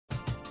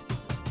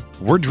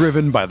We're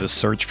driven by the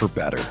search for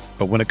better.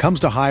 But when it comes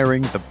to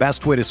hiring, the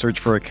best way to search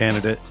for a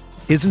candidate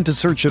isn't to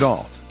search at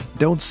all.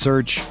 Don't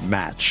search,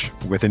 match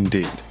with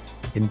Indeed.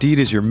 Indeed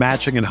is your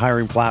matching and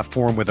hiring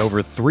platform with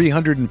over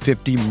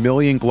 350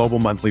 million global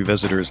monthly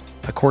visitors,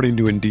 according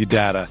to Indeed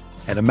data,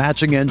 and a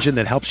matching engine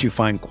that helps you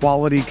find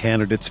quality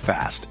candidates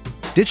fast.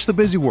 Ditch the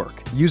busy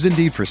work. Use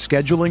Indeed for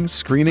scheduling,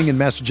 screening, and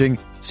messaging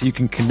so you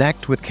can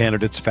connect with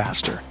candidates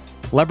faster.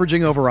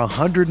 Leveraging over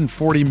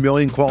 140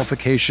 million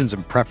qualifications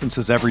and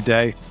preferences every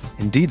day,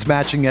 Indeed's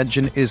matching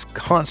engine is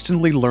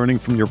constantly learning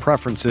from your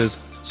preferences,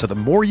 so the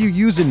more you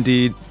use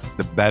Indeed,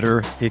 the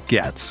better it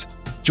gets.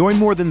 Join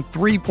more than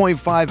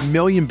 3.5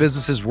 million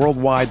businesses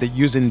worldwide that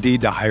use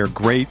Indeed to hire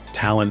great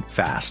talent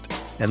fast.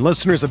 And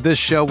listeners of this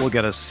show will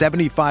get a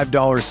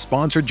 $75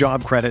 sponsored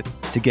job credit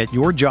to get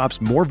your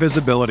jobs more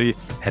visibility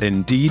at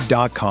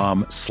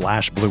Indeed.com/Blue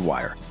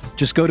Wire.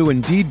 Just go to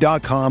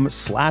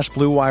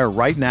Indeed.com/Blue Wire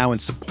right now and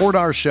support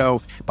our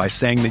show by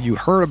saying that you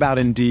heard about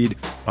Indeed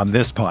on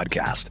this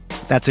podcast.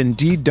 That's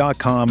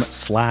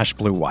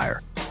Indeed.com/Blue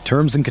Wire.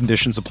 Terms and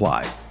conditions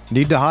apply.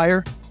 Need to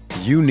hire?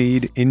 You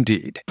need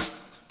Indeed.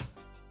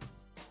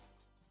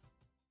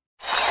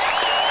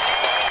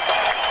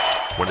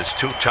 When it's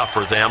too tough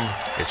for them,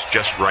 it's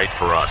just right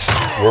for us.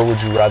 Where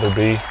would you rather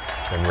be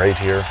than right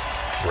here,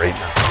 right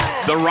now?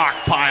 The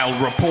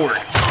Rockpile Report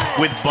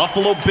with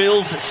Buffalo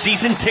Bills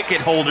season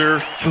ticket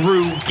holder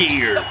Drew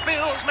Gear. The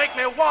Bills make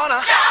me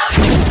wanna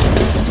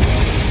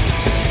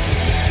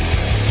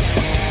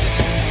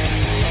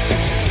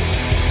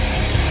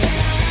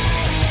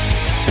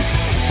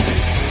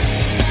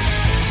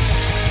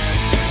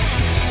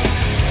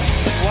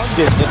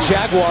London, the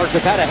Jaguars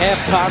have had a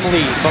halftime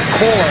lead.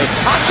 McCoy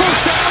on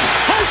first down,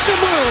 has to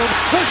move.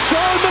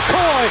 LaShawn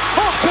McCoy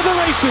off to the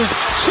races,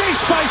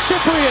 chased by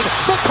Cyprien.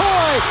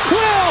 McCoy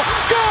will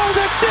go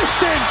the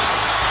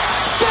distance,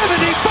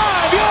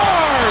 75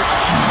 yards.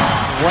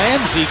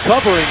 Ramsey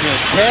covering him.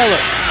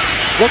 Taylor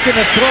looking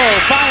to throw,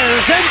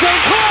 fires, end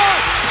zone caught.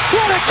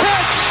 What a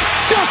catch!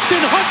 Justin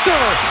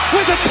Hunter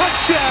with a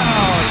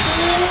touchdown.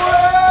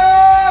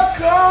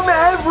 Welcome,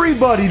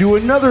 everybody, to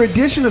another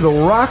edition of the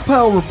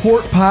Rockpile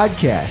Report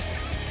podcast.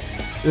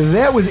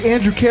 That was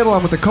Andrew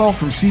Catalon with a call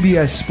from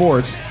CBS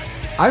Sports.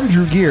 I'm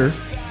Drew Gear,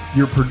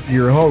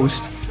 your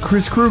host.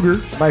 Chris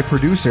Kruger, my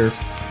producer.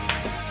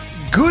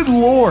 Good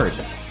Lord.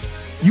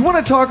 You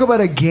want to talk about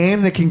a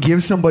game that can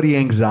give somebody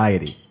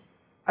anxiety?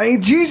 I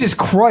mean, Jesus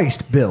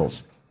Christ,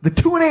 Bills. The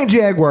 2-8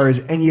 Jaguars,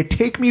 and you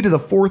take me to the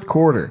fourth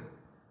quarter.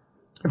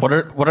 What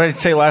did I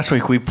say last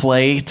week? We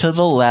play to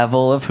the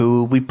level of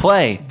who we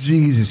play.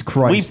 Jesus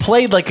Christ. We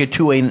played like a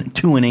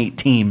 2-8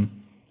 team,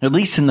 at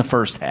least in the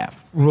first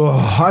half.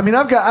 I mean,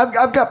 I've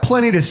got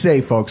plenty to say,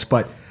 folks,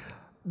 but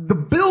the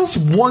Bills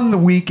won the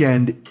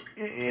weekend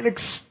in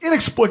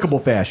inexplicable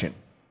fashion,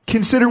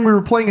 considering we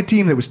were playing a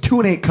team that was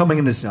 2-8 coming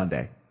into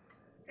Sunday.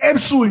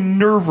 Absolutely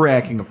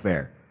nerve-wracking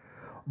affair.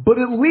 But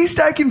at least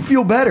I can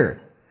feel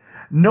better,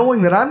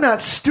 knowing that I'm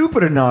not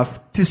stupid enough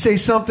to say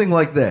something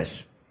like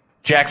this.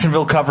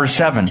 Jacksonville covers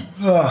 7.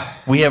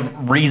 We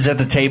have Reed's at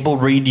the table.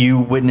 Reed, you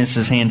witness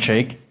his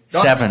handshake.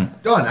 Done. 7.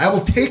 Done. I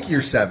will take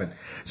your 7.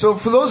 So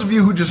for those of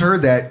you who just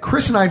heard that,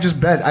 Chris and I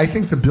just bet I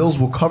think the Bills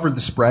will cover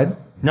the spread.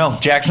 No,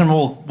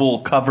 Jacksonville will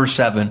cover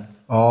 7.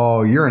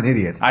 Oh, you're an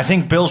idiot. I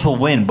think Bills will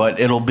win, but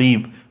it'll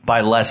be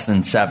by less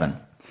than 7.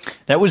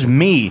 That was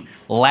me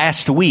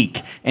last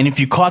week. And if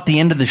you caught the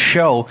end of the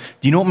show,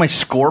 do you know what my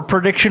score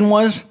prediction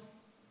was?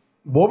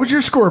 What was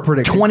your score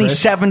prediction?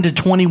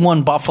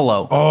 27-21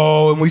 Buffalo.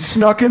 Oh, and we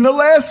snuck in the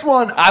last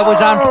one. I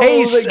was on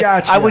pace. They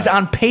got you. I was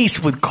on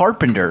pace with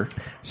Carpenter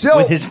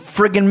with his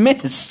friggin'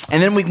 miss.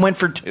 And then we went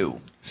for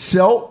 2.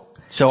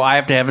 So I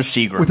have to have a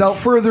Seagrams. Without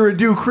further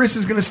ado, Chris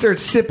is going to start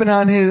sipping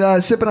on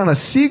a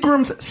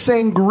Seagrams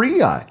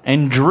sangria.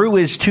 And Drew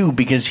is too,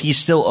 because he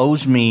still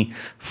owes me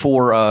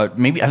for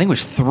maybe, I think it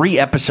was 3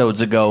 episodes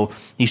ago.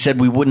 He said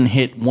we wouldn't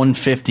hit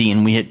 150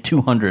 and we hit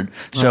 200.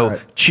 So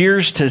right.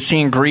 Cheers to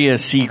sangria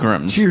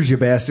Seagrams. Cheers, you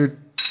bastard.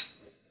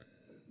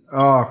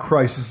 Oh,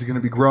 Christ, this is going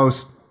to be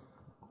gross.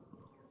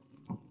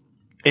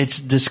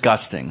 It's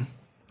disgusting.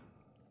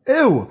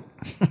 Ew.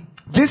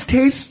 This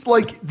tastes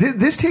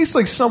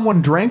like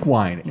someone drank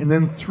wine and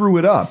then threw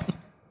it up.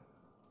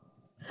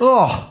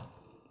 Oh.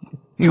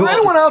 For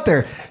anyone out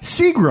there,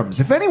 Seagrams,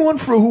 if anyone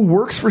who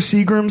works for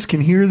Seagrams can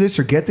hear this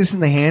or get this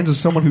in the hands of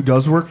someone who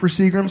does work for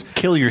Seagrams,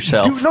 kill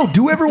yourself.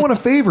 Do everyone a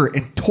favor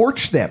and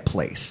torch that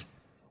place.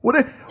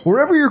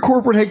 Wherever your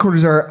corporate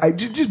headquarters are,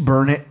 just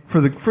burn it for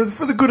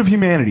the good of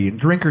humanity and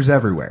drinkers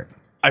everywhere.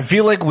 I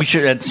feel like we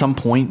should, at some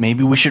point,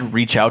 maybe we should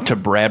reach out to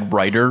Brad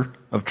Ryder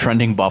of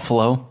Trending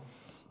Buffalo.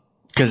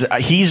 Because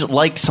he's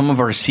liked some of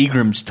our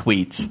Seagrams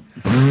tweets.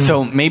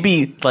 So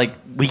maybe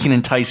we can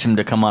entice him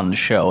to come on the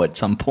show at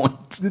some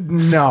point.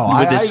 No.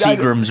 With a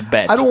Seagrams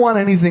bet. I don't want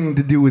anything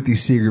to do with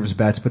these Seagrams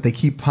bets, but they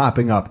keep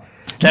popping up.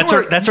 That's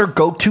our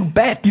go-to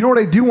bet. You know what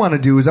I do want to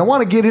do is I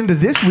want to get into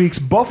this week's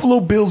Buffalo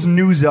Bills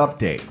news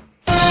update.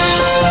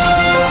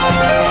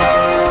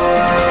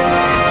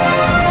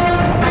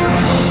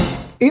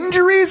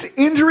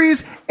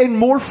 Injuries, and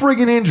more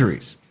friggin'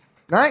 injuries.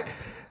 right?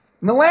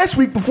 Now, last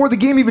week, before the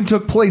game even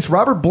took place,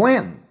 Robert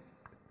Blanton,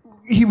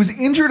 he was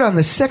injured on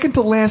the second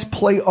to last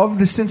play of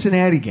the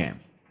Cincinnati game.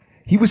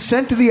 He was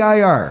sent to the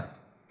IR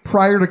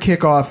prior to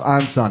kickoff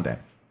on Sunday.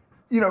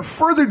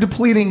 Further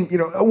depleting,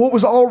 what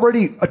was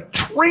already a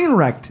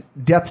train-wrecked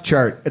depth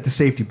chart at the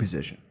safety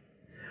position.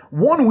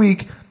 1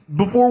 week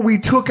before we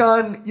took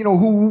on,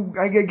 who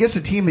I guess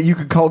a team that you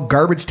could call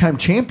garbage time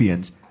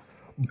champions,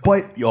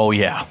 but oh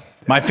yeah,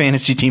 my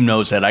fantasy team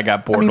knows that. I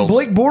got Bortles. I mean,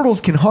 Blake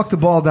Bortles can huck the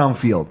ball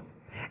downfield.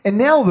 And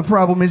now the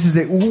problem is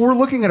that we're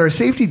looking at our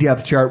safety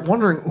depth chart,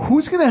 wondering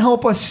who's going to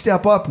help us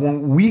step up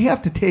when we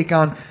have to take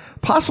on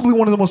possibly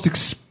one of the most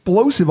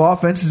explosive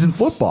offenses in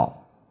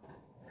football.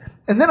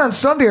 And then on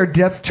Sunday, our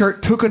depth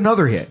chart took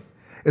another hit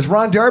as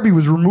Ron Darby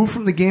was removed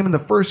from the game in the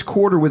first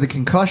quarter with a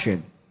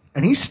concussion,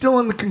 and he's still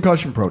in the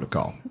concussion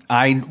protocol.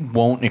 I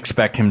won't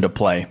expect him to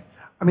play.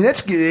 I mean,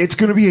 it's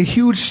going to be a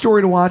huge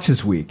story to watch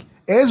this week,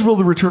 as will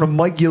the return of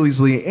Mike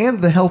Gillislee and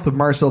the health of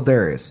Marcel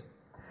Darius.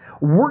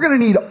 We're going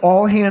to need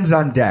all hands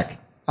on deck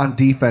on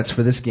defense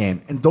for this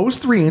game, and those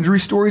 3 injury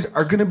stories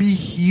are going to be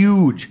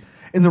huge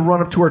in the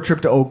run-up to our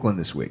trip to Oakland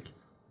this week.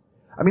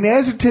 I mean,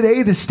 as of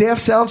today, the staff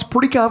sounds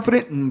pretty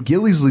confident in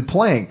Gillislee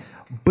playing,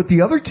 but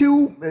the other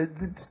 2,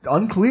 it's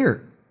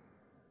unclear.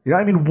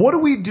 What do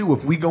we do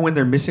if we go in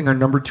there missing our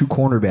number 2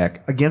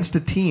 cornerback against a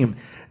team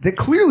that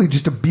clearly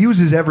just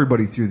abuses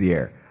everybody through the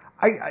air?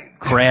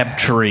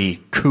 Crabtree,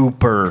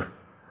 Cooper.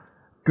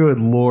 Good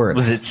Lord.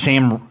 Was it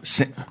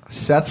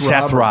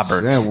Seth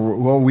Roberts? Yeah,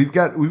 well, we've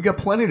got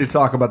plenty to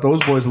talk about those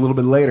boys a little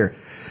bit later.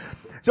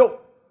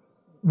 So,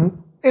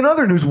 in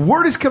other news,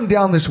 word has come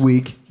down this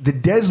week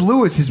that Des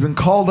Lewis has been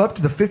called up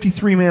to the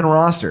 53-man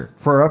roster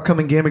for our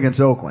upcoming game against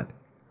Oakland.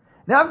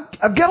 Now,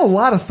 I've got a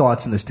lot of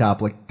thoughts on this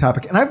topic,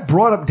 and I've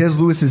brought up Des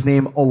Lewis's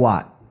name a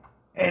lot.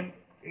 And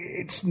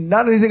it's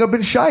not anything I've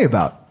been shy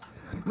about.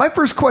 My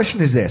first question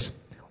is this.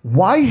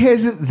 Why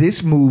hasn't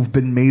this move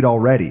been made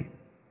already?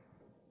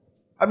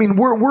 I mean,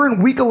 we're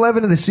in week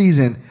 11 of the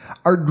season.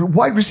 Our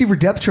wide receiver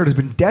depth chart has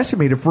been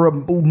decimated for a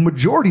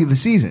majority of the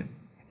season.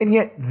 And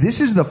yet, this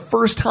is the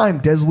first time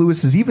Des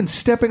Lewis is even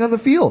stepping on the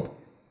field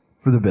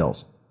for the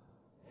Bills.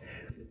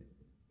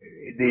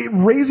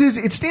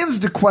 It stands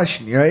to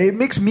question, it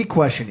makes me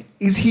question,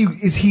 is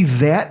he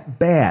that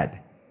bad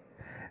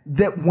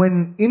that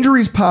when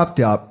injuries popped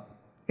up,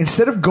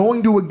 instead of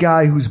going to a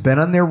guy who's been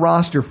on their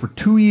roster for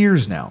 2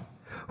 years now,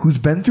 who's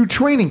been through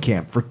training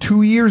camp for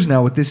 2 years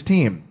now with this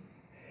team,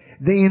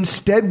 they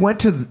instead went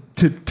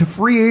to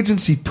free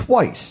agency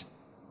twice.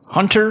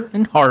 Hunter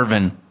and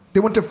Harvin.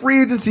 They went to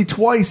free agency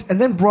twice and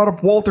then brought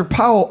up Walter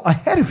Powell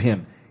ahead of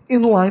him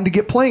in line to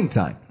get playing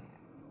time.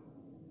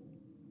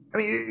 I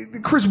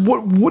mean, Chris,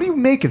 what do you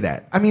make of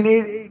that? I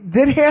mean,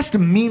 that has to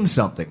mean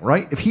something,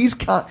 right? If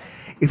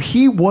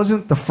he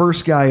wasn't the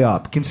first guy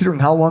up, considering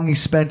how long he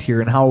spent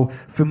here and how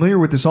familiar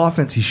with this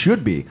offense he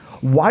should be,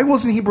 why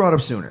wasn't he brought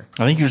up sooner?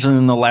 I think he was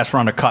in the last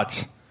round of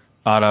cuts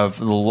out of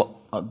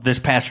this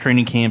past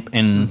training camp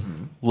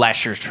and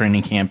last year's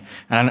training camp.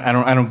 And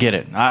I don't get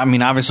it. I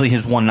mean, obviously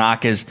his one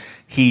knock is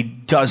he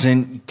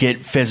doesn't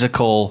get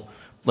physical,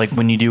 like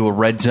when you do a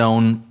red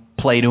zone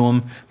play to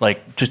him,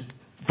 like just,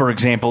 for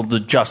example, the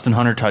Justin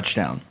Hunter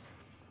touchdown.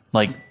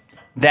 Like,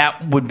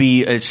 that would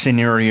be a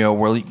scenario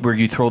where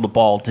you throw the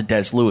ball to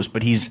Des Lewis,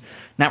 but he's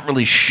not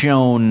really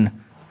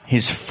shown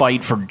his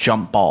fight for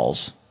jump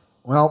balls.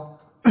 Well,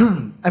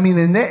 I mean,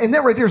 and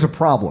that right there is a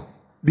problem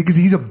because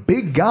he's a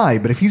big guy,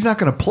 but if he's not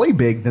going to play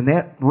big, then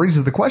that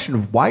raises the question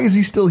of why is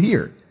he still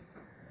here?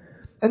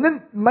 And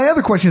then my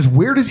other question is,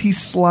 where does he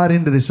slot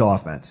into this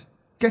offense?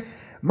 Okay,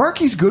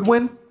 Marquise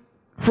Goodwin,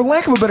 for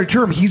lack of a better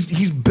term,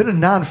 he's been a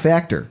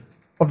non-factor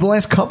of the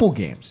last couple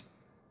games.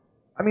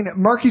 I mean,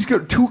 Marquise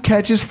got 2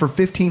 catches for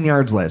 15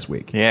 yards last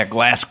week. Yeah,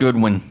 Glass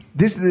Goodwin.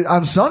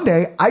 On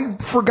Sunday, I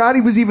forgot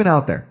he was even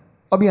out there.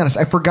 I'll be honest,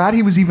 I forgot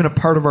he was even a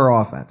part of our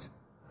offense.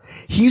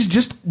 He's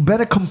just been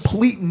a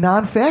complete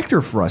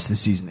non-factor for us this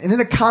season. And in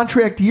a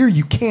contract year,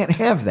 you can't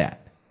have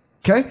that.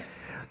 Okay?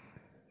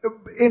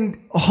 And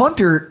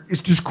Hunter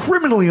is just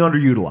criminally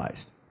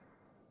underutilized.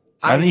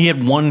 I think he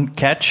had 1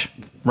 catch,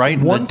 right?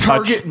 One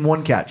target and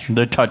 1 catch.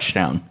 The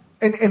touchdown.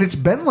 And it's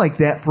been like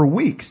that for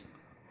weeks.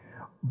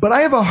 But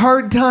I have a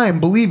hard time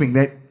believing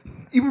that,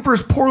 even for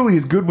as poorly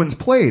as Goodwin's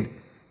played,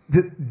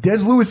 that Des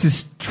Lewis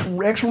is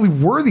actually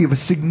worthy of a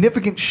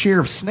significant share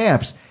of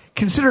snaps,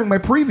 considering my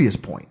previous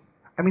point.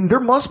 I mean, there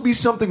must be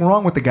something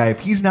wrong with the guy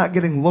if he's not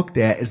getting looked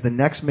at as the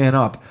next man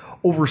up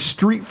over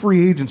street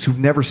free agents who've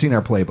never seen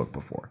our playbook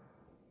before.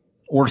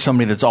 Or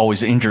somebody that's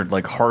always injured,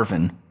 like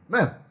Harvin.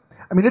 Man,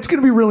 I mean, it's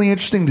going to be really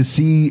interesting to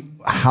see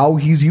how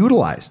he's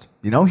utilized.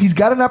 He's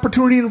got an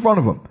opportunity in front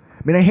of him.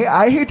 I mean,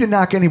 I hate to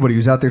knock anybody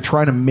who's out there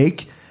trying to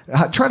make it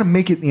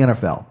in the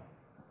NFL.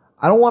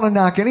 I don't want to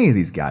knock any of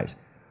these guys.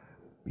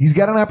 He's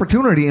got an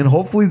opportunity, and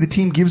hopefully the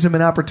team gives him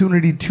an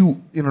opportunity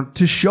to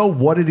show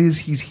what it is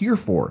he's here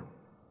for.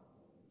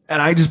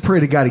 And I just pray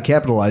to God he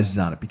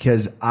capitalizes on it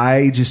because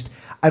I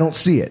don't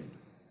see it.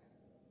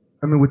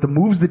 I mean, with the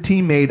moves the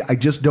team made, I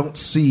just don't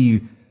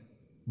see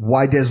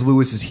why Des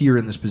Lewis is here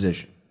in this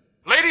position.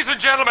 Ladies and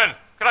gentlemen,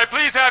 Can I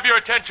please have your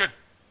attention?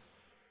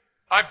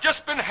 I've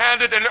just been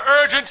handed an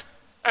urgent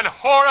and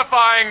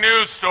horrifying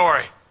news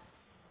story.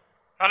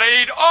 And I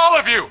need all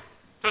of you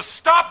to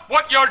stop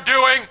what you're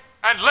doing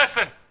and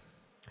listen.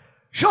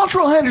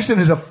 Chantrell Henderson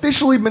has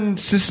officially been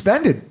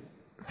suspended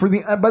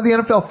by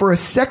the NFL for a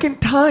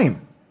second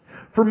time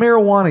for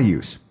marijuana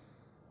use.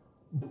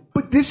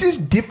 But this is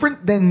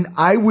different than,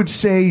 I would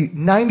say,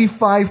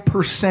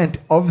 95%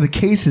 of the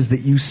cases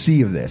that you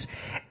see of this.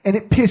 And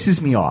it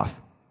pisses me off.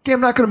 Okay, I'm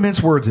not going to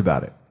mince words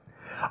about it.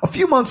 A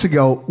few months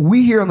ago,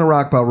 we here on the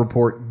Rockpile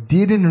Report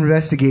did an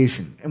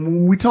investigation.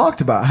 And we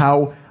talked about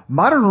how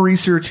modern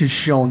research has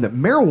shown that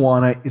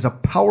marijuana is a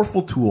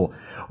powerful tool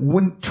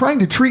when trying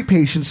to treat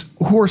patients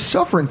who are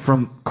suffering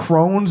from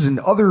Crohn's and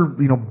other,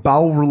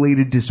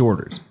 bowel-related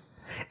disorders.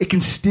 It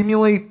can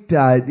stimulate,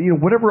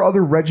 whatever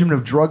other regimen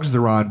of drugs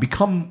they're on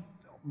become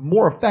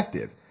more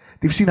effective.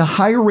 They've seen a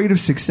higher rate of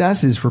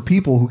successes for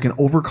people who can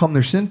overcome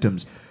their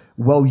symptoms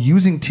while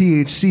using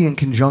THC in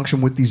conjunction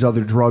with these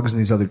other drugs and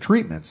these other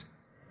treatments.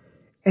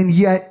 And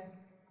yet,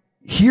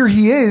 here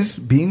he is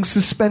being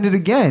suspended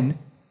again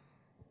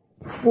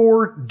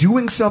for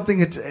doing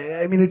something it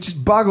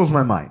just boggles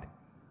my mind.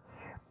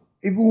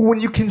 When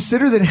you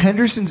consider that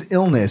Henderson's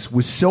illness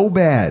was so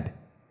bad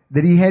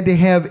that he had to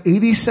have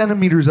 80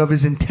 centimeters of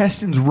his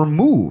intestines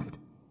removed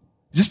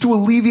just to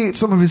alleviate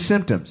some of his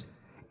symptoms,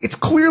 it's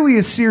clearly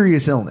a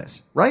serious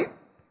illness, right?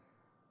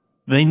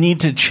 They need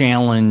to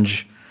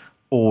challenge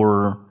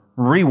or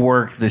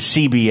rework the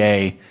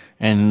CBA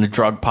and the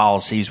drug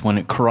policies when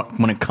it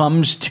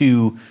comes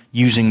to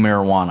using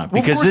marijuana,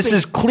 because this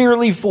is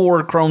clearly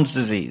for Crohn's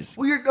disease.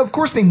 Well, of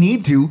course they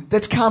need to.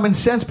 That's common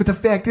sense. But the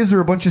fact is, they're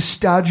a bunch of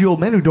stodgy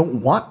old men who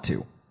don't want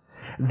to.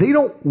 They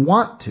don't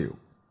want to.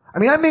 I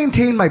mean, I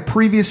maintain my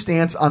previous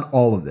stance on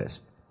all of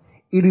this.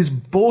 It is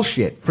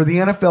bullshit for the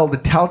NFL to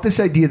tout this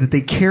idea that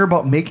they care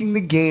about making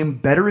the game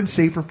better and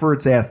safer for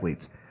its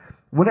athletes,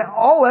 when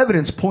all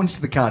evidence points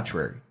to the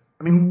contrary.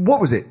 I mean, what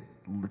was it?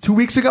 2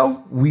 weeks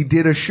ago, we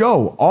did a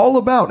show all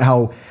about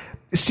how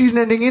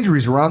season-ending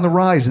injuries are on the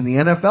rise, and the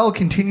NFL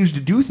continues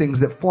to do things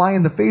that fly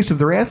in the face of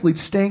their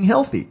athletes staying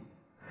healthy.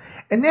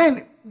 And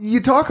then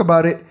you talk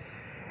about it,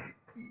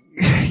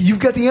 you've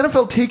got the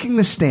NFL taking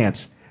the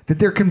stance that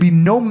there can be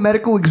no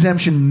medical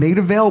exemption made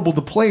available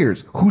to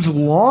players whose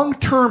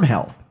long-term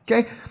health,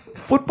 okay?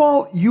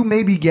 Football, you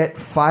maybe get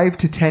 5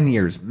 to 10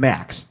 years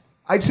max.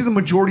 I'd say the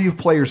majority of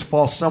players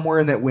fall somewhere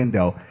in that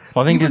window.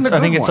 Well, I think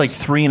it's like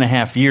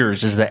 3.5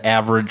 years is the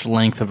average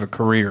length of a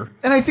career.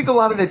 And I think a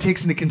lot of that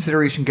takes into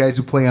consideration guys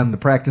who play on the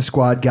practice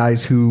squad,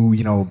 guys who,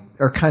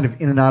 are kind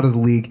of in and out of the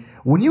league.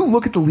 When you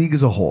look at the league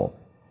as a whole,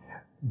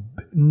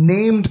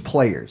 named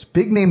players,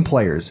 big name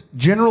players,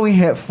 generally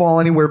fall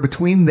anywhere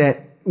between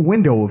that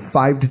window of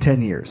 5 to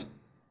 10 years.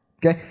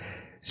 Okay?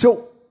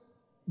 So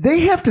they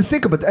have to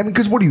think about that. I mean,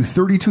 because what are you,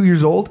 32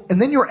 years old?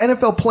 And then your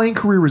NFL playing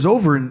career is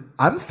over, and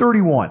I'm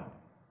 31.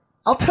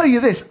 I'll tell you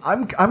this,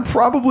 I'm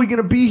probably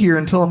going to be here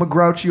until I'm a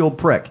grouchy old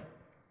prick.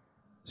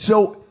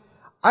 So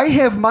I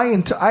have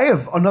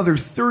another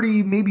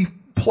 30, maybe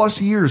plus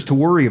years to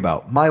worry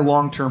about my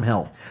long-term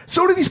health.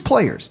 So do these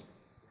players.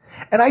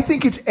 And I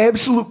think it's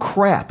absolute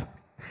crap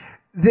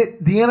that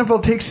the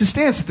NFL takes the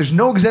stance that there's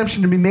no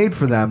exemption to be made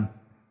for them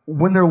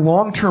when their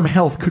long-term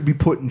health could be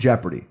put in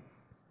jeopardy,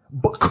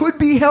 but could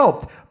be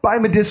helped by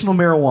medicinal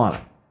marijuana,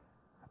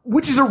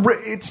 which is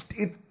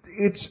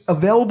it's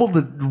available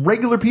to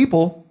regular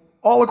people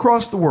all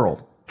across the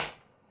world.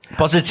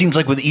 Plus, it seems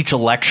like with each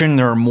election,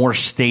 there are more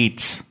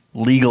states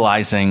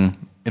legalizing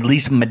at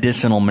least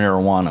medicinal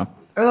marijuana.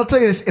 And I'll tell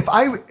you this, if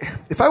I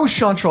was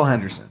Chantrell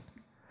Henderson,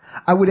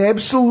 I would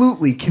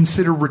absolutely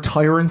consider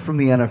retiring from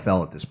the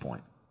NFL at this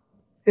point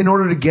in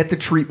order to get the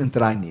treatment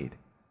that I need.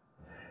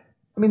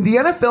 I mean, the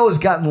NFL has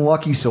gotten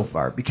lucky so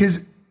far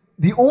because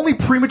the only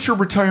premature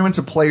retirements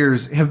of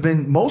players have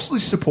been mostly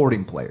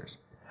supporting players.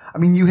 I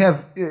mean, you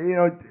have,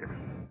 they're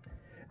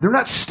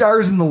not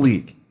stars in the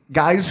league.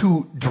 Guys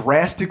who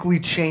drastically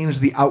change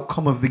the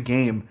outcome of the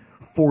game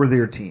for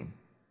their team.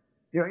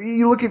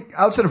 You look at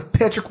outside of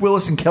Patrick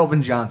Willis and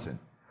Kelvin Johnson,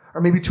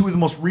 or maybe two of the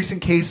most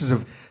recent cases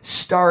of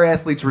star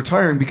athletes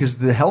retiring because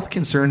the health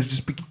concerns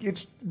just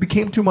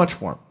became too much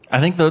for them.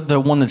 I think the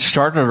one that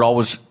started it all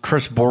was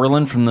Chris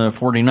Borland from the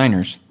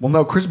 49ers. Well,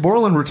 no, Chris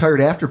Borland retired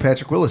after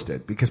Patrick Willis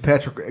did because the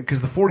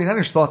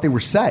 49ers thought they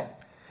were set.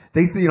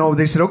 They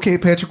said, okay,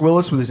 Patrick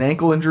Willis with his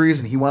ankle injuries,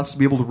 and he wants to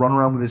be able to run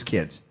around with his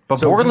kids. But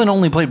so Borland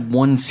only played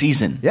one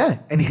season. Yeah,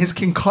 and his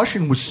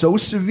concussion was so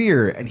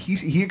severe, and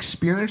he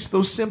experienced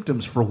those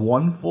symptoms for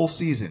one full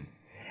season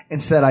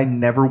and said, I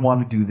never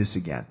want to do this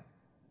again.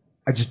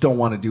 I just don't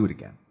want to do it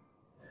again.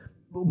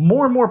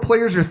 More and more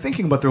players are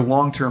thinking about their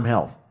long-term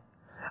health.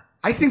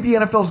 I think the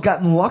NFL's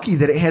gotten lucky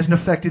that it hasn't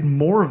affected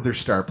more of their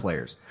star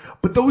players.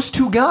 But those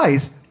two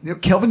guys,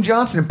 Kelvin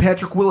Johnson and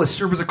Patrick Willis,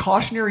 serve as a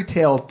cautionary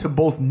tale to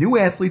both new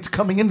athletes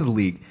coming into the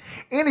league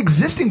and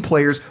existing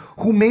players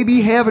who maybe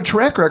have a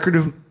track record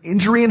of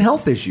injury and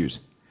health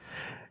issues.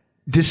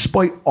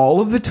 Despite all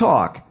of the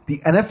talk, the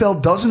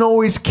NFL doesn't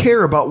always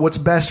care about what's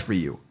best for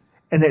you,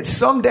 and that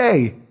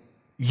someday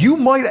you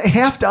might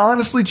have to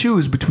honestly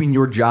choose between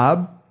your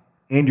job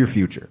and your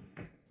future.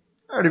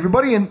 All right,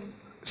 everybody, and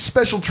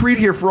special treat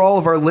here for all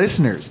of our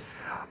listeners.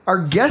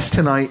 Our guest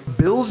tonight,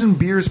 Bills and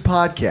Beers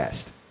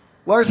podcast.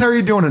 Lars, how are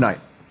you doing tonight?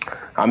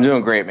 I'm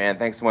doing great, man.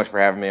 Thanks so much for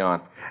having me on.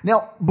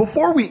 Now,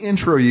 before we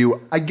intro you,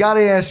 I got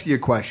to ask you a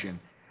question.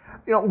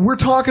 You know, we're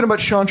talking about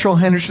Seantrel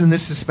Henderson and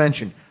this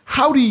suspension.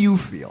 How do you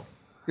feel?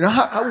 You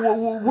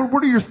know,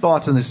 what are your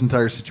thoughts on this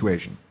entire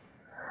situation?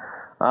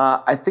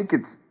 I think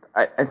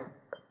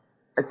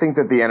I think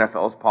that the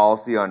NFL's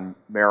policy on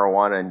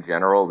marijuana in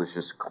general is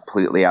just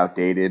completely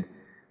outdated.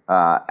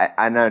 I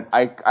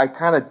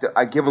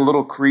give a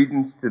little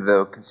credence to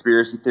the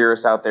conspiracy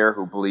theorists out there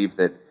who believe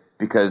that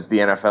because the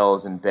NFL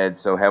is in bed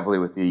so heavily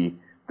with the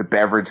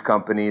beverage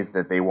companies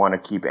that they want to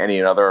keep any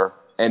and other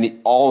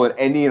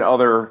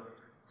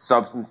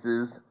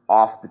substances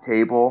off the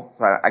table.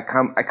 So I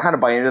kind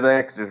of buy into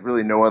that because there's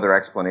really no other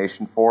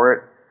explanation for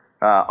it.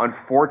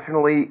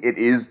 Unfortunately, it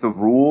is the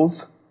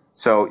rules.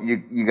 So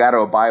you got to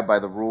abide by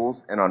the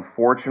rules. And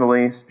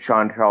unfortunately,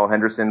 Seantrel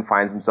Henderson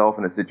finds himself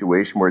in a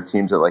situation where it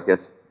seems that like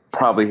that's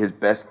probably his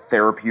best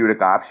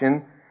therapeutic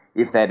option,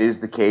 if that is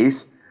the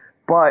case.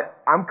 But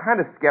I'm kind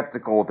of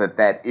skeptical that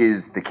that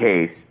is the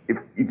case. If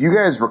you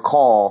guys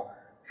recall,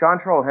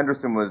 Seantrel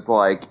Henderson was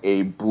like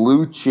a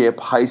blue chip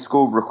high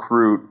school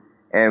recruit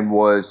and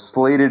was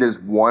slated as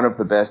one of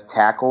the best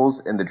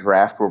tackles in the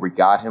draft where we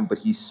got him, but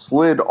he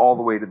slid all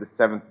the way to the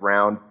 7th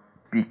round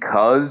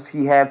because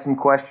he had some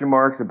question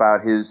marks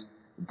about his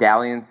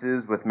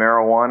dalliances with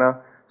marijuana.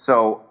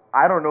 So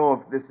I don't know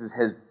if this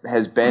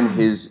has been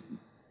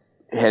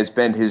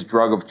his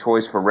drug of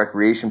choice for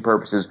recreation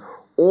purposes,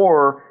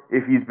 or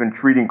if he's been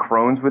treating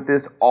Crohn's with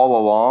this all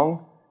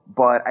along.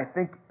 But I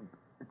think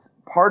it's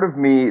part of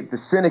me, the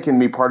cynic in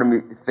me, part of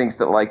me thinks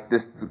that like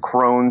this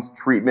Crohn's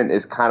treatment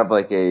is kind of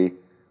like a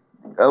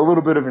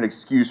little bit of an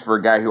excuse for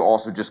a guy who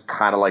also just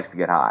kind of likes to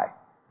get high.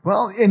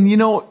 Well, and you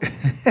know,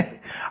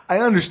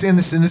 I understand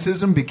the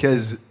cynicism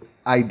because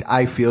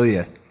I feel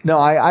you. No,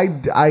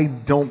 I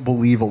don't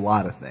believe a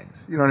lot of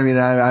things. You know what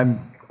I mean?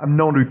 I'm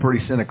known to be pretty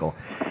cynical.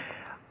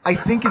 I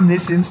think in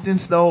this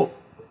instance, though,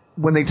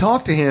 when they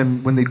talk to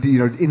him, when they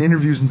in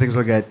interviews and things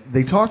like that,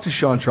 they talk to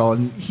Seantrel,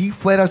 and he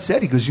flat out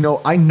said, he goes,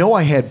 I know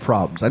I had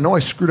problems. I know I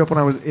screwed up when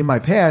I was in my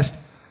past.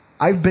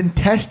 I've been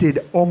tested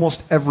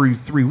almost every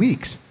 3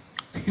 weeks.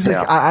 He's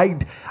like,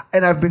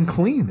 I've been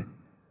clean.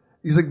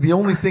 He's like, the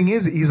only thing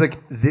is, he's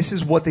like, this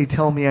is what they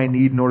tell me I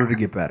need in order to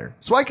get better.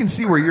 So I can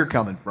see where you're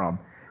coming from.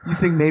 You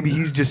think maybe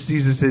he just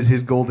sees this as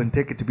his golden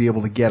ticket to be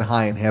able to get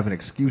high and have an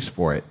excuse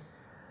for it.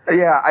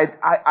 Yeah,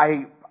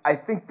 I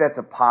think that's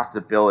a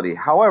possibility.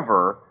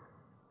 However,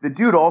 the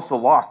dude also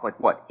lost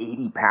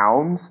 80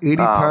 pounds? 80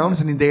 pounds,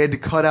 and they had to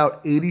cut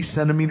out 80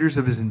 centimeters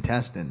of his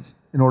intestines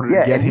in order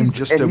to get him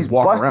just to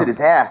walk around. He's busted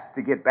his ass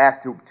to get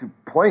back to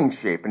playing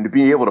shape and to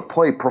be able to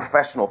play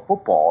professional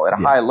football at a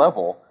high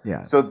level.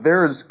 Yeah. So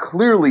there's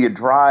clearly a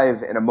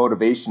drive and a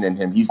motivation in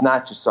him. He's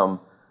not just some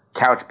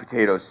couch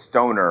potato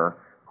stoner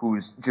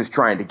who's just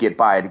trying to get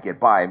by.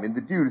 I mean,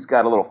 the dude's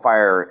got a little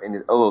fire and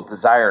a little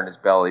desire in his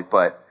belly,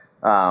 but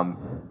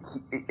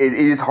it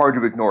is hard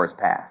to ignore his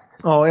past.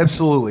 Oh,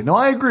 absolutely. No,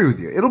 I agree with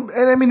you.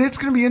 It's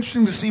going to be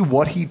interesting to see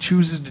what he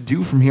chooses to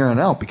do from here on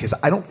out, because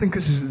I don't think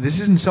this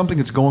isn't something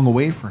that's going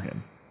away for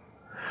him.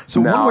 So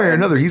one way or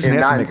another, he's going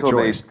to have to make a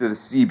choice. Not until the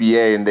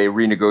CBA and they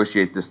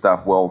renegotiate this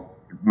stuff. Well,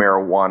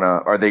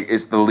 marijuana,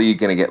 is the league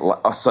going to get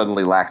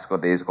suddenly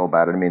lackadaisical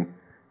about it? I mean,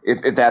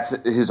 if that's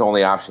his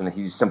only option,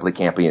 he simply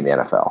can't be in the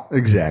NFL.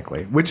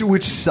 Exactly,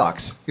 which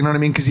sucks. You know what I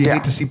mean? Because you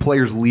hate to see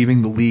players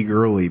leaving the league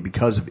early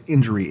because of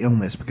injury,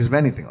 illness, because of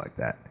anything like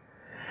that.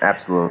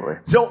 Absolutely.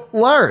 So,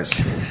 Lars,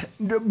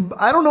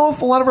 I don't know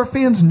if a lot of our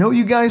fans know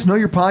you guys, know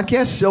your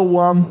podcast.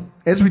 So,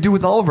 as we do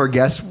with all of our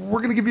guests, we're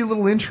going to give you a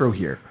little intro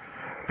here.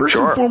 First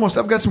and foremost,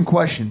 I've got some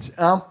questions.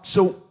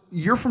 So,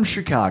 you're from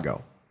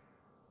Chicago.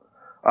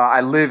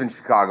 I live in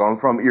Chicago. I'm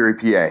from Erie,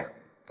 PA.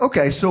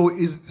 Okay, so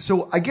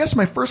I guess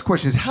my first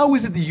question is, how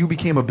is it that you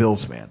became a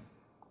Bills fan?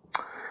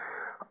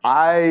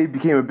 I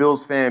became a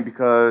Bills fan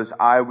because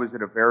I was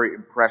at a very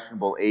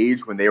impressionable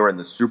age when they were in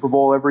the Super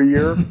Bowl every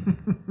year,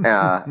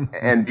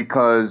 and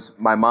because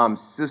my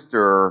mom's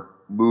sister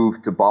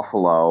moved to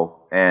Buffalo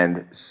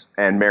and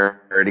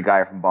married a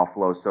guy from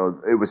Buffalo,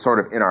 so it was sort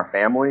of in our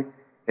family.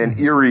 And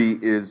Erie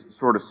is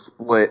sort of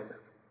split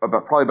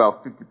probably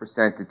about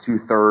 50% to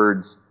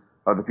 2/3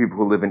 of the people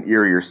who live in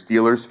Erie are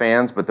Steelers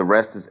fans, but the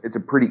rest it's a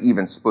pretty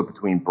even split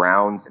between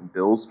Browns and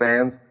Bills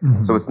fans.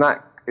 Mm-hmm. So it's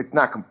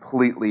not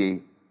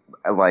completely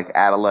like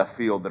out of left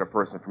field that a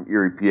person from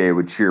Erie, PA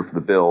would cheer for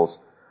the Bills.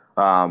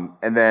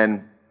 And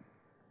then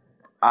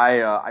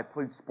I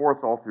played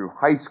sports all through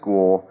high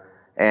school,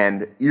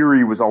 and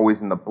Erie was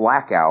always in the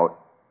blackout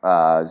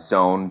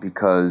zone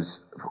because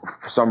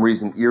for some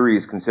reason Erie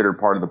is considered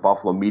part of the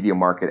Buffalo media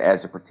market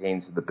as it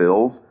pertains to the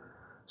Bills.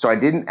 So I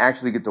didn't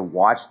actually get to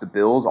watch the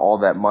Bills all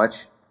that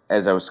much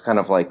as I was kind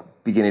of like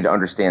beginning to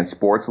understand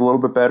sports a little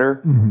bit better.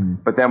 Mm-hmm.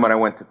 But then when I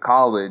went to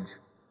college,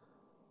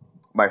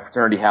 my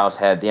fraternity house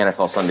had the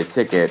NFL Sunday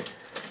Ticket,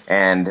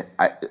 And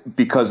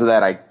because of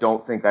that, I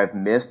don't think I've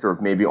missed, or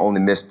maybe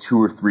only missed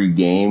 2 or 3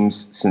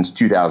 games since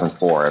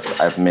 2004.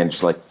 I've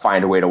managed to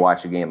find a way to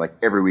watch a game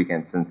every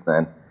weekend since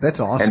then. That's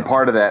awesome. And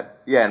part of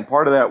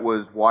that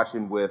was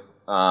watching with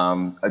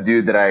a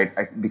dude that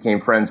I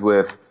became friends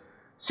with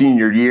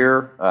senior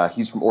year.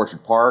 He's from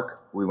Orchard Park.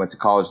 We went to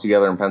college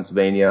together in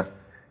Pennsylvania,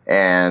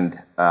 and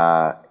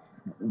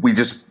we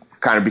just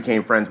kind of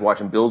became friends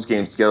watching Bills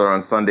games together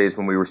on Sundays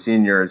when we were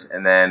seniors.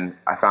 And then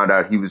I found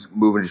out he was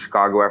moving to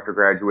Chicago after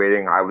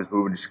graduating. I was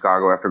moving to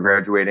Chicago after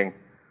graduating.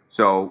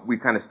 So we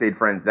kind of stayed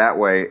friends that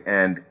way.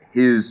 And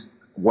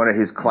one of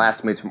his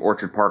classmates from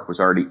Orchard Park was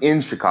already in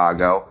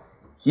Chicago.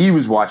 He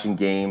was watching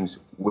games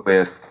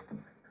with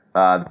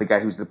the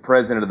guy who's the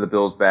president of the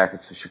Bills back in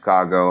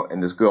Chicago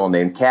and this girl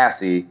named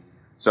Cassie.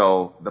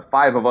 So the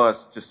 5 of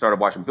us just started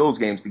watching Bills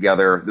games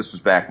together. This was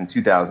back in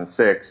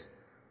 2006.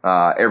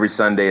 Every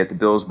Sunday at the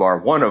Bills Bar.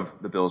 One of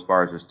the Bills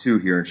Bars, there's 2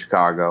 here in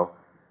Chicago.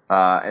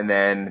 And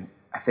then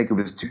I think it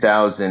was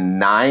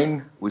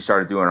 2009 we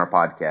started doing our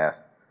podcast.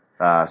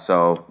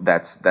 So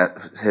that's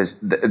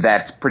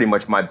pretty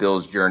much my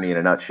Bills journey in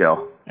a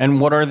nutshell.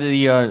 And what are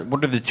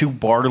the 2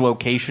 bar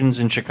locations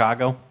in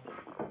Chicago?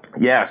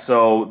 Yeah,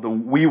 so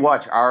we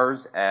watch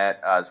ours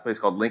at this place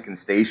called Lincoln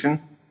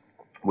Station,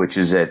 which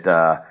is at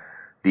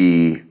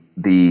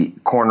the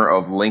corner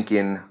of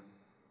Lincoln,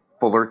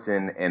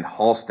 Fullerton, and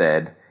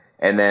Halstead.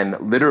 And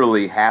then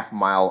literally half a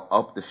mile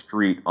up the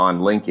street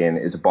on Lincoln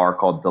is a bar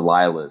called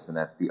Delilah's, and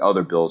that's the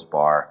other Bills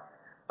bar.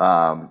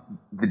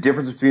 The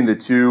difference between the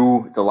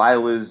 2,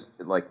 Delilah's,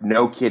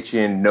 no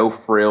kitchen, no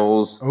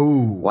frills.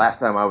 Oh. Last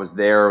time I was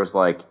there, it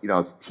was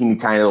it's a teeny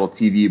tiny little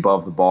TV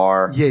above the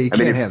bar. Yeah, you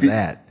can't have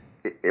that.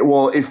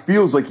 It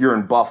feels like you're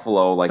in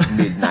Buffalo,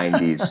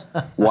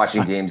 mid-90s,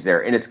 watching games there.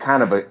 And it's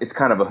kind of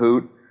a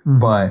hoot,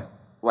 but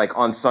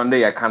on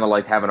Sunday, I kind of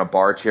like having a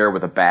bar chair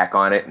with a back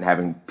on it and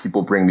having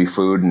people bring me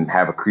food and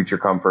have a Creature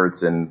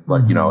Comforts and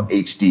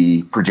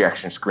HD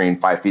projection screen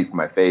 5 feet from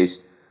my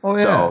face. Oh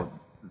yeah. So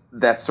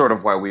that's sort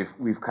of why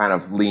we've kind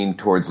of leaned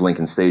towards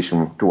Lincoln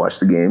Station to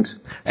watch the games.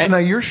 So now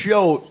your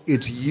show,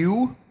 it's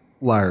you,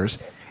 Lars.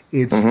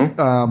 It's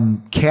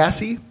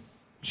Cassie.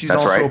 She's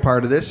That's also right. a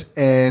part of this.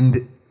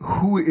 And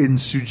who in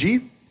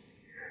Sujit?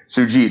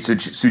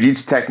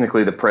 Sujit's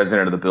technically the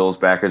president of the Bills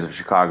Backers of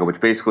Chicago,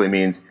 which basically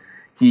means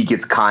he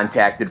gets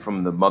contacted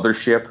from the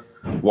mothership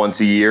once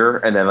a year,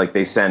 and then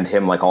they send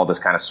him all this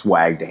kind of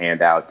swag to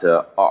hand out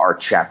to our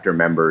chapter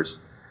members.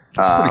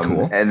 That's pretty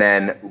cool. And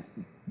then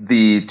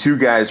the 2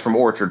 guys from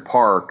Orchard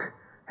Park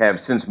have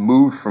since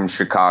moved from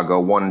Chicago.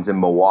 One's in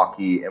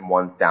Milwaukee and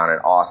one's down in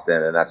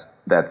Austin, and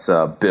that's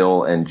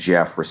Bill and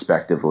Jeff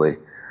respectively.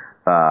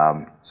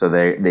 So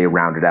they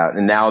rounded out.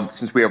 And now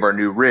since we have our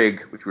new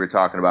rig, which we were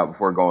talking about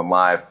before going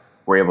live,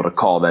 we're able to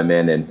call them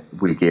in, and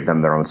we gave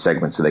them their own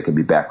segment so they can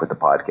be back with the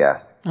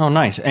podcast. Oh,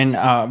 nice. And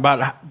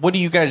about what do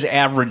you guys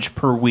average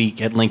per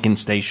week at Lincoln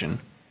Station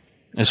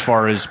as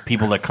far as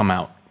people that come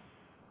out?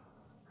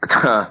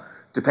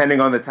 Depending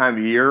on the time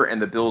of year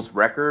and the Bills'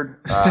 record,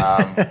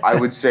 I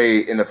would say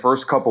in the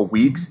first couple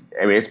weeks,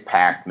 it's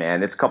packed,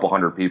 man. It's a couple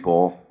hundred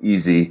people,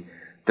 easy.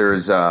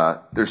 There's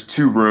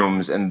 2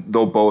 rooms, and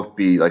they'll both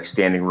be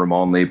standing room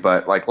only.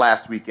 But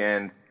last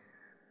weekend,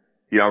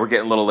 we're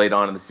getting a little late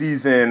on in the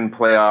season.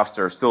 Playoffs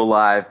are still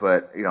alive,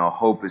 but,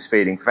 hope is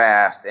fading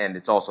fast. And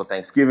it's also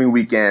Thanksgiving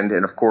weekend.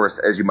 And, of course,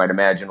 as you might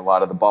imagine, a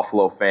lot of the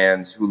Buffalo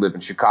fans who live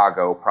in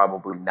Chicago,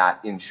 probably not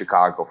in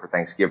Chicago for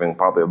Thanksgiving.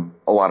 Probably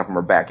a lot of them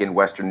are back in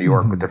Western New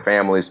York with their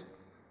families.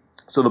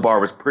 So the bar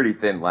was pretty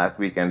thin last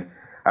weekend.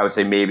 I would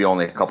say maybe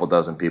only a couple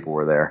dozen people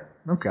were there.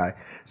 Okay.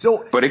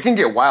 But it can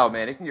get wild,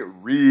 man. It can get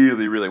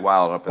really, really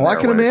wild up in there. I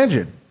can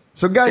imagine.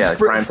 So, guys,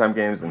 primetime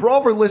games. For all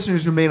of our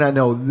listeners who may not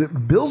know,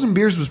 Bills and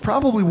Beers was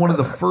probably one of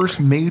the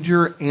first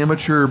major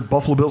amateur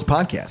Buffalo Bills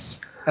podcasts.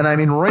 And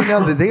right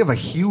now they have a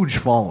huge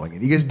following,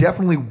 and you guys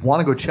definitely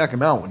want to go check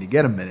them out when you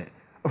get a minute.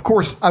 Of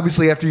course,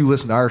 obviously after you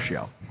listen to our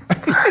show.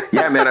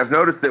 Yeah, man, I've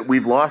noticed that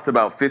we've lost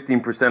about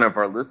 15% of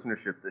our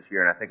listenership this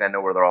year, and I think I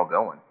know where they're all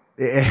going.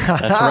 Yeah,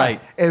 that's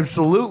right.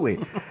 Absolutely.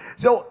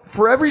 So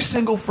for every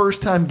single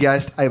first-time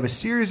guest, I have a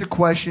series of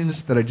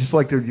questions that I just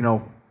like to,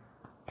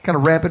 kind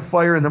of rapid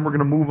fire, and then we're going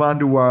to move on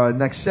to our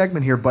next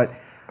segment here. But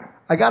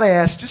I got to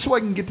ask, just so I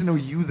can get to know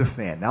you, the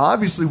fan. Now,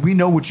 obviously, we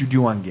know what you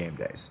do on game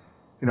days.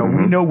 We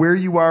know where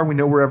you are. We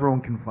know where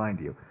everyone can find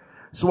you.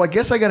 So I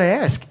guess I got to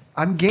ask,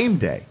 on game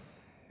day,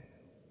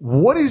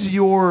 what is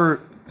your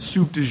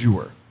soup du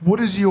jour? What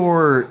is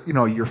your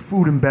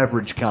food and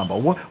beverage combo?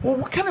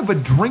 What kind of a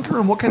drinker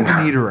and what kind of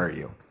an eater are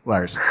you,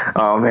 Lars?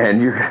 Oh,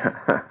 man.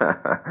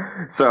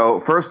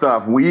 So, first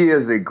off, we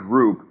as a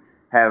group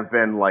have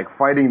been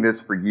fighting this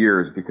for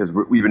years because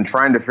we've been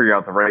trying to figure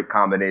out the right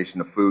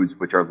combination of foods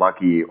which are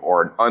lucky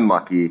or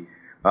unlucky.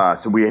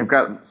 So we have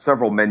got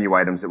several menu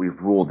items that we've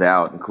ruled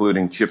out,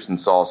 including chips and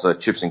salsa,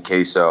 chips and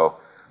queso.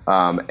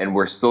 And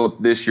we're still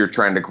this year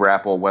trying to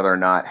grapple whether or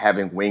not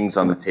having wings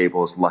on the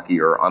table is lucky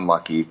or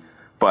unlucky.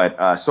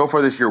 But so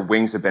far this year,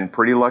 wings have been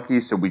pretty lucky.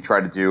 So we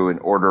try to do an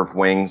order of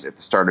wings at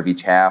the start of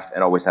each half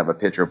and always have a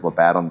pitcher of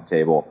Labatt on the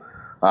table.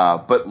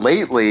 But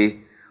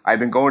lately, I've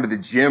been going to the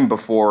gym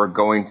before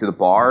going to the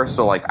bar,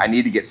 so like I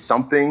need to get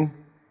something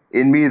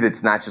in me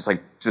that's not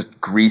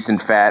just grease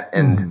and fat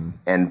and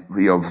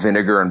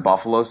vinegar and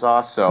buffalo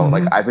sauce. So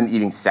like I've been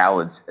eating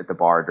salads at the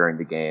bar during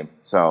the game.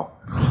 So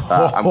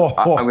I'm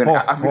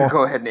gonna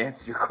go ahead and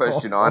answer your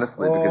question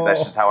honestly, because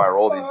that's just how I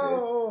roll these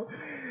days.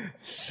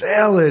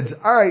 Salads.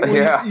 All right.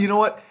 Well, you know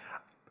what?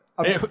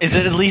 Is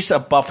it at least a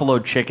buffalo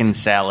chicken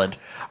salad?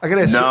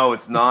 No,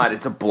 it's not.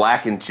 It's a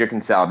blackened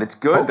chicken salad. It's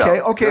good,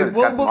 though. Okay. It's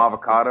got some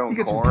avocado and you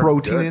get corn. some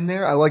protein in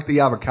there. I like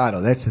the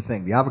avocado. That's the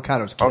thing. The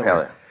avocado's killer.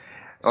 Okay.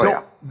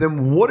 So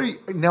then what are you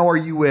 – now are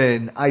you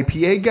an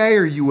IPA guy?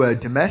 Are you a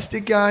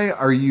domestic guy?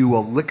 Are you a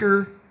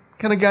liquor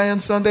kind of guy on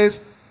Sundays?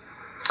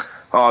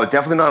 Oh,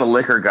 definitely not a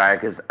liquor guy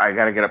because I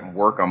got to get up and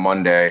work on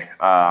Monday.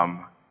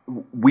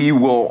 We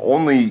will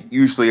only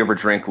usually ever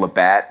drink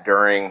Labatt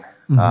during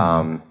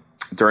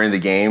the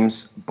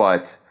games,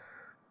 but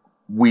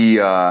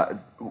we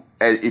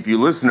if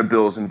you listen to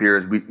Bills and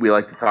Beers, we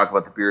like to talk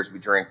about the beers we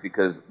drink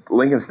because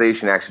Lincoln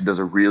Station actually does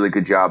a really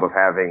good job of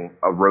having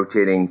a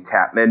rotating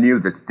tap menu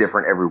that's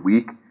different every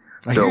week.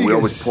 So we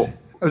always pull.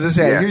 I was going to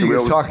say, I hear you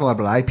guys talking a lot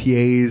about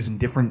IPAs and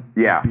different.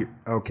 Yeah. Beer.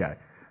 Okay.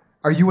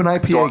 Are you an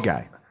IPA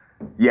guy?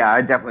 Yeah,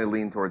 I definitely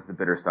lean towards the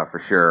bitter stuff for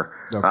sure.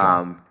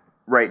 Okay.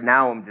 Right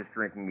now, I'm just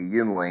drinking a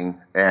Yuengling,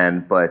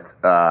 but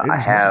I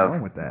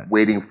have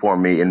waiting for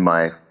me in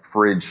my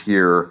fridge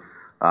here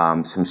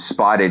some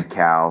Spotted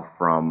Cow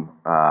from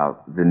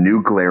the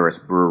New Glarus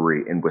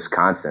Brewery in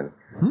Wisconsin,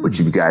 which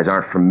if you guys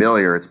aren't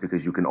familiar, it's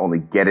because you can only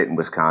get it in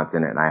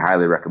Wisconsin, and I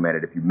highly recommend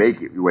it. If you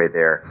make it your way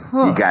there,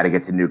 you got to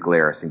get to New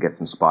Glarus and get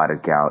some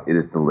Spotted Cow. It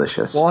is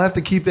delicious. Well, I'll have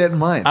to keep that in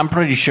mind. I'm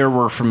pretty sure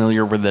we're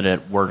familiar with it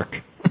at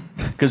work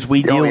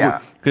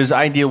because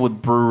I deal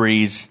with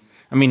breweries.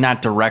 I mean,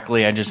 not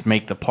directly. I just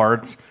make the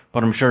parts,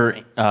 but I'm sure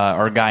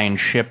our guy in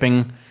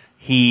shipping,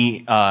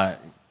 he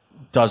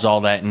does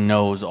all that and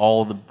knows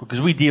all the,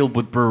 because we deal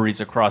with breweries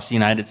across the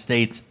United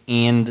States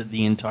and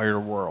the entire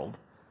world.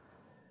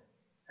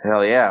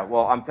 Hell yeah.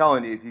 Well, I'm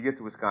telling you, if you get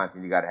to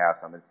Wisconsin, you got to have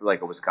some. It's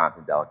like a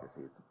Wisconsin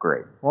delicacy. It's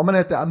great. Well, I'm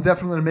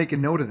definitely going to make a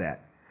note of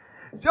that.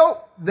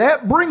 So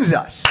that brings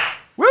us,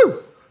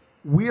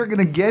 we are going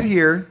to get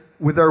here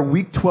with our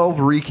Week 12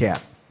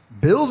 recap.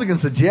 Bills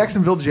against the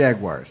Jacksonville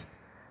Jaguars.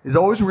 As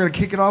always, we're going to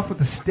kick it off with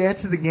the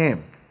stats of the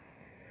game.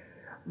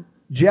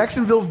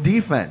 Jacksonville's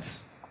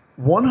defense,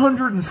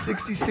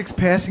 166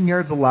 passing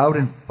yards allowed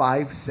and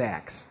 5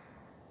 sacks.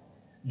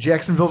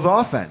 Jacksonville's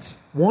offense,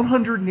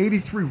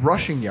 183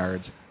 rushing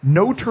yards,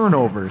 no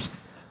turnovers.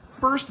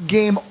 First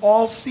game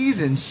all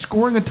season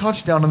scoring a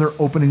touchdown on their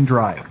opening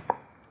drive.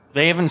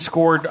 They haven't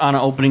scored on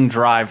an opening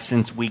drive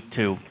since week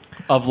 2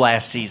 of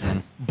last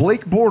season.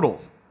 Blake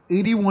Bortles,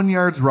 81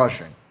 yards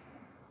rushing.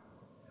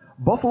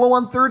 Buffalo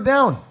on third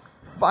down,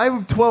 5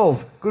 of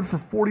 12, good for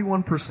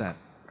 41%.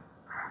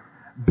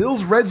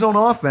 Bills' red zone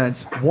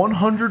offense,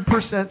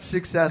 100%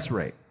 success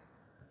rate.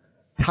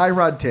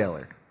 Tyrod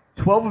Taylor,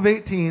 12 of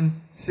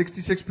 18,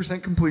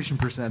 66% completion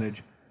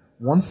percentage,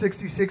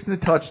 166 and a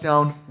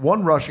touchdown,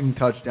 1 rushing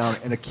touchdown,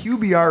 and a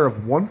QBR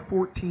of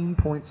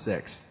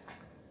 114.6.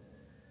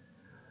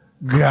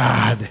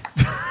 God.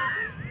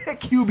 That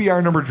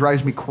QBR number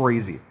drives me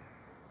crazy.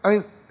 I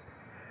mean,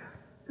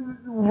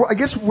 I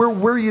guess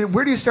where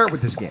do you start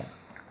with this game?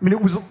 I mean,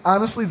 it was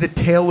honestly the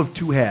tale of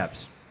two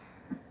halves.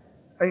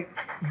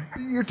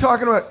 You're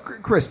talking about,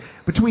 Chris,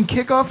 between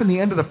kickoff and the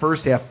end of the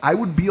first half, I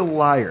would be a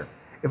liar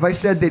if I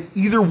said that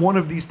either one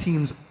of these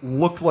teams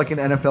looked like an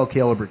NFL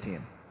caliber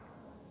team.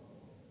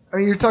 I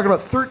mean, you're talking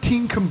about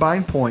 13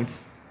 combined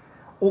points,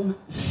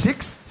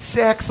 6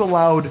 sacks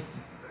allowed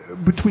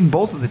between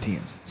both of the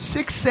teams.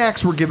 6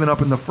 sacks were given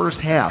up in the first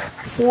half,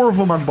 4 of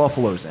them on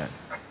Buffalo's end.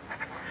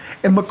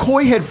 And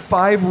McCoy had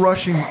 5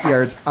 rushing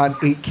yards on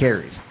 8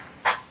 carries.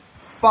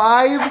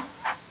 5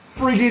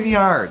 friggin'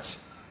 yards.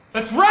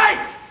 That's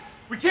right!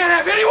 We can't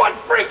have anyone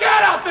freak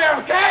out there,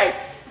 okay?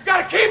 We've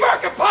got to keep our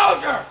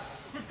composure!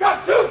 We've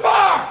come too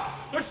far!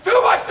 There's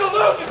too much to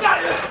lose! We've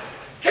got to just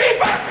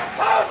keep our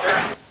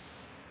composure!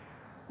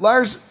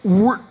 Lars,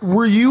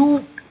 were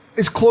you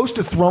as close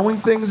to throwing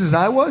things as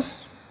I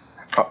was?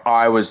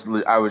 I was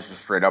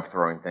just straight up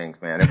throwing things,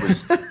 man. It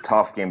was a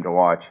tough game to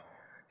watch.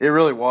 It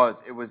really was.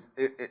 It was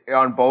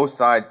on both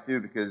sides, too,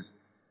 because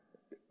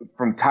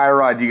from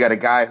Tyrod, you got a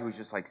guy who's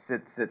just like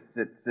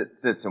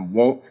sits and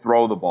won't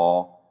throw the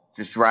ball,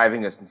 just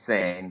driving us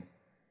insane.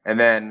 And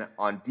then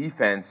on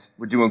defense,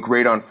 we're doing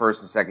great on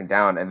first and second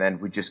down, and then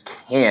we just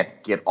can't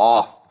get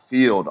off the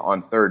field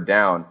on third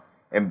down.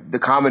 And the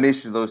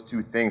combination of those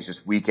two things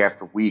just week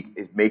after week,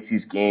 it makes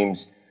these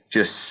games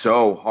just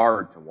so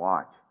hard to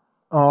watch.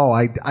 Oh,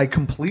 I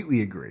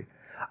completely agree.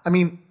 I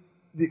mean,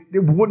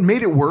 what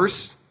made it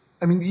worse,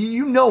 I mean,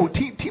 you know,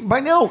 by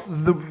now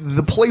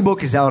the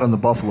playbook is out on the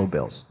Buffalo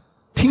Bills.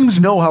 Teams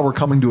know how we're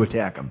coming to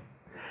attack them.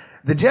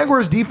 The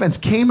Jaguars defense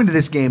came into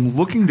this game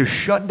looking to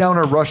shut down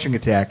our rushing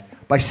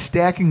attack by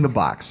stacking the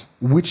box,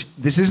 which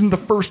this isn't the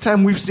first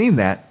time we've seen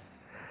that.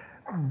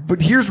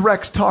 But here's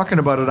Rex talking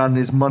about it in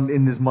his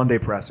Monday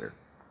presser.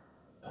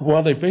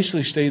 Well, they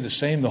basically stayed the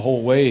same the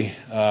whole way.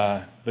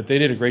 But they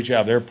did a great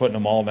job. They were putting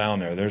them all down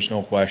there. There's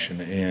no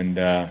question.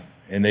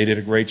 And they did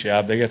a great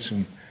job. They got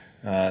some.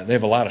 They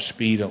have a lot of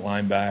speed at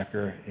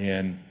linebacker,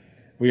 and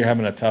we were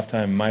having a tough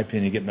time, in my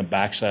opinion, getting the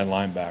backside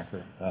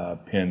linebacker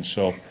pinned.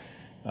 So,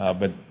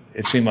 but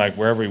it seemed like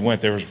wherever he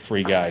went, there was a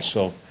free guy.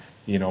 So,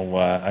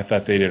 I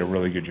thought they did a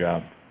really good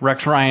job.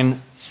 Rex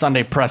Ryan,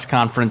 Sunday press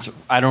conference.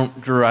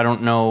 Drew, I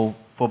don't know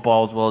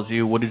football as well as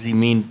you. What does he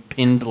mean,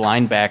 pinned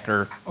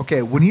linebacker?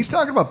 Okay, when he's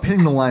talking about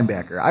pinning the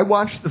linebacker, I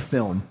watched the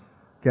film.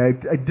 Okay,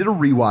 I did a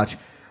rewatch.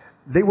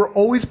 They were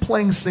always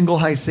playing single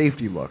high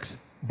safety looks.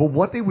 But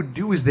what they would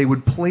do is they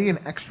would play an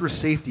extra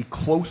safety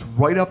close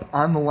right up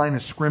on the line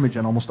of scrimmage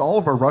on almost all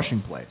of our rushing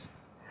plays.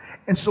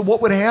 And so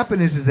what would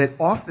happen is that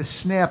off the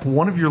snap,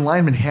 one of your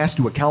linemen has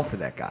to account for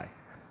that guy,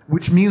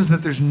 which means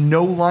that there's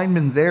no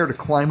lineman there to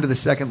climb to the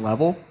second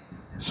level.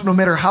 So no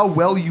matter how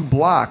well you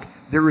block,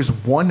 there is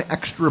one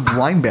extra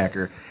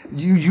linebacker.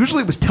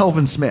 Usually it was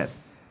Telvin Smith.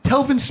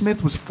 Telvin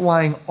Smith was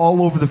flying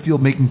all over the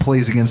field making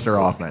plays against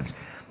our offense.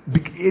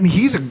 And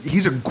he's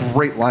a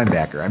great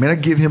linebacker. I mean, I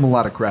give him a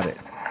lot of credit.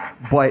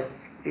 But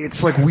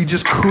it's like we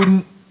just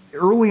couldn't.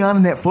 Early on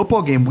in that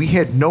football game, we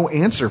had no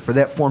answer for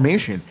that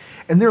formation.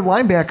 And their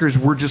linebackers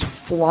were just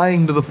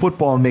flying to the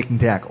football and making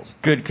tackles.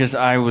 Good, because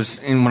when I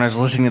was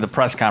listening to the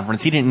press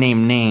conference, he didn't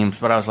name names,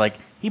 but I was like,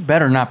 he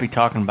better not be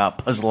talking about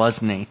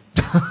Plesney.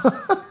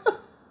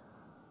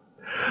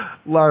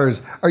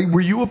 Lars,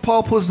 were you a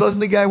Paul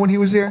Plesney guy when he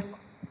was here?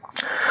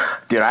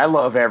 Dude, I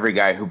love every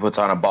guy who puts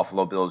on a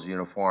Buffalo Bills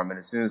uniform, and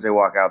as soon as they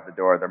walk out the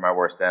door, they're my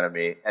worst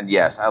enemy. And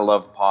yes, I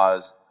love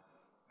Paz.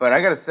 But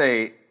I got to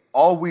say,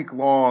 all week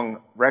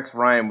long, Rex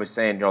Ryan was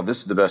saying, this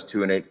is the best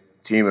 2-8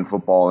 team in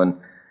football.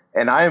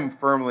 And I am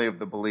firmly of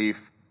the belief,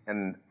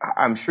 and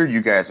I'm sure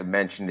you guys have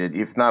mentioned it,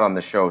 if not on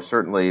the show,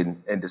 certainly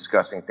in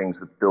discussing things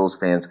with Bills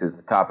fans, because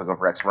the topic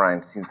of Rex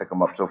Ryan seems to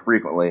come up so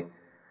frequently.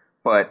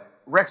 But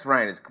Rex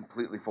Ryan is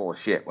completely full of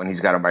shit when he's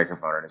got a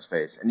microphone in his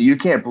face. And you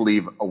can't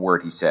believe a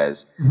word he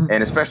says. Mm-hmm.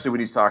 And especially when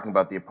he's talking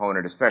about the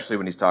opponent, especially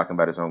when he's talking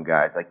about his own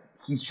guys. Like,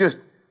 he's just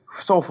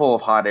so full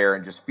of hot air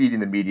and just feeding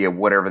the media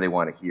whatever they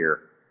want to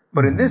hear.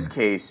 But in this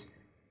case,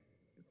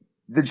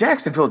 the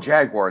Jacksonville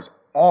Jaguars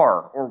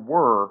are or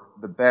were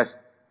the best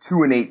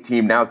 2-8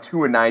 team, now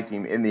 2-9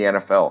 team in the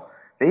NFL.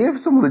 They have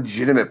some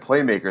legitimate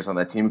playmakers on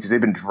that team because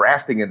they've been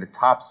drafting in the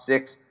top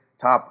 6,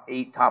 top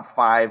 8, top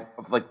 5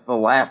 of like the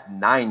last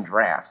 9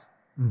 drafts.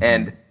 Mm-hmm.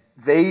 And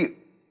they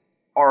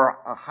are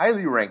a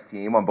highly ranked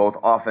team on both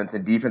offense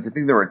and defense. I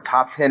think they were in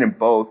top 10 in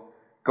both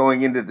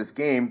going into this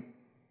game.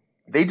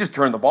 They just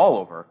turned the ball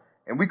over.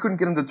 And we couldn't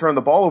get them to turn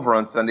the ball over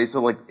on Sunday.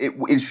 So, like,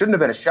 it shouldn't have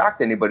been a shock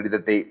to anybody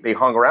that they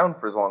hung around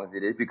for as long as they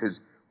did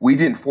because we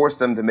didn't force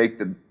them to make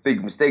the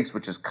big mistakes,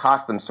 which has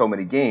cost them so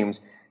many games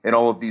in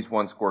all of these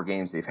one-score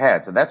games they've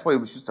had. So that's why it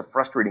was just a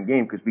frustrating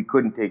game because we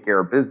couldn't take care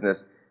of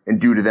business and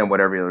do to them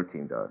what every other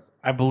team does.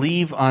 I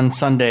believe on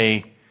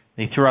Sunday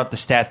they threw out the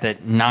stat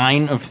that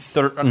 9 of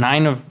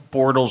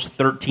Bortles'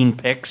 13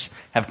 picks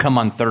have come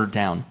on third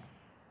down.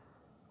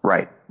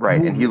 Right.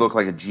 And he looked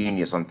like a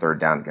genius on third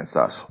down against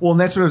us. Well, and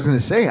that's what I was going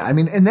to say. I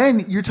mean, and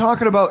then you're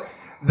talking about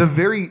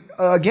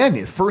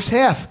the first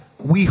half,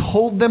 we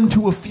hold them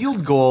to a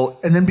field goal,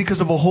 and then because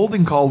of a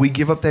holding call, we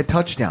give up that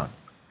touchdown.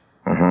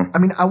 Mm-hmm. I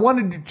mean, I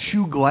wanted to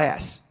chew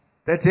glass.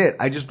 That's it.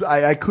 I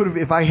could have,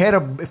 if I had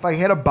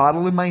a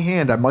bottle in my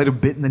hand, I might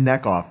have bitten the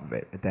neck off of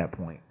it at that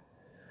point.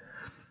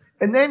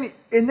 And then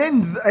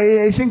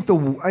I think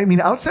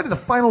outside of the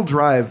final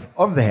drive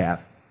of the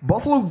half,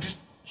 Buffalo just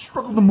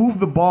struggled to move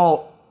the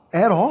ball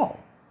at all.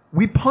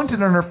 We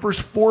punted on our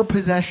first 4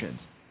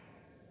 possessions.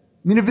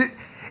 I mean,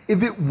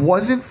 if it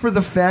wasn't for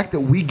the fact that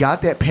we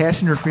got that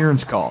pass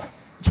interference call,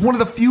 it's one of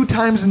the few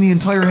times in the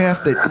entire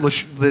half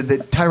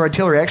that Tyrod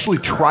Taylor actually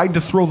tried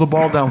to throw the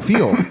ball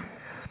downfield.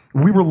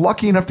 We were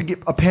lucky enough to get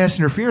a pass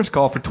interference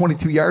call for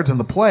 22 yards on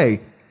the play.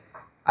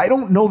 I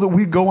don't know that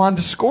we'd go on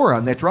to score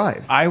on that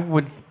drive. I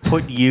would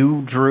put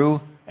you,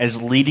 Drew,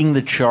 as leading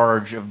the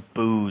charge of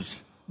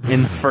boos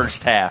in the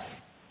first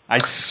half.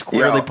 I'd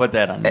squarely put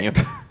that on you.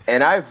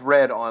 And I've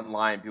read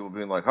online people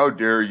being like, how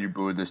dare you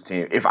boo this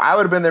team? If I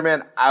would have been there,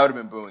 man, I would have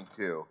been booing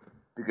too.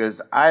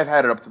 Because I've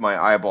had it up to my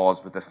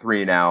eyeballs with the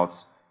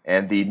 3-and-outs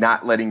and the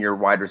not letting your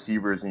wide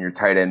receivers and your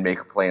tight end make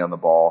a play on the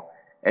ball.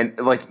 And,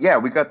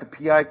 we got the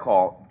PI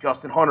call.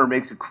 Justin Hunter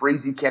makes a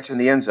crazy catch in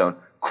the end zone.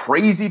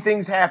 Crazy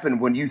things happen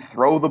when you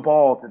throw the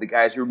ball to the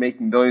guys who are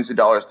making millions of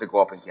dollars to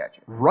go up and catch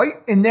it. Right,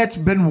 and that's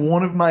been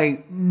one of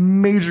my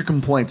major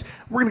complaints.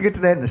 We're going to get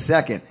to that in a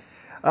second.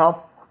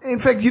 In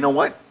fact, you know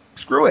what?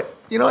 Screw it.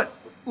 You know what?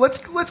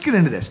 Let's get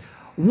into this.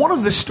 One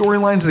of the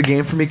storylines of the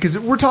game for me, because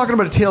we're talking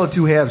about a tale of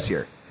two halves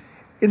here.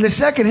 In the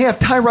second half,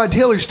 Tyrod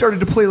Taylor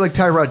started to play like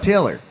Tyrod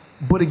Taylor.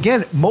 But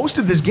again, most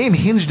of this game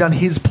hinged on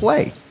his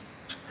play.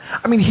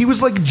 I mean, he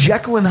was like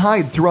Jekyll and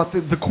Hyde throughout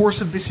the course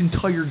of this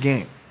entire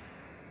game.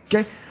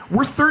 Okay?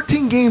 We're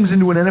 13 games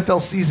into an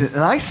NFL season,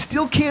 and I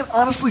still can't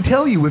honestly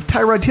tell you if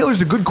Tyrod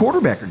Taylor's a good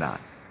quarterback or not.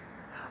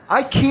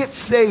 I can't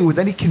say with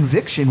any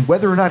conviction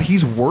whether or not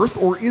he's worth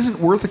or isn't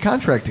worth a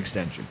contract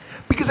extension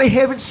because I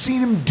haven't seen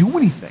him do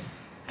anything.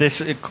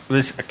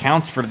 This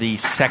accounts for the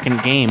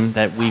second game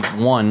that we've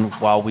won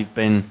while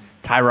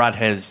Tyrod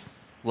has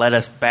led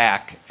us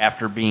back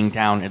after being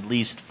down at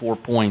least 4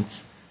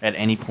 points at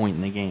any point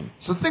in the game.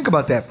 So think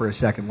about that for a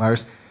second,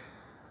 Lars.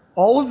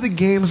 All of the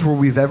games where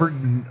we've ever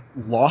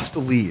lost a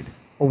lead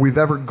or we've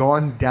ever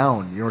gone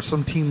down,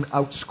 some team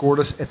outscored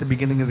us at the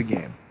beginning of the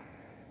game.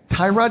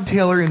 Tyrod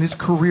Taylor in his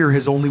career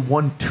has only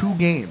won 2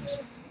 games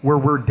where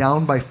we're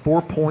down by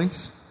 4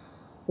 points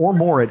or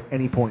more at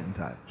any point in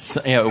time. So,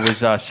 it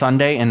was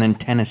Sunday and then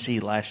Tennessee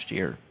last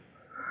year.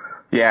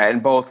 Yeah,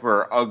 and both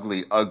were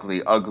ugly,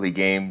 ugly, ugly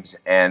games.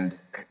 And,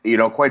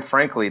 quite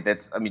frankly,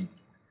 that's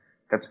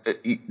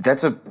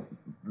a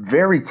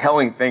very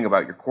telling thing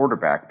about your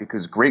quarterback,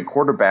 because great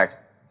quarterbacks,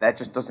 that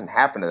just doesn't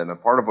happen to them.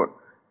 And part of what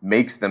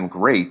makes them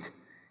great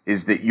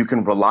is that you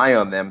can rely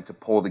on them to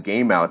pull the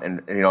game out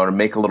and to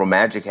make a little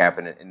magic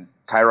happen. And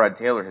Tyrod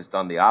Taylor has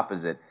done the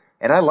opposite.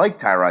 And I like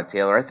Tyrod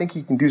Taylor. I think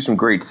he can do some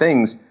great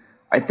things.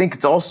 I think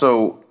it's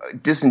also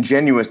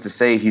disingenuous to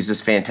say he's this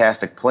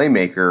fantastic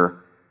playmaker.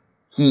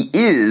 He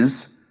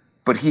is,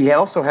 but he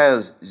also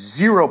has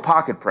zero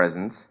pocket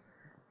presence.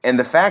 And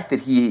the fact that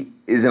he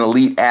is an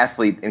elite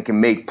athlete and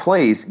can make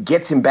plays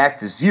gets him back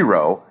to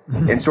zero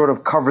and sort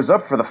of covers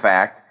up for the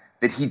fact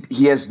that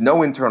he has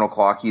no internal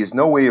clock. He has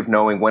no way of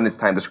knowing when it's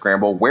time to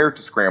scramble, where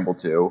to scramble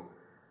to.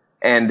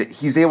 And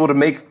he's able to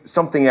make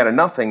something out of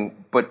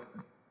nothing, but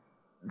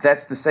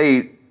that's to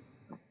say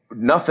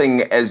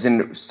nothing as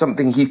in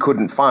something he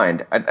couldn't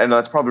find. I know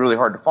that's probably really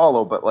hard to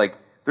follow, but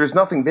there's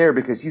nothing there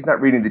because he's not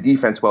reading the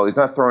defense well. He's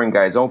not throwing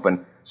guys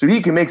open. So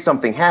he can make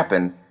something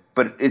happen,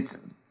 but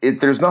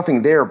there's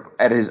nothing there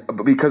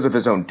because of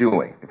his own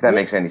doing, if that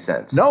makes any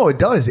sense. No, it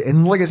does.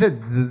 And like I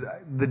said,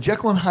 the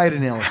Jekyll and Hyde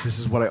analysis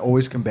is what I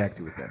always come back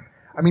to with him.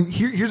 I mean,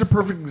 here's a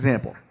perfect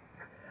example.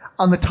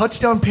 On the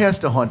touchdown pass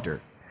to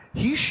Hunter,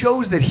 he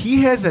shows that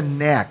he has a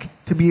knack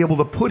to be able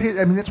to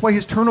that's why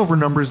his turnover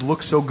numbers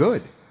look so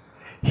good.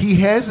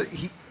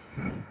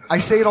 I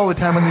say it all the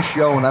time on this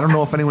show, and I don't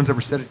know if anyone's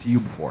ever said it to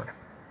you before.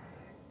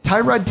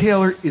 Tyrod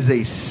Taylor is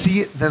a see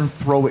it then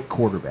throw it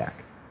quarterback.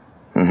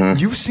 Mm-hmm.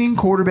 You've seen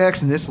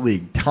quarterbacks in this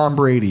league, Tom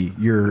Brady,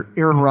 your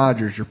Aaron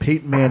Rodgers, your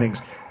Peyton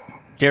Mannings.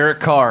 Derek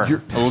Carr,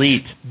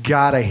 elite.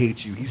 God, I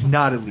hate you. He's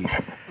not elite.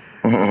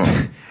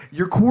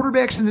 Your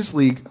quarterbacks in this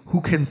league who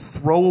can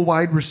throw a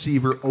wide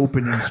receiver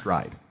open in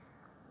stride.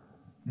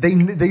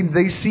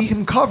 They see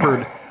him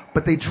covered,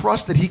 but they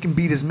trust that he can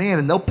beat his man,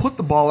 and they'll put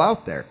the ball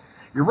out there.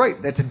 You're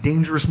right, that's a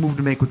dangerous move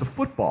to make with the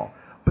football,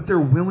 but they're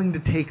willing to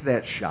take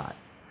that shot.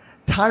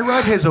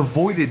 Tyrod has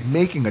avoided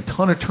making a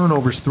ton of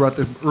turnovers throughout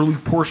the early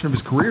portion of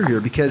his career here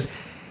because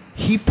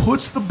he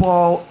puts the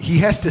ball, he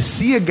has to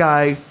see a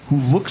guy who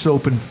looks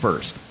open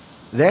first.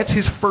 That's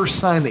his first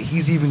sign that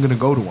he's even going to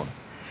go to him.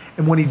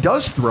 And when he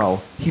does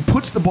throw, he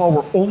puts the ball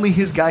where only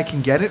his guy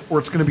can get it, or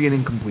it's going to be an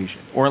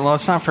incompletion. Or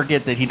let's not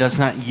forget that he does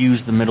not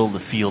use the middle of the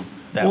field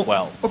that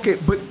well. Okay,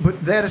 but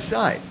that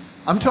aside,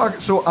 I'm talking.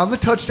 So on the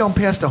touchdown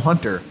pass to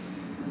Hunter,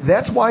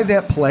 that's why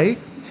that play,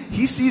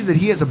 he sees that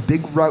he has a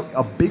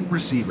big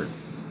receiver,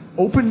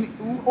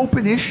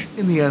 open-ish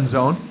in the end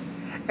zone,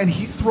 and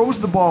he throws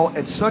the ball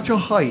at such a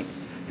height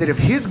that if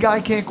his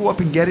guy can't go up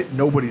and get it,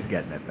 nobody's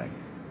getting that thing.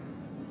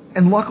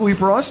 And luckily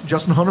for us,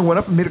 Justin Hunter went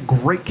up and made a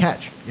great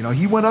catch.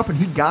 He went up and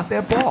he got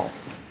that ball.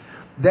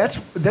 That's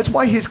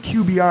why his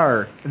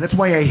QBR, and that's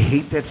why I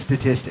hate that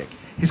statistic.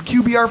 His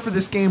QBR for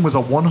this game was a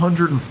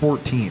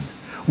 114,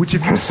 which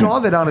if you saw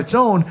that on its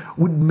own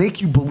would make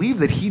you believe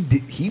that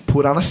he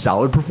put on a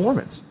solid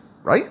performance,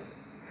 right?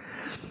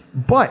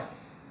 But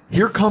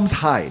here comes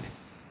Hyde.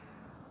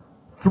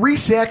 3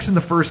 sacks in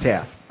the first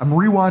half. I'm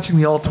rewatching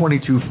the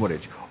all-22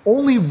 footage.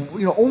 Only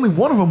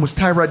one of them was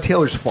Tyrod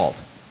Taylor's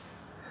fault.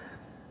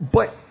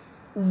 But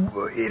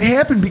it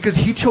happened because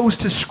he chose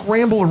to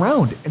scramble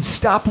around and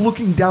stop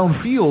looking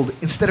downfield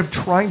instead of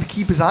trying to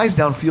keep his eyes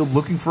downfield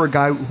looking for a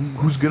guy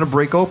who's going to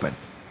break open.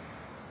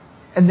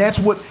 And that's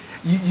what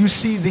you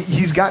see.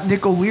 He's got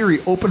Nick O'Leary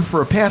open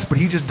for a pass, but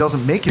he just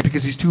doesn't make it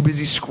because he's too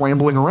busy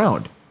scrambling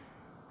around.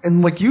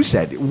 And like you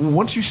said,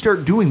 once you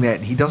start doing that,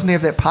 and he doesn't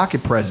have that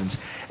pocket presence,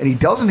 and he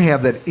doesn't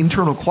have that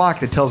internal clock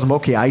that tells him,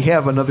 okay, I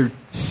have another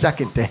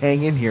second to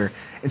hang in here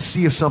and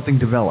see if something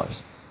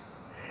develops.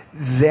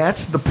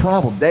 That's the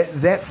problem.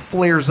 That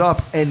flares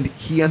up, and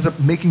he ends up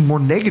making more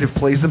negative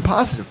plays than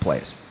positive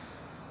plays.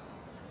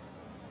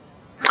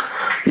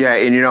 Yeah,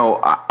 and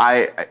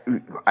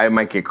I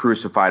might get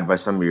crucified by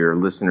some of your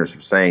listeners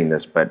for saying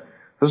this, but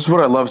this is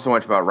what I love so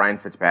much about Ryan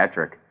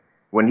Fitzpatrick.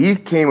 When he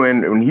came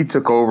in, when he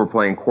took over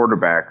playing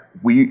quarterback,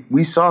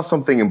 we saw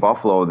something in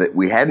Buffalo that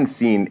we hadn't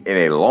seen in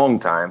a long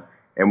time,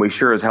 and we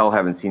sure as hell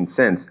haven't seen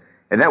since.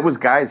 And that was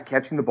guys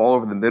catching the ball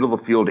over the middle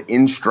of the field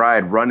in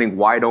stride, running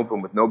wide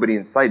open with nobody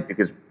in sight,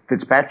 because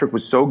Fitzpatrick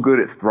was so good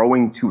at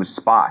throwing to a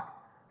spot.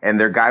 And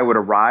their guy would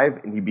arrive,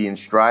 and he'd be in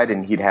stride,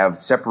 and he'd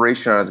have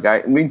separation on his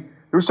guy. I mean,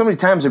 there were so many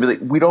times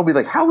we'd all be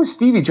like, how is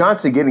Stevie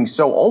Johnson getting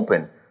so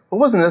open? It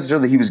wasn't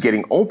necessarily that he was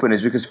getting open,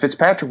 it's because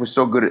Fitzpatrick was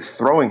so good at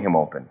throwing him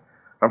open.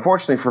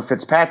 Unfortunately for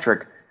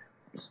Fitzpatrick,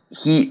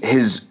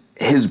 his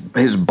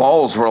his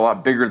balls were a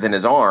lot bigger than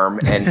his arm,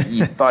 and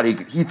he thought he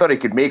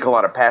could make a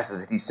lot of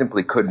passes that he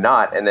simply could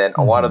not, and then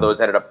a lot of those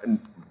ended up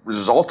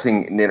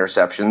resulting in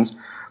interceptions.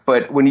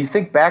 But when you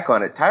think back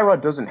on it,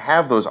 Tyrod doesn't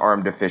have those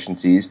arm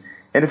deficiencies,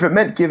 and if it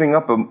meant giving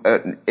up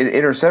an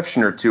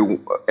interception or two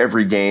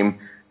every game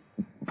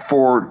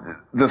for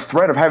the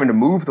threat of having to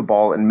move the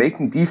ball and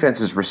making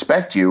defenses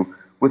respect you,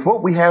 with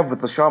what we have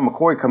with LeSean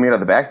McCoy coming out of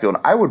the backfield,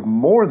 I would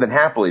more than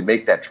happily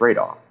make that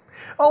trade-off.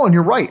 Oh, and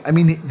you're right. I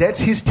mean, that's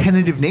his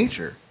tentative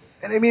nature.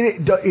 And I mean,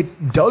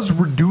 it does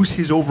reduce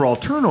his overall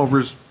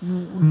turnovers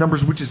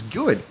numbers, which is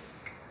good.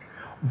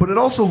 But it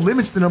also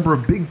limits the number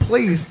of big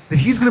plays that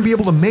he's going to be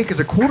able to make as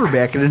a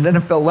quarterback at an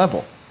NFL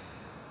level.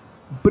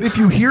 But if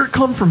you hear it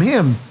come from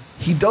him,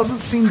 he doesn't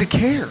seem to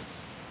care.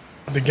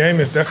 The game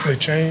has definitely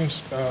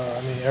changed.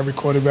 I mean, every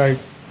quarterback,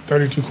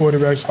 32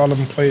 quarterbacks, all of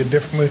them play it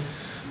differently.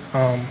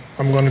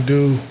 I'm going to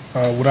do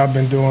what I've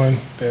been doing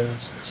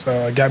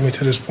that got me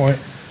to this point.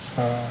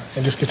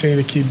 And just continue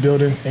to keep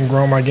building and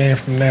growing my game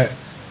from that.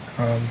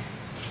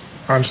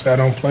 Honestly, I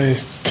don't play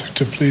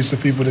to please the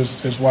people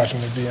that's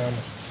watching, to be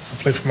honest. I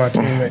play for my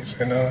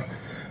teammates and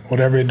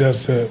whatever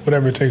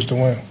it takes to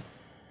win.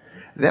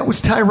 That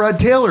was Tyrod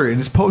Taylor in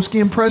his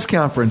post-game press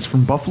conference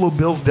from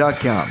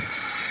BuffaloBills.com.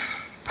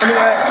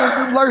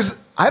 I mean, Lars,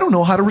 I don't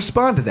know how to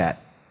respond to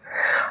that.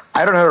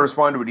 I don't know how to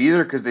respond to it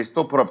either because they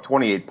still put up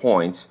 28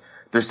 points.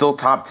 They're still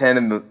top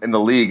 10 in the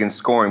league in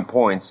scoring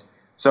points.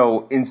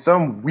 So in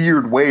some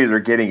weird way, they're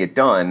getting it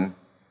done,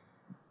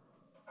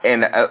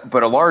 and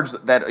but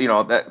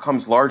that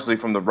comes largely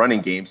from the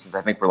running game, since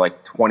I think we're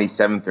like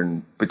 27th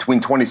and between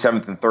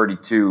 27th and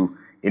 32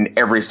 in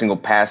every single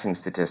passing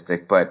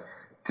statistic. But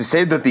to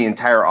say that the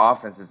entire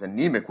offense is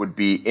anemic would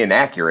be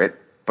inaccurate.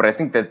 But I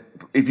think that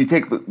if you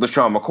take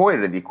LeSean McCoy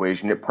out of the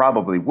equation, it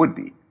probably would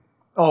be.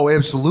 Oh,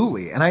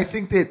 absolutely, and I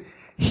think that.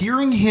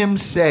 Hearing him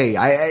say,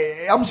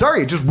 I'm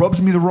sorry, it just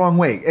rubs me the wrong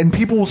way. And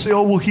people will say,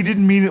 oh, well, he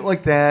didn't mean it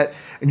like that,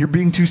 and you're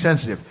being too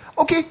sensitive.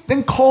 Okay,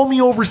 then call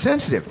me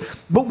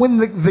oversensitive. But when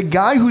the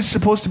guy who's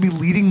supposed to be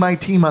leading my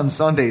team on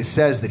Sundays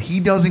says that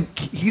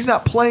he's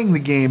not playing the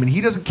game and he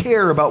doesn't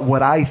care about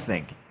what I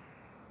think,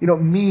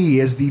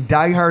 me as the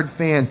diehard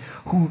fan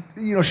who,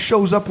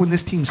 shows up when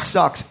this team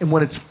sucks and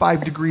when it's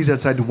 5 degrees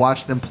outside to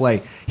watch them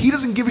play, he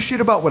doesn't give a shit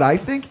about what I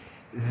think,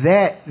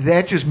 that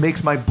just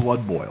makes my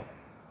blood boil.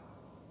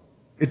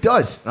 It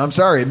does. I'm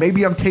sorry.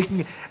 Maybe I'm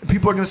taking...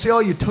 People are going to say, oh,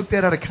 you took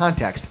that out of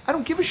context. I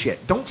don't give a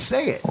shit. Don't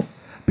say it.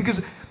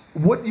 Because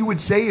what you would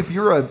say if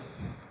you're a...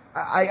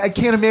 I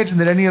can't imagine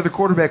that any other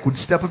quarterback would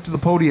step up to the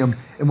podium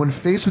and when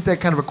faced with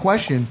that kind of a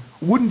question,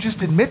 wouldn't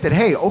just admit that,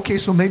 hey, okay,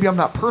 so maybe I'm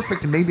not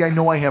perfect and maybe I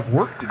know I have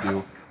work to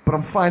do, but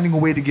I'm finding a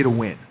way to get a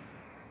win.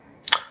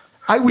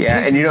 I would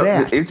take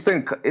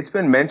that. It's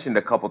been mentioned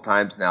a couple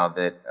times now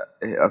that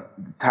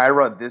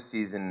Tyrod this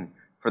season...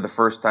 for the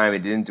first time, he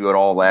didn't do it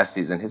all last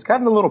season, has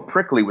gotten a little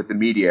prickly with the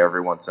media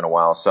every once in a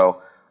while.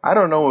 So I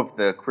don't know if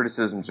the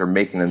criticisms are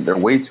making their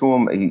way to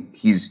him.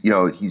 He's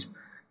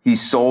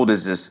sold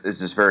as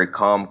this very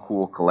calm,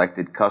 cool,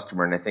 collected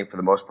customer, and I think for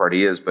the most part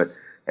he is. But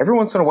every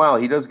once in a while,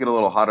 he does get a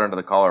little hot under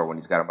the collar when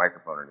he's got a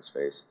microphone in his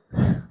face.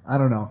 I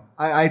don't know.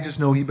 I just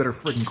know he better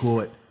freaking cool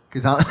it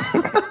because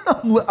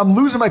I'm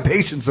losing my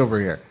patience over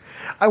here.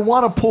 I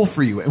want to pull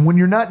for you, and when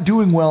you're not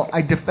doing well,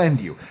 I defend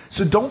you.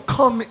 So don't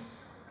come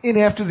in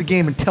after the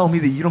game and tell me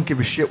that you don't give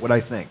a shit what I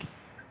think.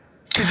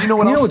 Because you know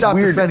what? I'll stop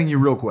defending you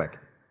real quick.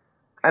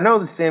 I know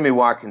that Sammy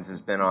Watkins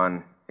has been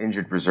on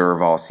injured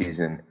reserve all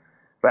season,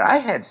 but I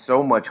had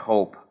so much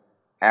hope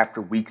after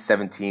Week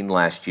 17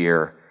 last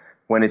year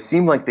when it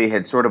seemed like they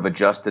had sort of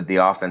adjusted the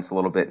offense a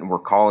little bit and were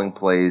calling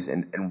plays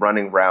and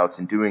running routes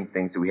and doing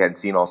things that we hadn't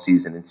seen all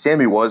season. And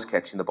Sammy was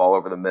catching the ball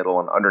over the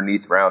middle and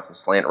underneath routes and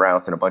slant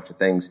routes and a bunch of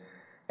things.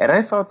 And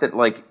I thought that,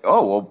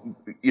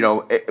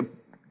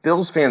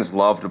 Bills fans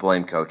love to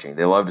blame coaching.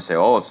 They love to say,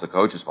 oh, it's the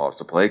coach's fault. It's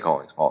the play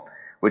calling's fault,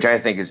 which I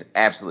think is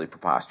absolutely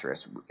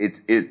preposterous.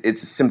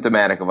 It's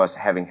symptomatic of us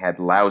having had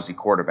lousy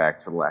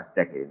quarterbacks for the last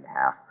decade and a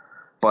half.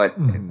 But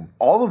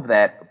all of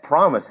that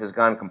promise has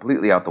gone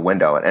completely out the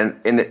window. And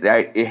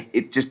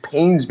it just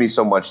pains me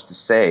so much to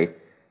say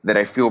that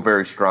I feel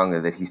very strongly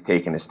that he's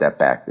taken a step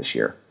back this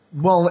year.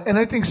 Well, and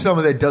I think some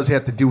of that does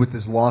have to do with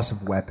this loss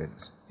of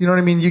weapons. You know what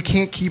I mean? You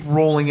can't keep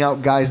rolling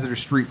out guys that are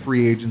street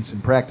free agents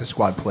and practice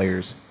squad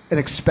players and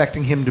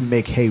expecting him to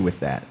make hay with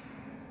that.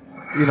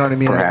 You know what I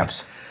mean?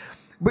 Perhaps.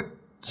 But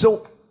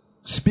so,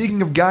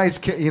 speaking of guys,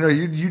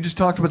 you just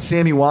talked about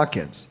Sammy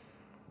Watkins.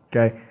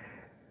 Okay?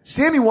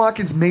 Sammy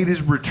Watkins made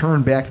his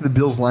return back to the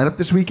Bills lineup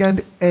this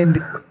weekend, and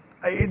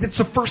it's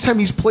the first time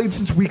he's played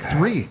since week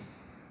 3.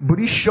 But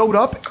he showed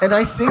up, and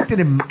I think that,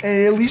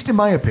 at least in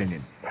my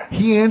opinion,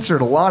 he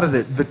answered a lot of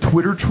the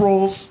Twitter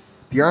trolls,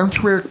 the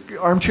armchair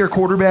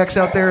quarterbacks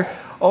out there,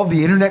 all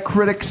the internet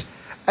critics.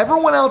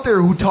 Everyone out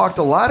there who talked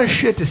a lot of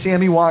shit to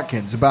Sammy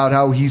Watkins about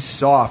how he's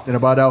soft and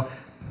about how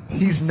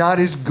he's not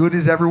as good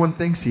as everyone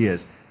thinks he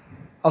is.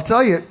 I'll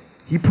tell you,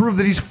 he proved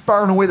that he's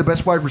far and away the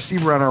best wide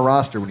receiver on our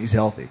roster when he's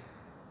healthy.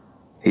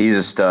 He's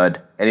a stud.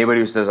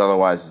 Anybody who says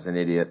otherwise is an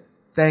idiot.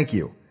 Thank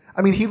you.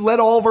 I mean, he led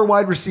all of our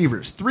wide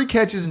receivers. 3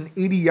 catches and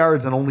 80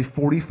 yards on only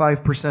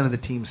 45% of the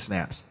team's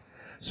snaps.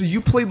 So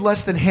you played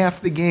less than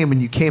half the game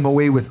and you came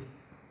away with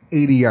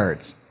 80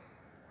 yards.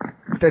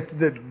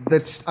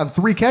 That's on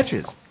 3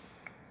 catches.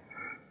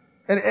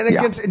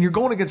 And you're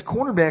going against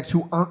cornerbacks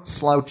who aren't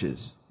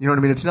slouches. You know what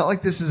I mean? It's not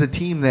like this is a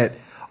team that,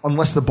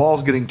 unless the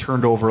ball's getting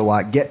turned over a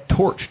lot, get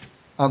torched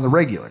on the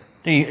regular.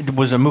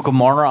 Was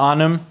Amukamara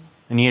on him?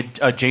 And he had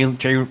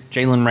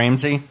Jalen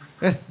Ramsey?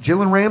 Yeah,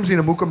 Jalen Ramsey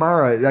and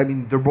Amukamara, I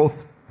mean, they're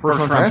both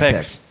first-round draft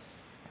picks.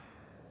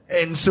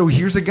 And so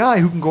here's a guy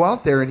who can go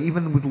out there and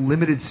even with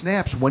limited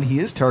snaps, when he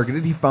is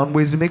targeted, he found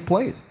ways to make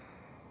plays.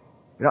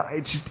 You know,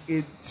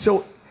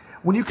 so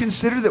when you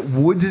consider that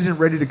Woods isn't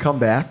ready to come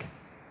back,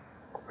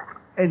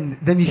 and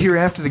then you hear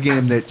after the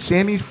game that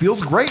Sammy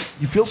feels great,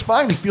 he feels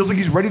fine, he feels like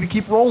he's ready to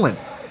keep rolling.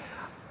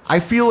 I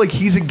feel like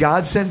he's a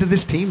godsend to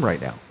this team right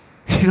now.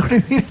 You know what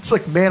I mean? It's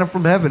like manna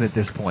from heaven at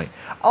this point.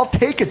 I'll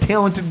take a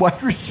talented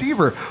wide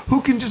receiver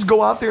who can just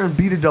go out there and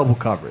beat a double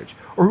coverage,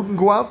 or who can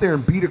go out there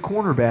and beat a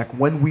cornerback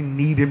when we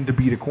need him to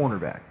beat a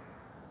cornerback.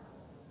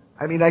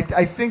 I mean, I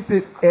think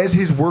that as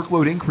his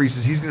workload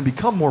increases, he's going to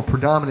become more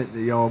predominant,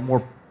 a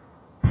more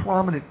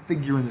prominent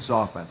figure in this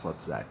offense,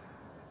 let's say.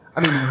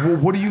 I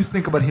mean, what do you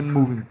think about him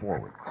moving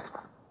forward?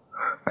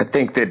 I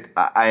think that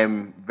I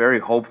am very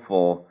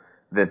hopeful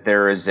that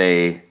there is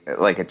a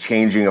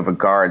changing of a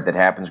guard that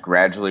happens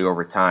gradually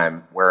over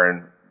time,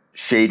 wherein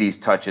Shady's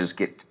touches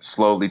get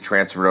slowly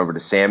transferred over to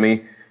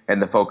Sammy,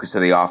 and the focus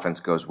of the offense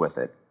goes with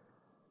it.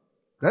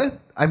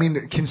 I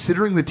mean,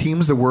 considering the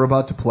teams that we're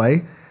about to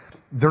play,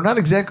 they're not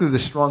exactly the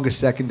strongest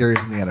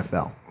secondaries in the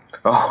NFL.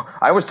 Oh,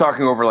 I was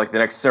talking over the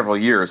next several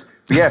years.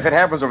 But yeah, if it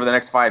happens over the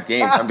next 5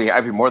 games,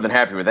 I'd be more than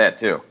happy with that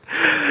too.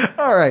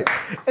 All right.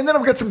 And then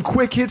I've got some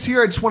quick hits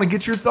here I just want to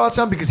get your thoughts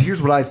on, because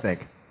here's what I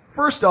think.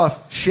 First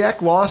off,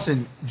 Shaq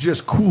Lawson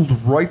just cooled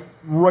right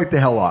the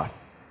hell off.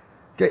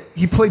 Okay,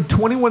 he played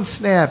 21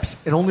 snaps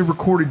and only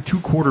recorded 2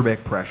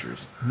 quarterback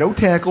pressures. No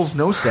tackles,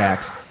 no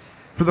sacks,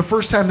 for the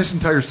first time this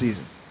entire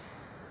season.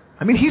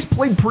 I mean, he's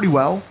played pretty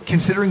well,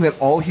 considering that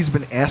all he's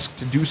been asked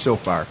to do so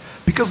far.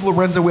 Because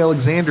Lorenzo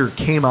Alexander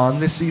came on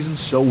this season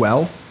so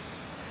well,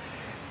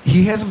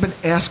 he hasn't been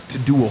asked to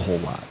do a whole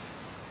lot.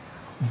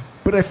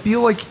 But I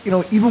feel like,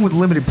 even with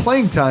limited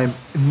playing time,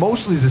 and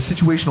mostly as a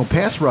situational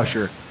pass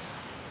rusher,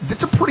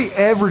 that's a pretty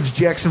average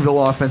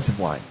Jacksonville offensive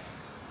line.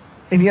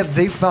 And yet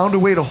they found a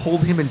way to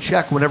hold him in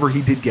check whenever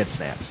he did get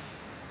snaps.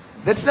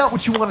 That's not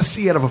what you want to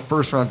see out of a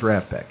first-round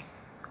draft pick.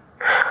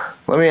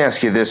 Let me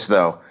ask you this,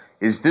 though.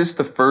 Is this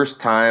the first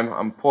time –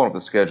 I'm pulling up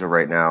the schedule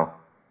right now.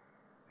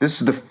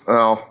 This is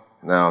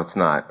no, it's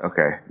not.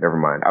 Okay, never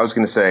mind. I was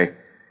going to say,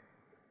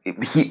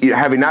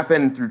 having not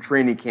been through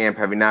training camp,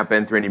 having not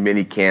been through any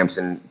mini camps,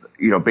 and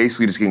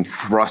basically just getting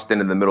thrust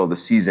into the middle of the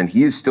season,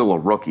 he is still a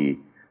rookie.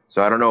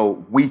 So I don't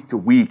know week to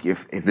week if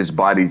his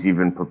body's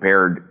even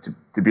prepared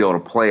to be able to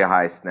play a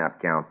high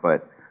snap count,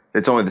 but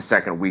it's only the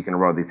second week in a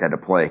row that he's had to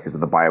play because of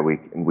the bye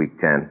week in week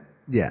 10.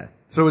 Yeah.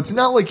 So it's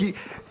not like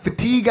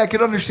fatigue. I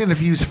could understand if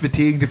he was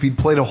fatigued, if he'd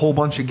played a whole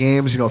bunch of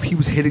games, if he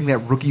was hitting that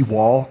rookie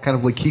wall, kind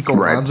of like Kiko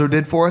Alonso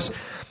did for us.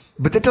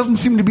 But that doesn't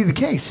seem to be the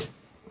case.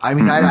 I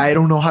mean, I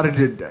don't know how to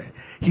do it.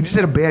 He just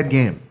had a bad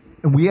game.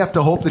 And we have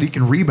to hope that he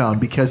can rebound,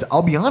 because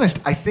I'll be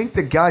honest, I think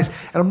that guys,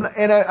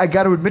 and I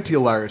got to admit to you,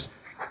 Lars,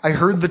 I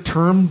heard the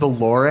term the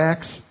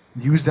Lorax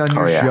used on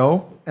your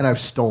show, and I've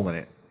stolen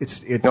it.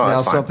 It's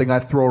now something I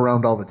throw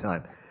around all the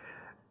time.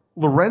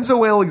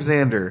 Lorenzo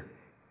Alexander,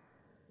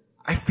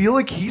 I feel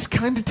like he's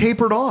kind of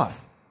tapered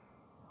off.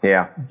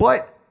 Yeah.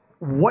 But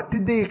what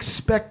did they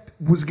expect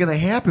was going to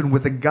happen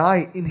with a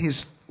guy in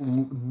his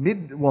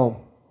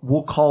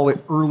we'll call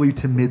it early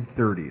to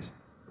mid-30s,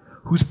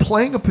 who's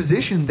playing a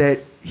position that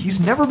he's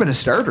never been a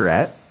starter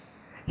at?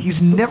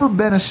 He's never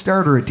been a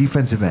starter at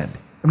defensive end.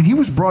 I mean, he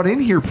was brought in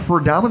here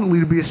predominantly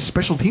to be a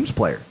special teams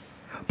player,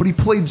 but he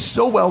played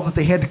so well that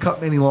they had to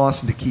cut Manny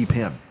Lawson to keep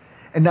him.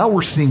 And now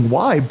we're seeing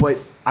why, but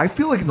I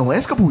feel like in the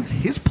last couple of weeks,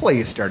 his play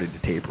has started to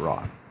taper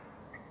off.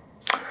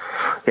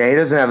 Yeah, he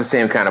doesn't have the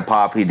same kind of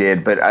pop he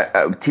did,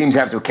 but teams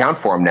have to account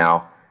for him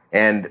now.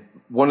 And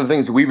one of the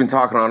things that we've been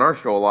talking on our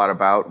show a lot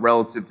about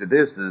relative to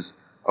this is,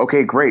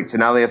 okay, great, so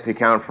now they have to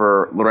account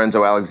for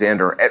Lorenzo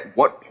Alexander. At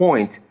what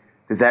point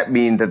does that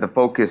mean that the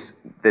focus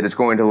that is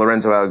going to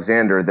Lorenzo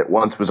Alexander that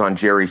once was on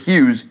Jerry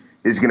Hughes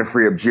is going to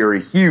free up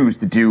Jerry Hughes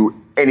to do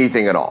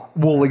anything at all?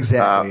 Well,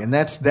 exactly, and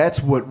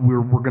that's what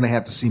we're going to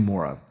have to see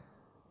more of.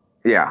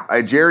 Yeah,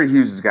 Jerry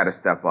Hughes has got to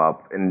step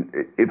up, and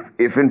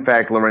if in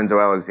fact Lorenzo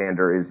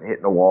Alexander is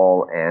hitting the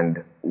wall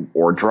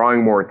or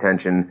drawing more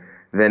attention,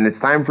 then it's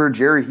time for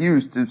Jerry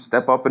Hughes to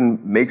step up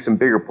and make some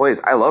bigger plays.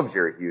 I love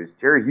Jerry Hughes.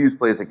 Jerry Hughes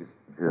plays like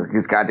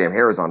his goddamn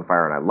hair is on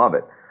fire, and I love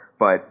it.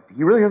 But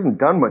he really hasn't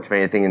done much of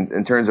anything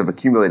in terms of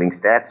accumulating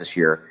stats this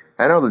year.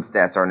 I know that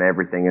stats aren't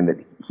everything and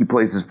that he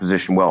plays his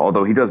position well,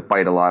 although he does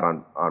bite a lot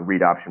on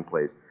read option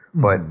plays.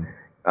 But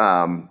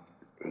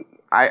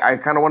I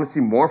kind of want to see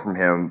more from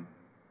him.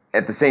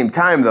 At the same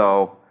time,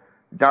 though,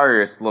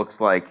 Darius looks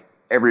like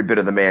every bit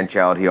of the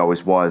man-child he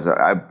always was.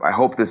 I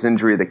hope this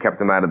injury that kept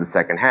him out of the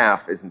second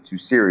half isn't too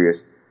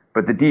serious,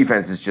 but the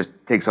defense just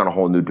takes on a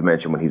whole new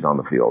dimension when he's on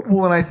the field.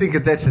 Well, and I think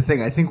that's the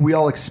thing. I think we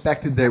all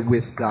expected that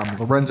with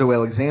Lorenzo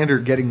Alexander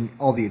getting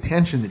all the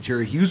attention that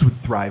Jerry Hughes would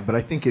thrive, but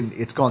I think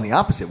it's gone the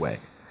opposite way.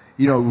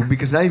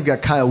 Because now you've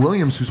got Kyle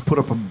Williams, who's put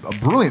up a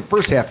brilliant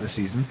first half of the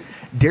season.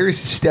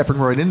 Darius is stepping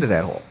right into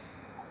that hole.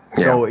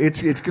 So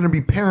it's going to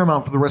be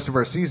paramount for the rest of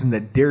our season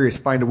that Darius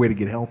find a way to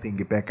get healthy and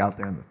get back out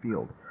there on the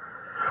field.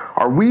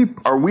 Are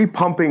we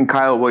pumping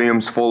Kyle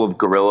Williams full of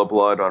gorilla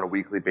blood on a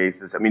weekly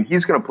basis? I mean,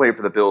 he's going to play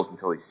for the Bills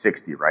until he's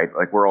 60, right?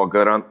 Like we're all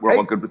good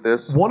with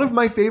this. One of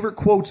my favorite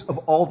quotes of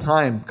all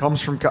time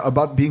comes from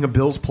about being a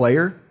Bills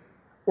player,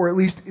 or at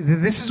least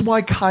this is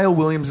why Kyle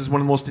Williams is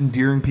one of the most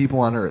endearing people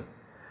on earth.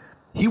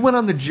 He went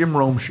on the Jim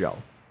Rome show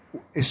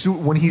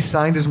when he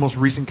signed his most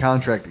recent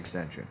contract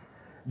extension.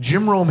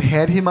 Jim Rome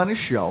had him on his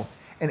show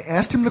and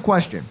asked him the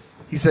question.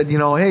 He said,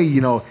 hey,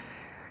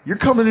 you're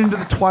coming into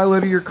the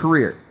twilight of your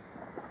career.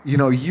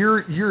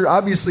 You're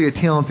obviously a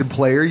talented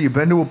player. You've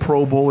been to a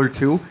Pro Bowl or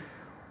two.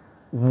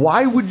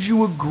 Why would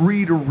you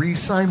agree to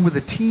re-sign with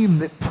a team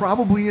that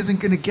probably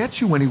isn't going to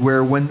get you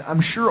anywhere when I'm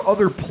sure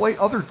other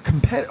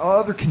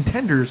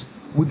contenders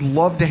would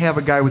love to have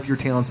a guy with your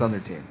talents on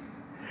their team?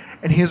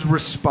 And his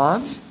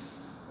response,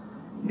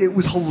 it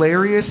was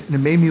hilarious and it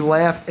made me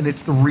laugh, and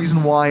it's the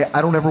reason why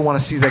I don't ever want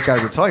to see that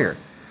guy retire.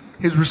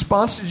 His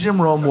response to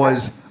Jim Rome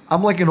was,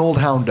 I'm like an old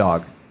hound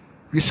dog.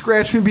 If you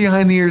scratch me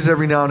behind the ears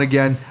every now and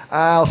again,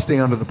 I'll stay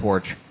under the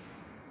porch.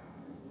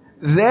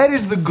 That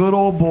is the good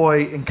old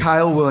boy in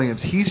Kyle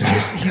Williams.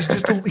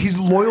 He's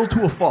loyal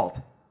to a fault,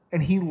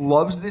 and he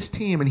loves this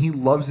team and he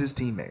loves his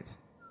teammates.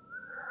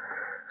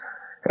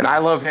 And I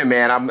love him,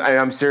 man.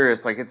 I'm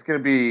serious. Like, it's going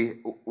to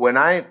be when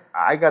I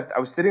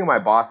was sitting in my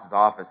boss's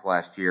office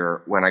last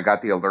year when I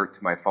got the alert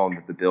to my phone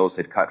that the Bills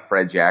had cut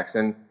Fred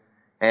Jackson.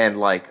 And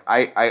like,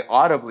 I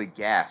audibly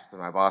gasped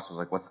and my boss was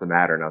like, what's the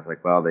matter? And I was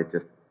like, well,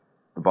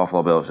 the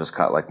Buffalo Bills just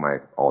cut like my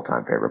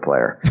all-time favorite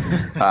player.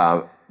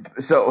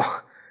 So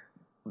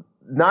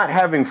not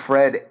having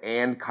Fred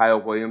and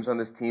Kyle Williams on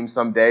this team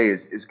someday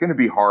is going to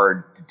be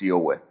hard to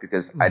deal with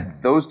because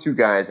those two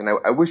guys, and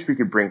I wish we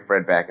could bring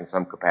Fred back in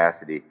some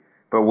capacity.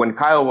 But when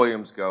Kyle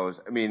Williams goes,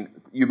 I mean,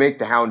 you make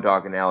the hound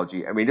dog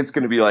analogy. I mean, it's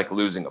going to be like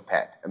losing a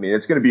pet. I mean,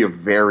 it's going to be a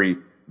very,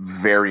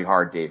 very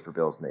hard day for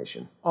Bills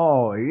Nation.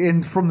 Oh,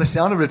 and from the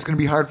sound of it, it's going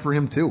to be hard for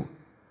him too.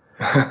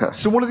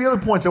 So one of the other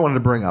points I wanted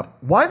to bring up,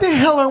 why the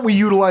hell aren't we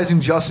utilizing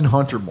Justin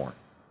Hunter more?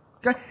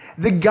 Okay?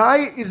 The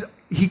guy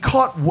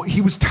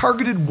he was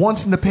targeted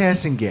once in the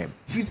passing game.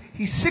 He's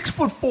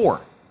 6'4".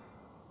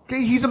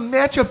 Okay? He's a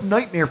matchup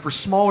nightmare for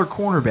smaller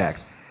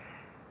cornerbacks.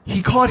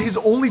 He caught his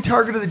only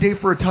target of the day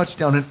for a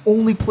touchdown and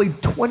only played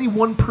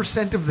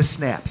 21% of the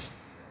snaps.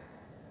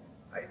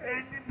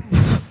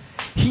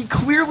 He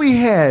clearly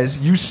has,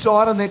 you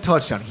saw it on that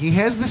touchdown, he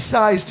has the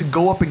size to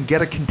go up and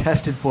get a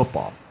contested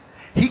football.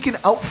 He can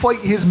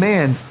outfight his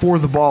man for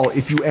the ball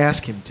if you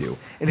ask him to,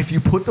 and if you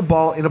put the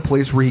ball in a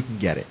place where he can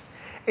get it.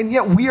 And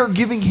yet we are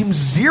giving him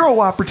zero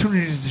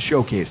opportunities to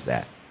showcase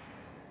that.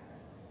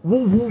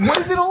 Well, what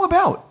is it all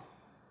about?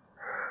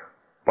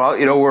 Well,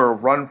 we're a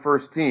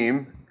run-first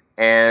team.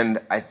 And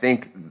I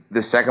think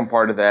the second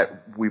part of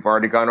that, we've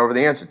already gone over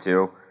the answer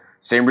to.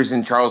 Same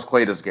reason Charles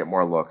Clay doesn't get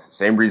more looks.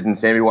 Same reason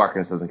Sammy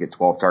Watkins doesn't get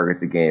 12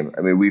 targets a game.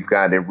 I mean, we've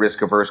got a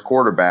risk-averse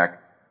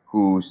quarterback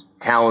whose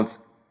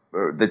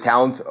the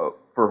talents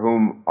for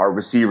whom our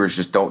receivers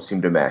just don't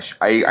seem to mesh.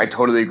 I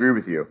totally agree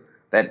with you.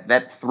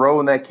 That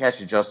throw and that catch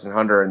to Justin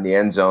Hunter in the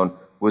end zone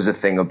was a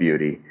thing of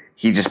beauty.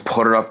 He just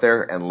put it up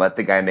there and let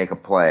the guy make a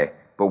play.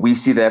 But we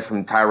see that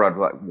from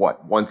Tyrod,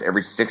 once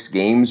every 6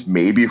 games,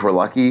 maybe if we're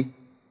lucky.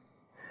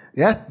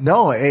 Yeah,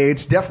 no,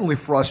 it's definitely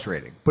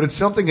frustrating, but it's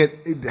something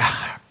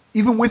that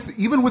even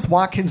with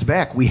Watkins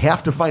back, we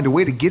have to find a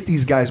way to get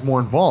these guys more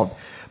involved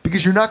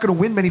because you're not going to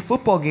win many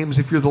football games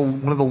if you're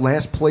one of the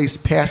last place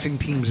passing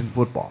teams in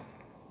football.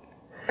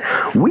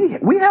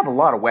 We have a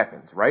lot of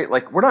weapons, right?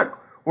 Like we're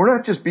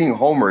not just being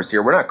homers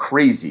here. We're not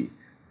crazy.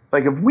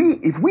 Like if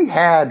we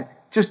had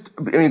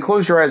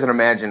close your eyes and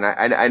imagine.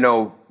 I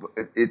know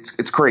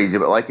it's crazy,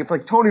 but like if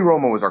Tony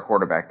Romo was our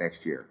quarterback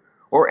next year.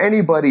 Or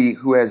anybody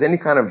who has any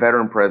kind of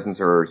veteran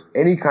presence or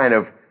any kind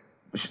of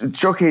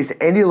showcased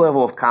any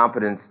level of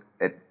competence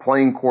at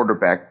playing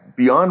quarterback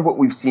beyond what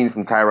we've seen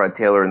from Tyrod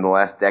Taylor in the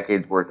last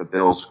decade's worth of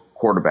Bills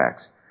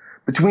quarterbacks.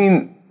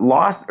 Between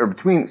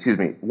Watkins,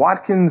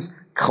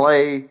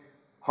 Clay,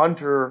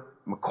 Hunter,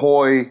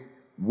 McCoy,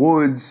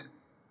 Woods,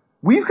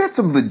 we've got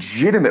some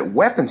legitimate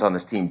weapons on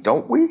this team,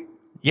 don't we?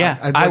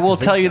 Yeah, I will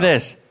tell you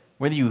this.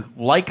 Whether you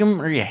like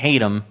him or you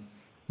hate him,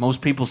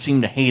 most people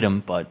seem to hate him,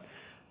 but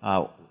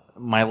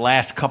my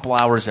last couple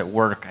hours at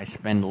work, I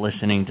spent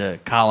listening to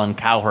Colin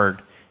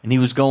Cowherd, and he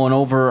was going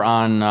over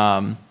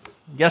on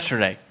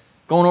yesterday,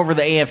 going over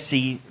the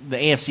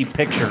AFC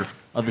picture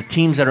of the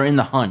teams that are in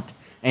the hunt.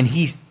 And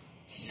he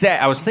said,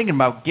 I was thinking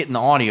about getting the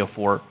audio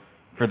for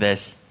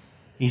this.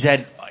 He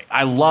said,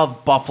 I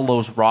love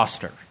Buffalo's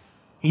roster.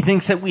 He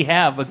thinks that we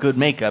have a good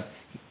makeup.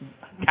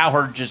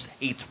 Cowherd just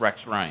hates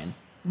Rex Ryan.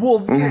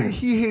 Well, yeah,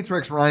 he hates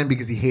Rex Ryan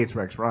because he hates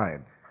Rex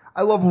Ryan.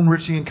 I love when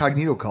Richie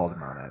Incognito called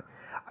him out on it.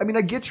 I mean,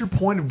 I get your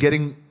point of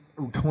getting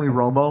Tony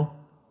Romo,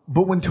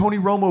 but when Tony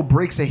Romo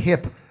breaks a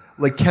hip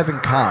like Kevin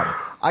Cobb,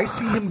 I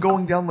see him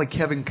going down like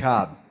Kevin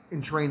Cobb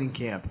in training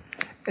camp,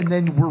 and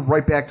then we're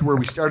right back to where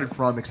we started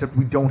from, except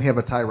we don't have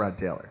a Tyrod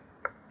Taylor.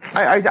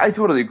 I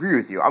totally agree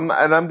with you.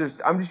 I'm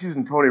just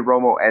using Tony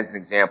Romo as an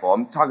example.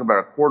 I'm talking about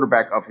a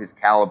quarterback of his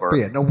caliber. But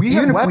yeah, no, we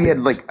Even have if weapons. we had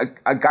like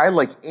a guy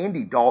like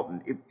Andy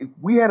Dalton, if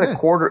we had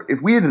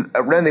if we had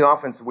ran the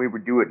offense the way we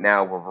do it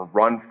now, where we're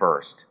run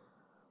first,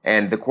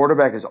 and the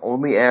quarterback is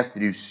only asked to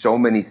do so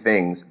many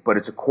things, but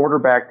it's a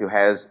quarterback who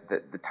has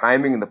the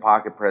timing and the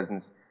pocket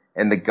presence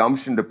and the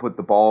gumption to put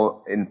the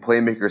ball in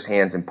playmakers'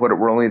 hands and put it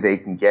where only they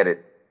can get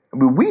it. I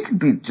mean, we could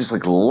be just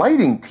like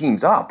lighting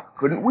teams up,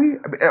 couldn't we?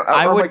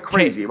 I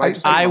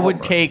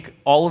would take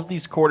all of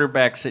these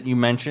quarterbacks that you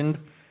mentioned,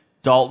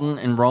 Dalton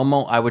and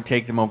Romo. I would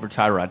take them over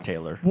Tyrod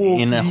Taylor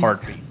in a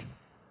heartbeat.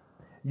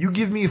 You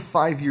give me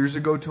 5 years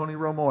ago, Tony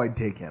Romo, I'd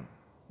take him.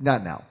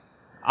 Not now.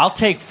 I'll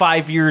take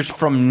 5 years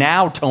from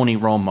now, Tony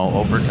Romo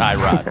over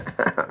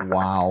Tyrod.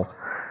 Wow.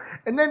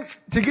 And then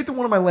to get to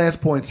one of my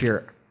last points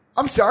here,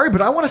 I'm sorry,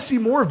 but I want to see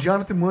more of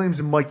Jonathan Williams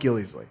and Mike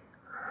Gillislee.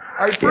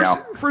 All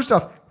right, first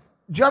off,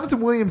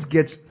 Jonathan Williams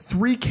gets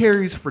 3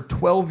 carries for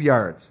 12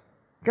 yards.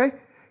 Okay?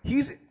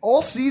 He's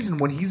all season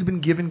when he's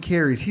been given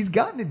carries, he's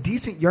gotten a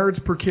decent yards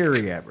per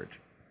carry average.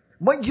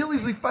 Mike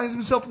Gillislee finds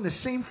himself in the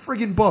same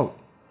friggin' boat.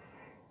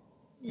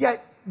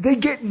 Yet they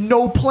get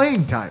no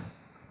playing time.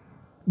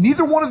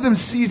 Neither one of them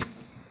sees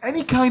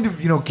any kind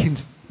of,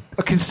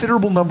 a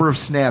considerable number of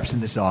snaps in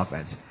this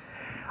offense.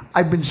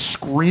 I've been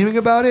screaming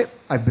about it.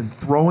 I've been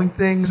throwing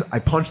things. I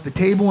punch the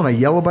table and I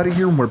yell about it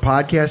here when we're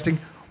podcasting.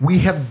 We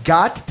have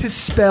got to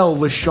spell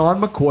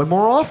LeSean McCoy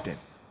more often.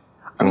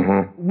 I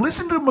mean,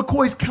 listen to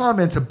McCoy's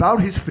comments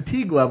about his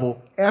fatigue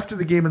level after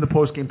the game in the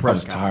postgame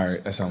press conference. I was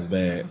tired. That sounds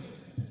bad.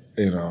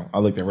 I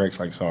looked at Rex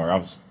like, sorry, I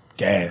was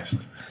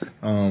gassed.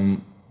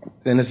 And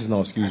this is no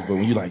excuse, but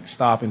when you like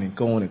stopping and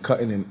going and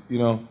cutting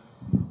and,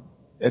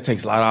 it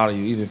takes a lot out of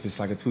you, even if it's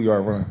like a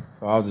 2-yard run.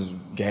 So I was just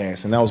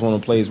gassed. And that was one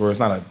of the plays where it's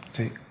not a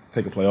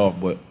take a play off,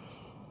 but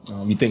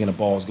you thinking the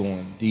ball's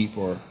going deep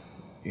or,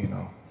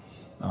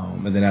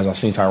 and then as I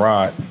seen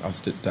Tyrod, I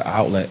was the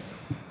outlet,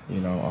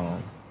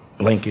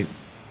 blanket,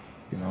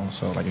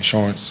 so like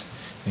insurance.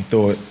 He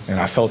threw it, and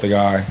I felt the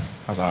guy.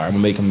 I was like, all right, I'm going to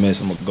make him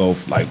miss. I'm going to go,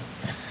 but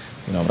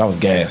I was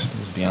gassed,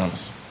 let's be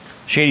honest.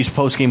 Shady's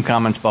post-game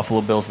comments,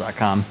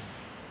 BuffaloBills.com.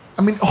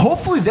 I mean,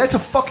 hopefully that's a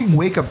fucking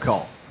wake-up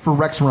call for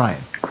Rex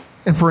Ryan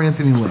and for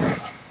Anthony Lynn.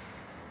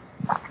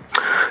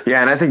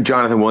 Yeah, and I think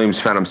Jonathan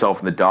Williams found himself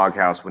in the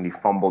doghouse when he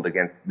fumbled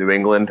against New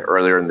England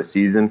earlier in the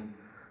season.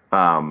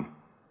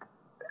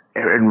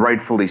 And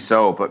rightfully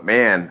so. But,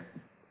 man,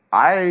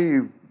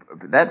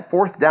 that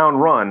fourth down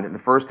run in the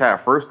first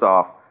half, first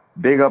off,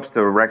 big ups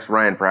to Rex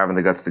Ryan for having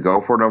the guts to go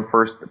for it on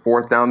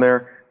fourth down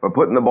there. But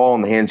putting the ball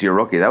in the hands of your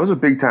rookie, that was a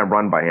big-time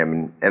run by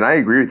him. And I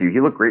agree with you. He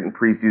looked great in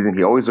preseason.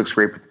 He always looks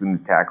great between the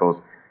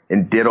tackles.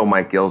 And ditto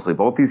Mike Gillislee.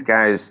 Both these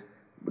guys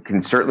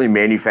can certainly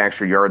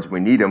manufacture yards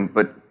when we need them.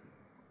 But,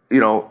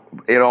 it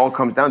all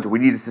comes down to we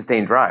need to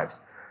sustain drives.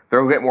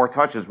 They'll get more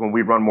touches when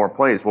we run more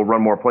plays. We'll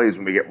run more plays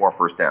when we get more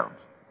first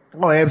downs.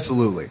 Oh,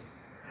 absolutely.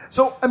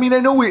 So, I mean, I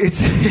know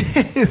it's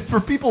for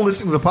people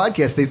listening to the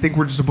podcast, they think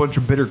we're just a bunch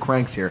of bitter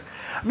cranks here.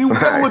 I mean, we've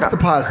got to look at the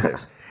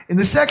positives. In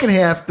the second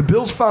half, the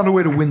Bills found a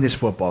way to win this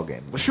football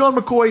game. LeSean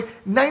McCoy,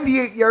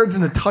 98 yards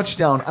and a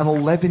touchdown on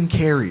 11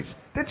 carries.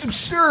 That's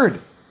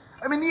absurd.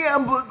 I mean, yeah,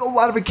 a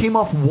lot of it came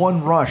off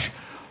one rush,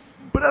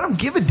 but I don't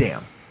give a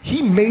damn.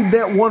 He made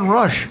that one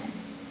rush.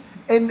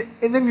 And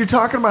then you're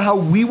talking about how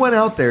we went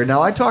out there.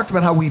 Now, I talked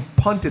about how we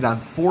punted on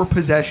 4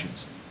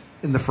 possessions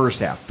in the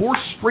first half. 4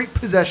 straight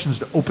possessions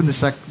to open the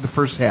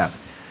first half.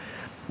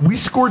 We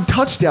scored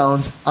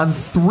touchdowns on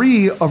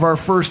 3 of our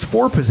first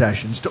 4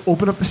 possessions to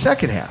open up the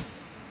second half.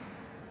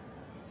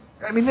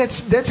 I mean,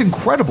 that's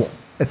incredible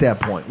at that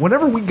point.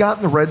 Whenever we got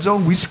in the red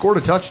zone, we scored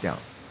a touchdown.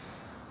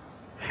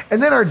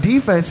 And then our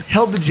defense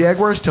held the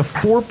Jaguars to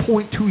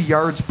 4.2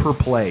 yards per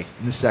play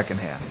in the second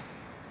half.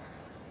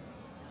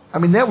 I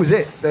mean, that was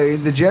it.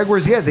 The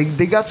Jaguars,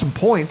 they got some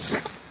points,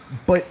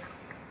 but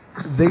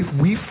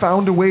we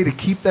found a way to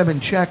keep them in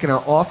check, and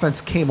our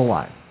offense came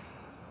alive.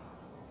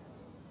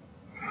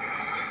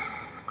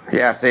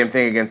 Yeah, same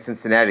thing against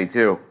Cincinnati,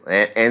 too.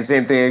 And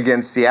same thing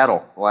against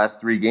Seattle. The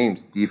last 3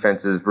 games,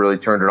 defenses really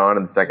turned it on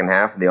in the second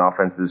half, and the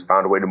offenses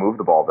found a way to move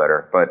the ball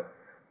better. But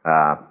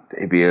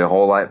it'd be a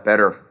whole lot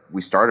better if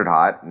we started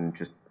hot and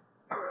just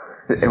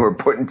and we're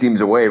putting teams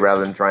away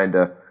rather than trying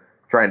to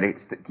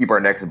keep our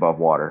necks above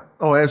water.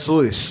 Oh,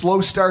 absolutely.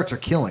 Slow starts are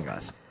killing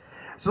us.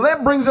 So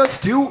that brings us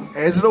to,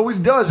 as it always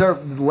does, the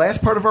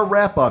last part of our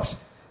wrap-ups,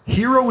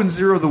 Hero and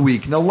Zero of the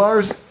Week. Now,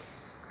 Lars,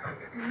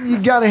 you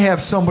got to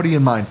have somebody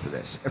in mind for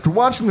this. After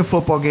watching the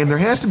football game, there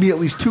has to be at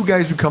least 2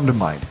 guys who come to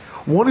mind.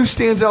 One who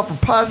stands out for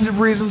positive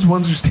reasons,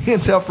 one who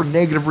stands out for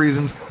negative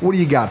reasons. What do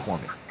you got for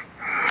me?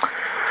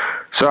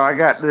 So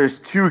there's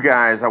two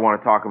guys I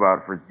want to talk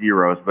about for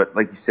zeros, but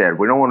like you said,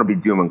 we don't want to be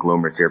doom and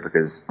gloomers here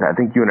because I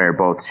think you and I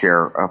both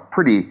share a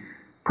pretty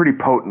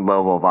potent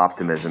level of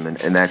optimism, and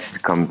that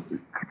should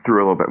come through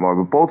a little bit more.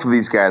 But both of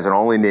these guys, and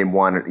I'll only name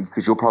one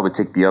because you'll probably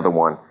take the other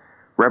one,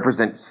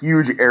 represent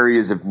huge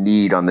areas of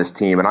need on this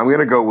team. And I'm going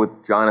to go with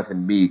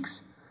Jonathan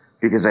Meeks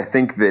because I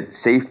think that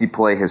safety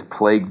play has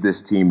plagued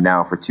this team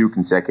now for 2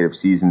 consecutive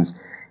seasons.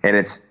 And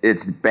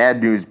it's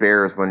bad news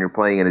bears when you're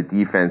playing in a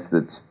defense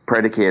that's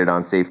predicated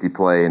on safety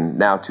play. And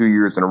now 2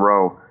 years in a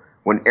row,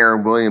 when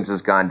Aaron Williams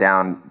has gone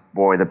down,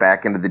 boy, the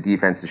back end of the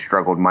defense has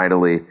struggled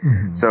mightily.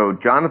 Mm-hmm. So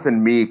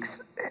Jonathan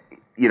Meeks,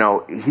 he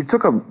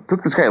took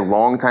this guy a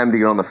long time to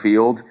get on the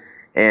field.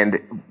 And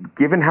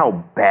given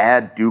how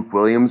bad Duke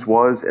Williams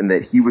was and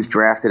that he was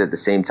drafted at the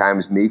same time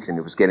as Meeks and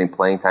he was getting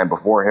playing time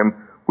before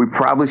him, we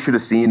probably should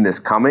have seen this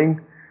coming.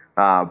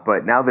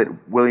 But now that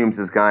Williams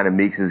is gone and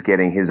Meeks is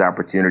getting his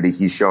opportunity,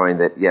 he's showing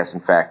that, yes, in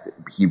fact,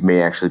 he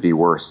may actually be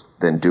worse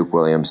than Duke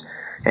Williams.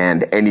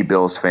 And any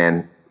Bills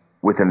fan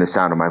within the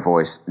sound of my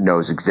voice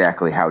knows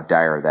exactly how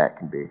dire that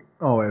can be.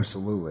 Oh,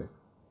 absolutely.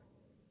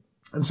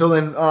 And so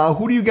then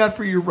who do you got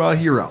for your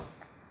hero?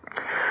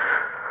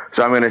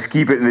 So I'm going to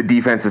keep it in the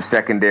defensive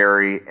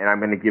secondary, and I'm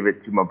going to give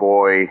it to my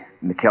boy,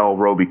 Nickel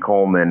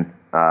Roby-Coleman,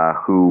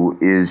 who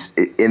is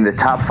in the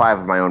top 5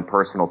 of my own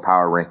personal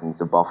power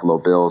rankings of Buffalo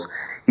Bills.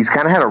 He's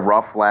kind of had a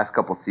rough last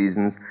couple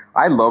seasons.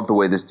 I love the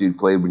way this dude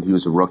played when he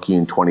was a rookie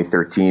in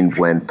 2013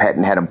 when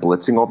Pettine had him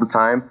blitzing all the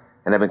time,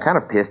 and I've been kind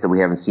of pissed that we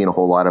haven't seen a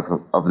whole lot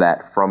of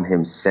that from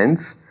him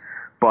since.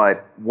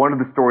 But one of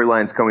the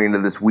storylines coming into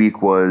this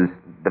week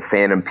was the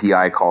phantom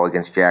PI call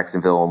against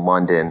Jacksonville in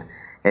London,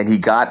 and he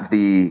got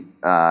he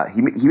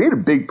made a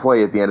big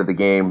play at the end of the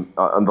game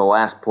on the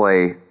last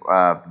play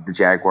the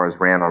Jaguars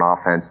ran on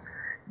offense.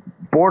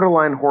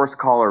 Borderline horse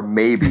collar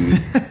maybe,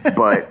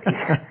 but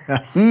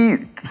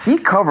he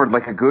covered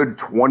like a good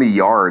 20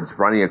 yards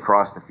running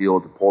across the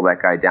field to pull that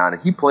guy down.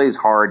 And he plays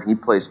hard, he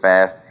plays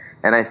fast,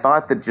 and I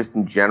thought that just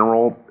in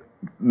general,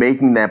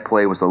 making that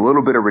play was a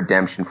little bit of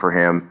redemption for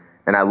him.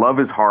 And I love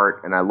his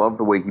heart, and I love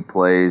the way he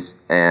plays,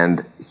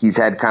 and he's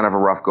had kind of a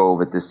rough go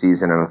of it this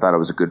season, and I thought it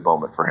was a good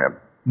moment for him.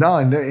 No,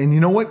 and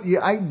you know what? Yeah,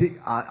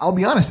 I'll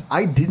be honest.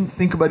 I didn't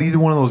think about either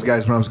one of those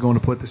guys when I was going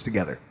to put this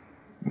together.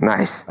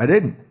 Nice. I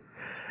didn't.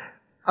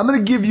 I'm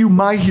going to give you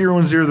my hero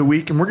and zero of the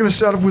week, and we're going to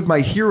start off with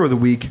my hero of the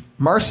week,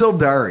 Marcell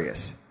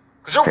Dareus.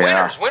 Because they're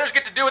winners. Winners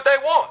get to do what they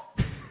want.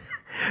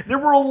 There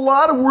were a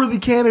lot of worthy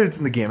candidates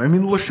in the game. I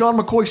mean, LaShawn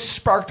McCoy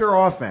sparked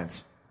our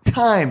offense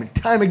time and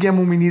time again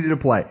when we needed to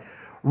play.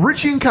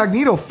 Richie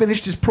Incognito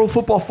finished his Pro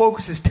Football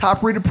Focus's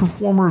top-rated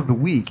performer of the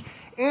week,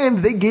 and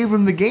they gave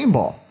him the game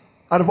ball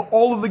out of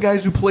all of the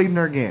guys who played in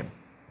our game.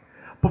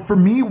 But for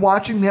me,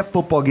 watching that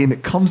football game,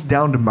 it comes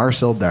down to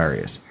Marcell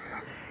Dareus.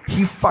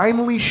 He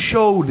finally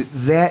showed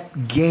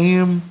that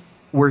game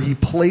where he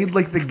played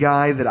like the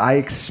guy that I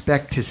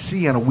expect to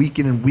see on a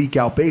week-in and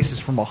week-out basis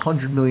from a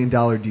 $100 million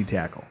D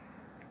tackle.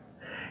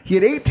 He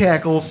had 8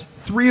 tackles,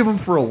 3 of them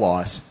for a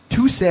loss,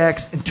 2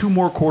 sacks, and 2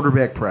 more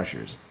quarterback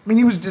pressures. I mean,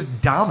 he was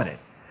just dominant.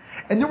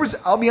 And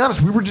I'll be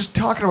honest, we were just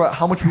talking about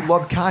how much we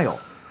loved Kyle.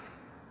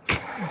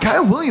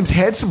 Kyle Williams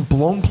had some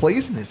blown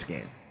plays in this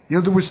game. There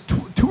was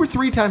 2 or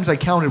 3 times I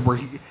counted where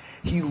he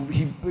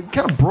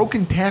kind of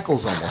broken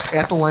tackles almost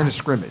at the line of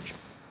scrimmage.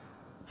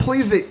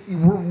 Plays that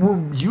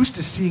we're used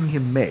to seeing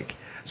him make.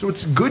 So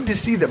it's good to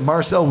see that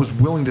Marcell was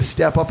willing to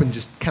step up and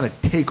just kind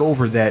of take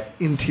over that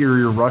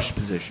interior rush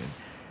position.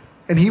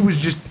 And he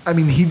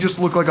just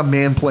looked like a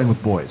man playing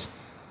with boys.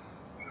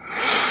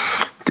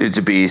 Dude's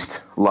a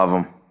beast. Love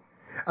him.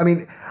 I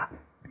mean,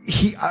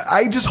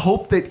 I just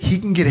hope that he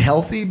can get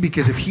healthy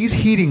because if he's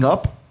heating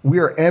up, we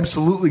are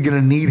absolutely going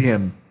to need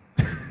him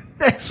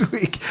next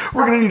week.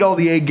 We're going to need all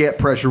the A-gap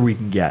pressure we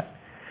can get.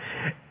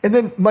 And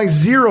then my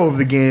zero of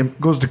the game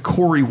goes to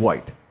Corey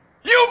White.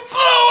 You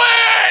blew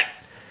it!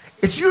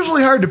 It's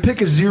usually hard to pick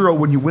a zero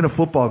when you win a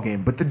football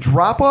game, but the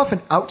drop-off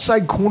and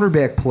outside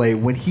cornerback play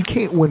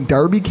when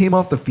Darby came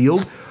off the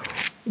field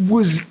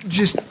was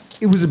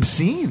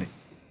obscene.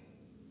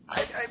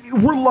 I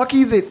mean, we're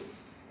lucky that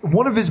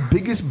one of his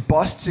biggest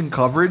busts in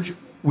coverage,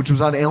 which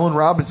was on Allen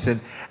Robinson,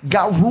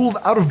 got ruled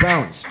out of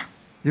bounds.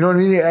 You know what I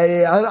mean?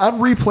 On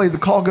replay, the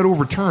call got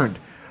overturned.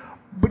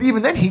 But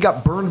even then, he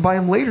got burned by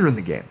him later in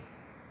the game.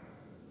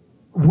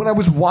 When I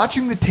was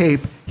watching the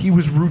tape, he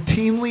was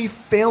routinely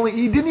failing.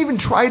 He didn't even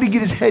try to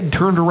get his head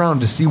turned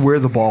around to see where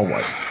the ball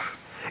was.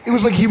 It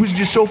was like he was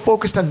just so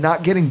focused on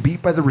not getting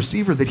beat by the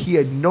receiver that he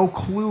had no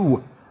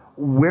clue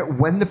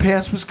when the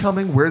pass was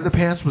coming, where the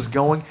pass was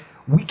going.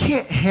 We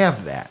can't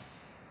have that.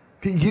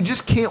 You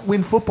just can't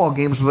win football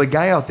games with a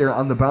guy out there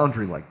on the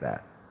boundary like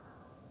that.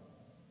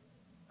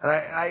 And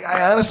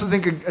I honestly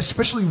think,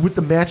 especially with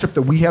the matchup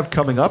that we have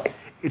coming up,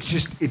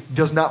 it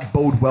does not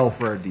bode well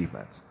for our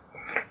defense.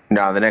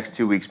 No, the next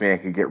 2 weeks, man,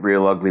 could get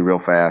real ugly real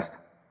fast.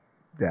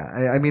 Yeah,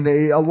 I mean,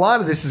 a lot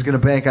of this is going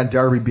to bank on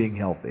Darby being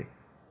healthy.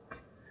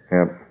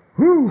 Yep.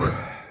 Whew.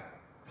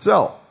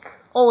 So,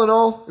 all in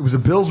all, it was a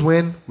Bills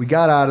win. We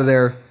got out of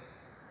there.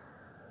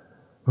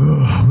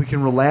 We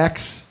can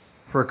relax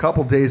for a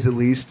couple days at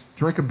least.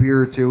 Drink a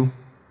beer or two.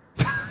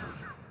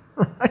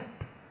 Right?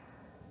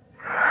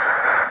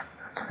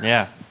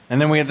 Yeah. And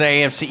then we had the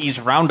AFC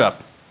East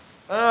Roundup.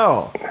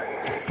 Oh.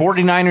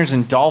 49ers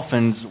and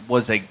Dolphins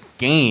was a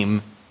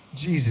game.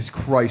 Jesus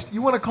Christ.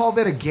 You want to call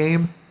that a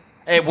game?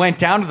 It went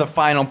down to the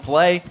final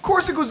play. Of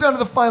course it goes down to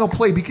the final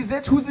play because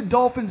that's who the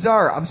Dolphins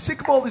are. I'm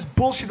sick of all this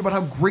bullshit about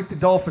how great the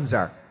Dolphins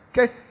are.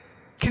 Okay?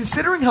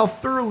 Considering how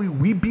thoroughly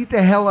we beat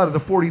the hell out of the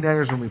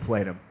 49ers when we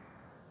played them,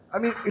 I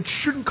mean, it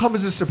shouldn't come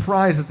as a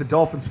surprise that the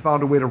Dolphins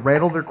found a way to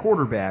rattle their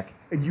quarterback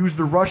and use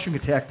their rushing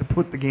attack to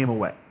put the game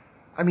away.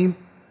 I mean,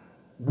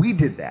 we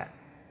did that.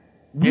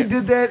 We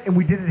did that, and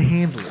we did it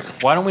handily.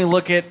 Why don't we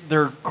look at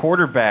their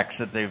quarterbacks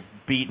that they've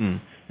beaten?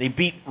 They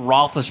beat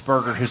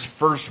Roethlisberger his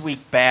first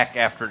week back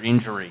after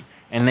injury,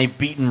 and they've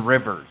beaten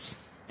Rivers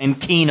and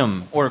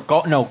Keenum,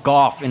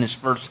 Goff in his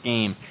first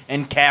game,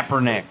 and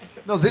Kaepernick.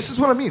 No, this is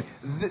what I mean.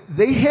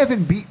 They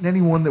haven't beaten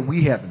anyone that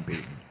we haven't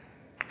beaten.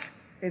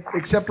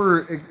 Except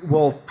for,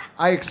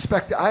 I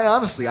expect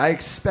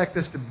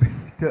us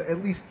to at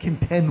least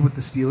contend with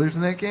the Steelers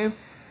in that game.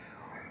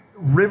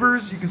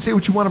 Rivers, you can say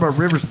what you want about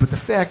Rivers, but the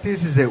fact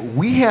is that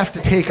we have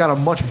to take on a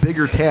much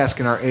bigger task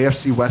in our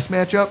AFC West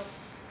matchup.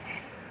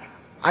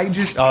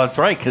 That's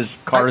right, because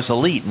Carr is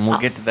elite, and we'll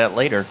get to that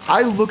later.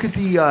 I look at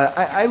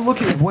I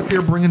look at what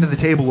they're bringing to the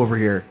table over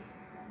here.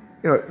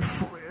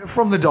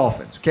 From the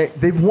Dolphins, okay?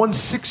 They've won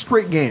 6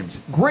 straight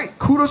games. Great.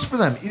 Kudos for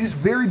them. It is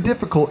very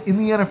difficult in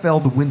the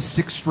NFL to win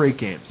 6 straight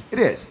games. It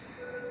is.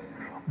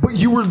 But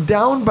you were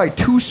down by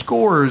 2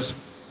 scores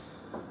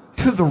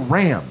to the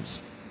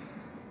Rams.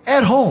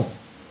 At home.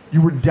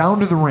 You were down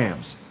to the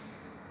Rams.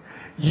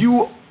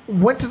 You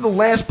went to the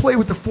last play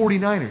with the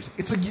 49ers.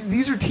 It's like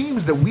these are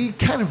teams that we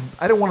kind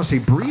of, I don't want to say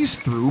breezed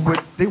through,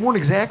 but they weren't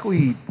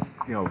exactly,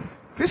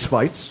 fist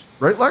fights.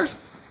 Right, Lars?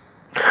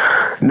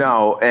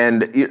 No,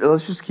 and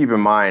let's just keep in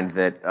mind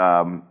that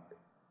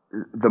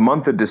the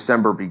month of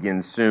December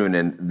begins soon,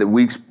 and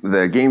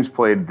the games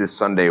played this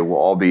Sunday will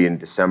all be in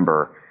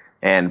December.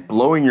 And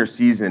blowing your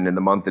season in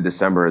the month of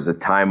December is a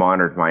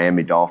time-honored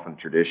Miami Dolphin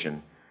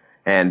tradition.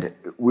 And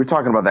we're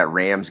talking about that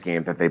Rams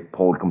game that they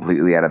pulled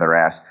completely out of their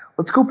ass.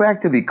 Let's go back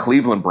to the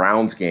Cleveland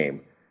Browns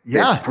game.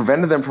 Yeah, that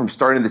prevented them from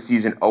starting the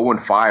season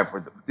 0-5.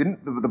 Where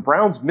the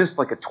Browns missed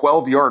like a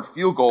 12-yard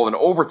field goal in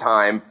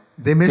overtime.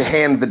 They missed, to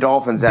hand the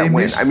Dolphins that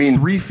win. I mean,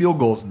 3 field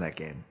goals in that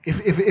game.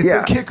 If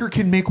their kicker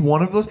can make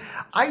one of those,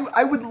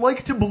 I would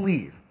like to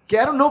believe.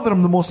 I don't know that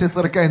I'm the most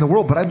athletic guy in the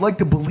world, but I'd like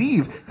to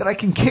believe that I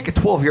can kick a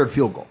 12-yard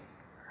field goal.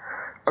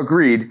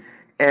 Agreed.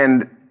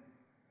 And,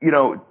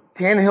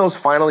 Tannehill's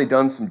finally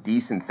done some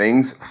decent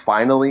things,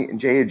 finally, and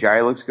Jay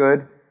Ajayi looks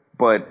good.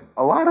 But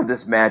a lot of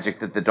this magic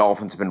that the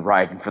Dolphins have been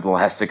riding for the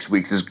last 6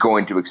 weeks is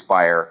going to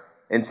expire.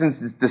 And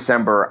since it's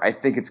December, I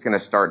think it's going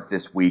to start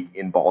this week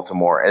in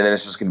Baltimore, and then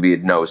it's just going to be a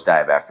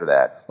nosedive after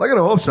that. Well, I got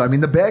to hope so. I mean,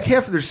 the back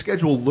half of their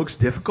schedule looks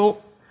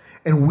difficult,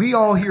 and we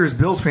all here as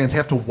Bills fans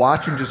have to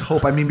watch and just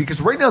hope. I mean,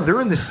 because right now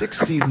they're in the 6th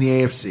seed in the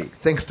AFC,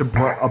 thanks to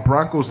a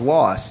Broncos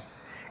loss,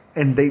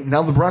 and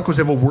now the Broncos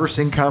have a worse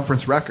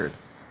in-conference record.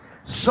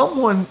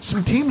 Some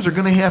teams are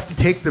going to have to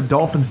take the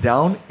Dolphins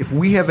down if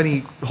we have any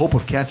hope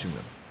of catching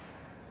them.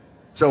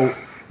 So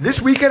this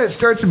weekend it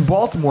starts in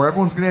Baltimore.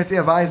 Everyone's going to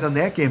have eyes on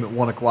that game at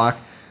 1 o'clock.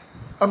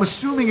 I'm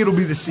assuming it'll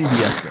be the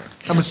CBS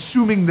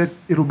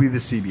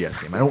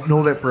game. I don't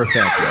know that for a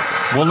fact yet.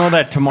 We'll know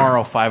that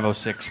tomorrow,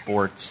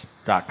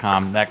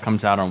 506sports.com. That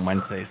comes out on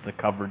Wednesdays, the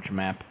coverage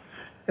map.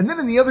 And then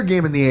in the other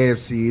game in the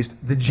AFC East,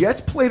 the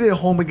Jets played at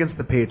home against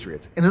the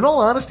Patriots. And in all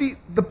honesty,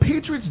 the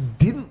Patriots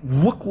didn't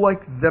look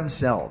like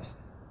themselves.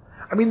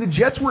 I mean, the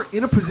Jets were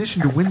in a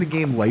position to win the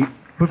game late,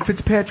 but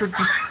Fitzpatrick,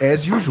 just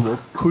as usual,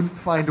 couldn't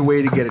find a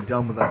way to get it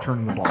done without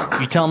turning the ball over.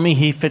 You telling me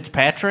he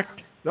Fitzpatrick?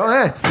 No,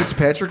 yeah,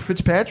 Fitzpatrick.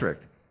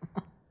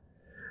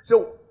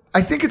 So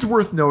I think it's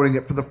worth noting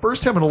that for the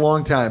first time in a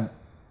long time,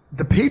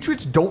 the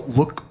Patriots don't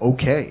look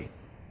okay.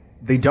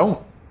 They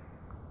don't.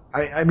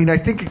 I mean, I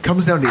think it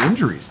comes down to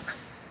injuries.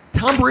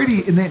 Tom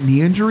Brady in that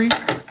knee injury,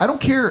 I don't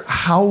care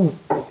how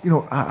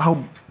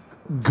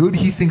good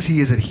he thinks he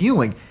is at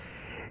healing.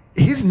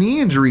 His knee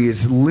injury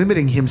is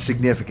limiting him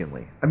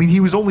significantly. I mean, he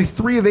was only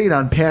 3 of 8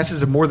 on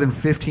passes of more than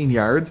 15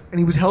 yards, and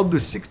he was held to a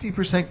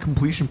 60%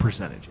 completion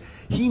percentage.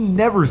 He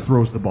never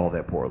throws the ball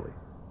that poorly.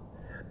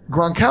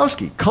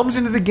 Gronkowski comes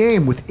into the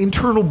game with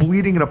internal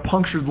bleeding and a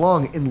punctured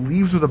lung and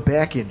leaves with a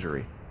back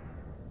injury.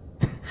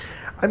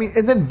 I mean,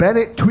 and then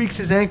Bennett tweaks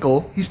his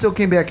ankle. He still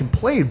came back and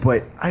played,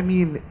 but I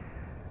mean,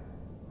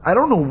 I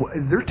don't know.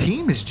 Their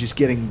team is just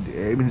getting,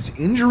 it's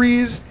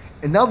injuries,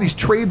 and now these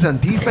trades on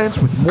defense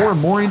with more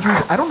and more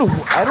injuries. I don't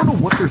know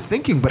what they're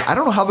thinking, but I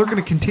don't know how they're going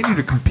to continue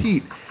to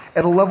compete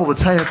at a level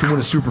that's high enough to win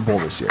a Super Bowl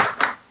this year.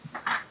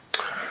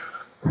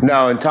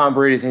 No, and Tom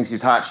Brady thinks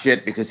he's hot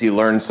shit because he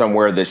learned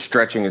somewhere that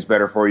stretching is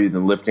better for you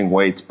than lifting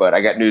weights. But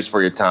I got news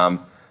for you,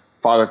 Tom.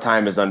 Father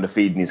Time is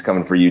undefeated, and he's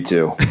coming for you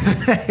too.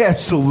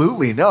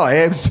 Absolutely. No,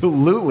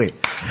 absolutely.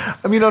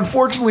 I mean,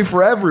 unfortunately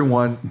for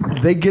everyone,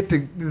 they get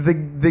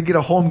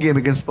a home game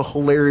against the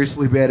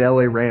hilariously bad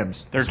LA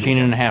Rams.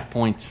 13.5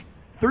 points.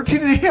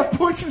 13.5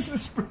 points is the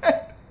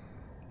spread.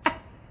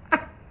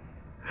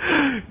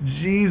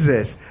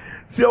 Jesus.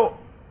 So,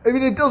 I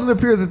mean, it doesn't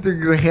appear that they're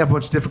going to have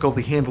much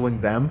difficulty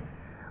handling them.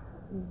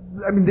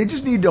 I mean, they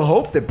just need to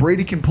hope that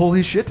Brady can pull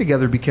his shit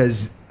together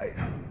because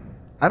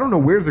I don't know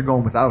where they're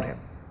going without him.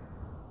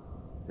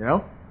 You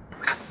know?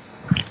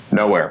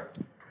 Nowhere.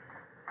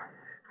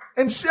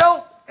 And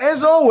so,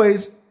 as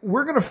always,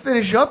 we're going to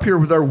finish up here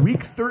with our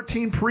Week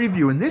 13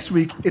 preview. And this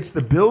week, it's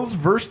the Bills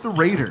versus the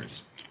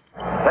Raiders.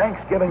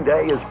 Thanksgiving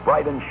Day is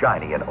bright and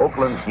shiny in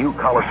Oakland's new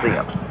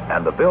Coliseum,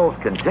 and the Bills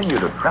continue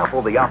to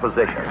trample the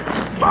opposition.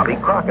 Bobby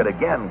Crockett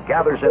again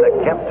gathers in a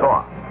Kemp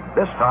toss,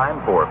 this time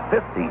for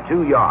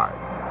 52 yards.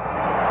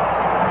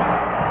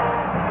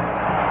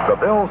 The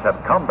Bills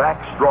have come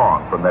back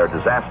strong from their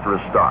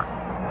disastrous start.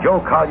 Joe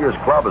Collier's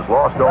club has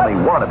lost only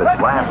one of its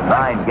last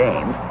 9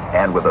 games,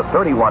 and with a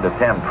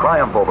 31-10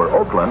 triumph over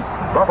Oakland,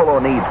 Buffalo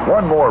needs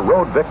one more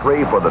road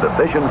victory for the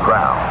division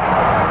crown.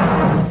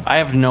 I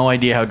have no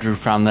idea how Drew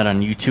found that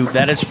on YouTube.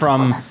 That is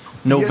from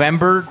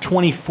November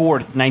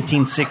 24th,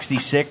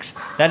 1966.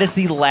 That is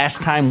the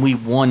last time we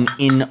won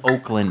in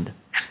Oakland.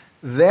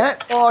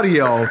 That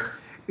audio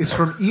is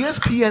from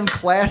ESPN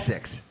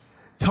Classics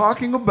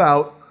talking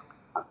about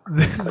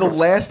the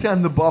last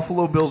time the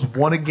Buffalo Bills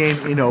won a game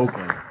in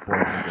Oakland,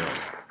 boys and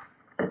girls.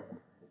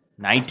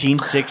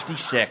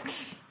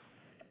 1966.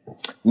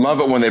 Love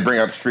it when they bring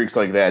up streaks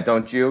like that,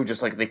 don't you?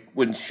 Just like they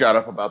wouldn't shut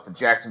up about the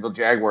Jacksonville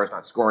Jaguars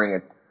not scoring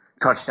a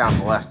touchdown in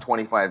the last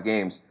 25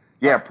 games.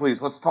 Yeah,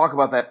 please, let's talk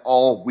about that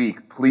all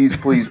week. Please,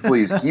 please,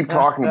 please. Keep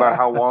talking about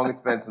how long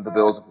it's been since the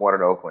Bills have won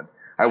in Oakland.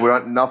 I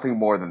want nothing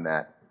more than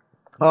that.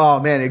 Oh,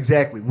 man,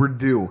 exactly. We're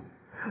due.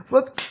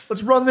 So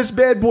let's run this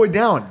bad boy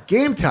down.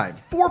 Game time,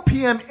 4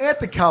 p.m. at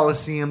the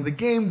Coliseum. The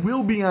game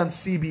will be on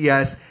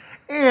CBS.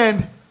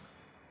 And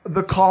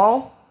the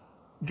call,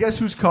 guess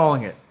who's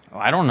calling it? Oh,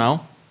 I don't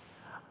know.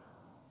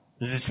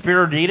 Is it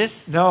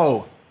Spiriditas?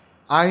 No.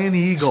 Ian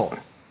Eagle.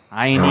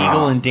 Ian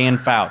Eagle and Dan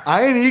Fouts.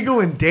 Ian Eagle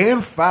and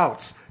Dan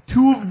Fouts.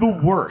 Two of the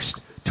worst.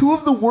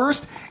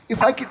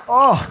 If I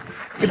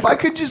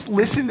could just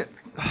listen,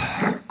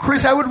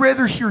 Chris, I would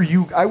rather hear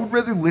you. I would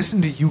rather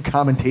listen to you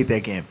commentate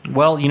that game.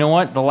 Well, you know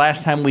what? The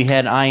last time we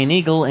had Ian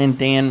Eagle and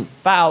Dan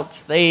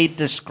Fouts, they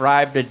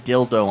described a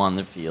dildo on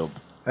the field.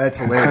 That's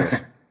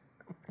hilarious.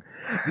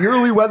 The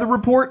early weather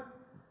report,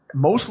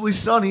 mostly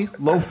sunny,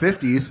 low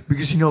 50s,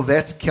 because you know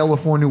that's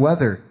California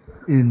weather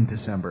in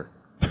December.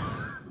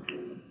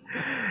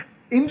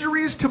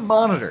 Injuries to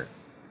monitor.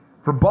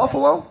 For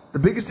Buffalo, the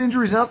biggest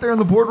injuries out there on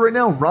the board right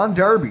now, Ron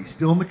Darby,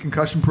 still in the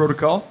concussion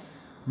protocol.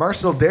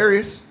 Marcel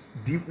Darius,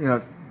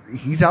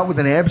 he's out with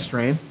an ab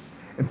strain.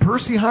 And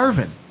Percy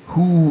Harvin,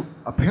 who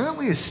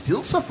apparently is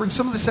still suffering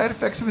some of the side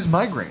effects of his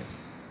migraines.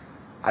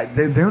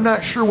 They're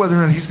not sure whether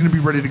or not he's going to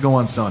be ready to go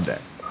on Sunday.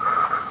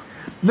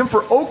 And then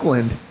for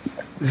Oakland,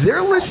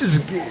 their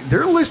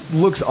list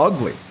looks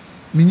ugly.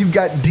 I mean, you've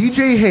got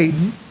DJ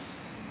Hayden.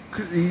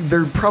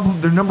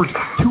 They're number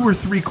 2 or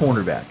 3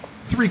 cornerback.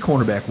 3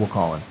 cornerback, we'll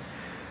call him.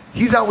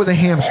 He's out with a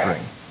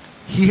hamstring.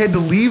 He had to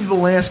leave the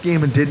last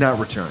game and did not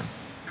return.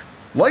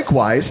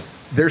 Likewise,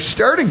 their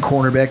starting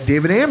cornerback,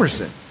 David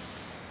Amerson.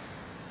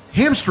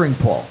 Hamstring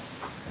pull.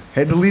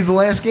 Had to leave the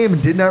last game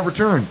and did not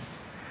return.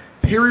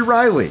 Perry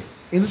Riley,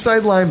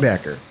 inside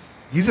linebacker.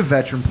 He's a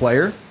veteran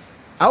player.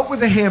 Out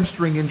with a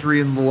hamstring injury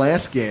in the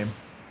last game.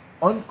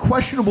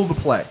 Unquestionable to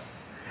play.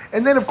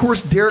 And then, of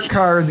course, Derek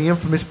Carr and the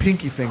infamous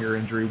pinky finger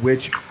injury,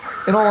 which,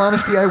 in all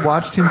honesty, I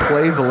watched him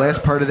play the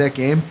last part of that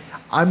game.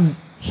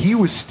 He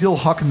was still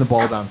hucking the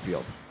ball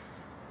downfield.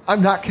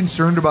 I'm not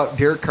concerned about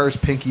Derek Carr's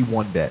pinky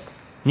one bit.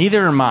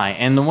 Neither am I.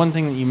 And the one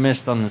thing that you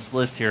missed on this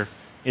list here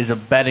is a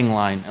betting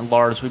line. And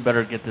Lars, we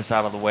better get this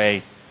out of the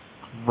way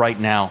right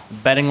now.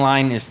 Betting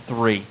line is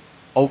 3.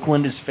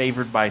 Oakland is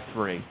favored by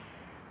 3.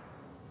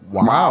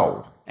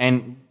 Wow.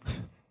 And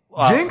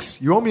Jinx,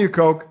 you owe me a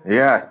Coke.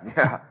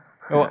 Yeah.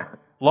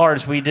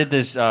 Lars, we did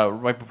this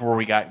right before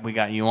we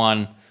got you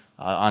on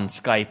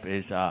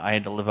Skype. I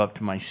had to live up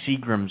to my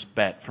Seagram's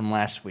bet from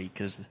last week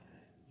because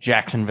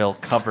Jacksonville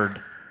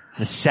covered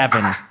the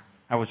 7.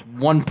 I was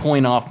 1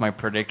 point off my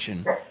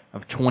prediction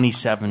of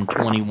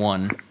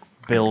 27-21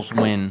 Bills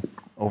win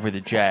over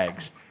the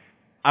Jags.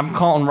 I'm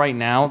calling right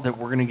now that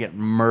we're gonna get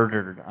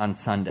murdered on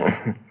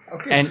Sunday,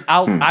 and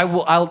I'm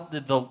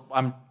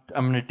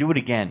gonna do it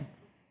again.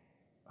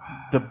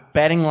 The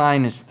betting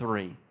line is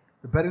 3.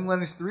 The betting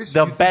line is 3?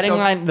 So the betting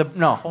line...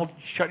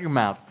 shut your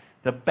mouth.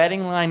 The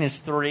betting line is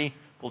 3.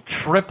 We'll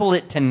triple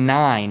it to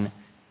 9.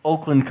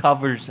 Oakland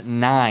covers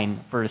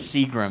 9 for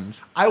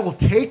Seagram's. I will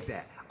take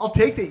that. I'll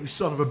take that, you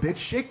son of a bitch.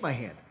 Shake my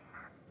hand.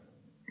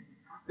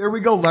 There we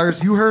go,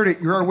 Lars. You heard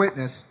it. You're our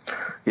witness.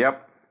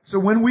 Yep. So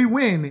when we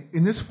win,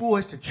 and this fool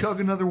has to chug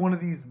another one of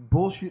these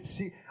bullshit...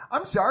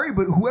 I'm sorry,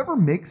 but whoever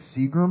makes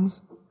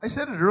Seagram's, I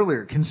said it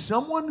earlier, can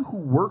someone who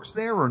works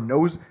there or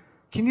knows...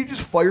 Can you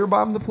just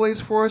firebomb the place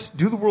for us?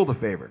 Do the world a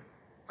favor.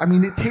 I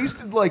mean, it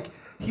tasted like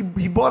he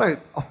bought a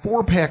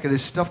 4-pack of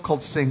this stuff called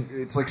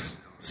it's like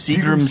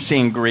Seagram's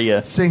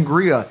Sangria.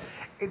 Sangria.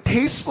 It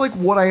tastes like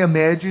what I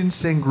imagine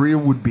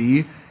sangria would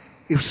be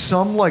if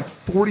some like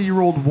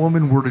 40-year-old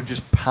woman were to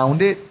just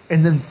pound it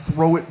and then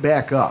throw it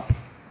back up.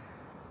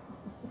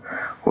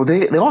 Well,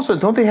 they also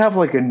don't they have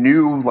like a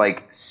new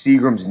like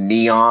Seagram's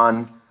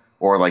Neon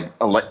or like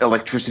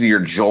Electricity or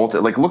Jolt?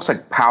 It like looks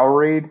like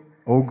Powerade.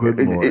 Oh, good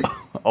lord!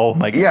 Oh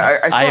my god! Yeah,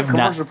 I saw I a have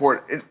commercial for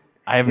it.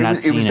 I have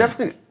not seen it. It was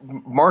definitely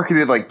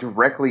marketed like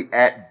directly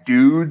at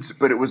dudes,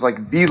 but it was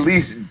like the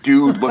least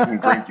dude-looking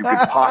drink you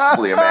could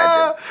possibly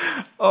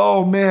imagine.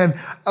 Oh man!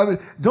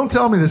 Don't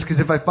tell me this, because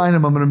if I find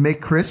him, I'm going to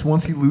make Chris.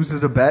 Once he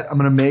loses a bet, I'm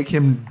going to make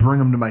him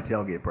bring him to my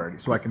tailgate party,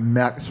 so I can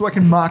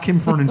mock him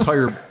for an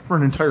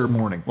entire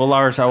morning. Well,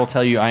 Lars, I will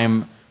tell you, I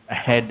am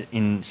ahead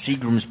in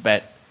Seagram's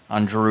bet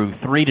on Drew,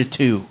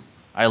 3-2.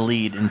 I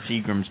lead in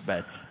Seagram's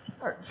bets.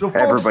 All right, so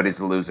folks, everybody's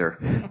a loser.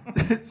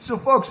 So,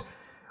 folks,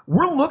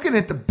 we're looking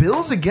at the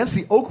Bills against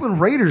the Oakland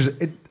Raiders.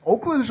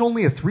 Oakland is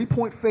only a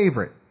 3-point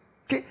favorite.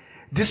 Okay,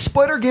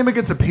 despite our game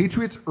against the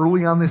Patriots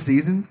early on this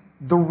season,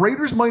 the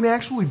Raiders might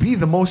actually be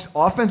the most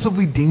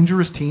offensively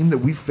dangerous team that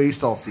we've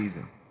faced all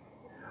season.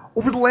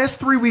 Over the last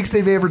 3 weeks,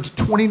 they've averaged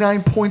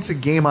 29 points a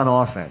game on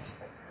offense.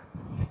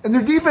 And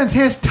their defense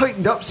has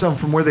tightened up some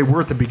from where they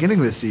were at the beginning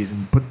of the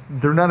season, but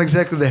they're not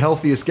exactly the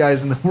healthiest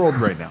guys in the world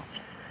right now.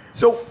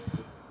 So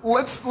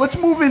let's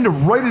move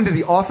right into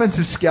the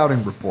offensive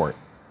scouting report.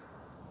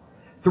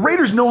 The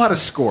Raiders know how to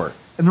score,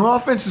 and their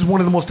offense is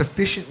one of the most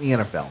efficient in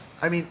the NFL.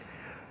 I mean,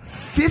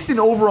 5th in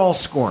overall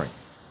scoring,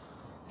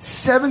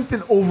 7th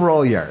in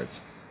overall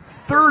yards,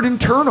 3rd in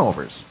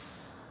turnovers.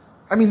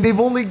 I mean, they've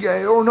only...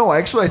 Oh, no,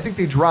 actually, I think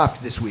they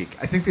dropped this week.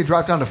 I think they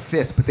dropped down to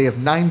 5th, but they have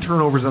 9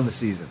 turnovers on the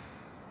season.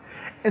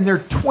 And they're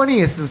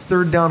 20th in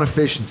third down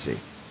efficiency.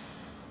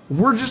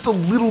 We're just a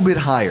little bit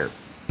higher,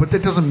 but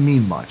that doesn't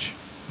mean much.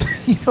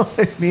 You know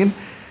what I mean?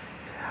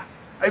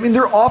 I mean,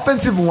 their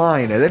offensive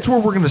line, that's where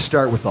we're going to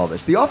start with all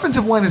this. The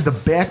offensive line is the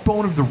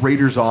backbone of the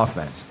Raiders'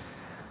 offense.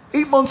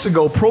 8 months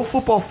ago, Pro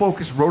Football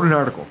Focus wrote an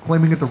article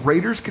claiming that the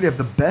Raiders could have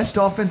the best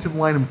offensive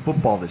line in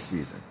football this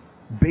season,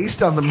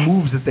 based on the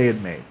moves that they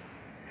had made.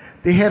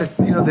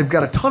 They've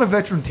got a ton of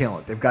veteran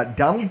talent. They've got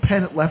Donald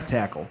Penn at left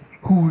tackle,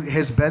 who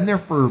has been there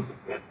for...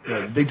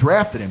 they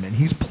drafted him, and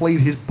he's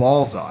played his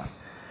balls off.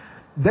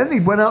 Then they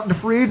went out into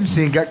free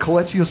agency and got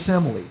Kelechi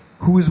Osemele,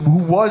 who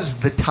was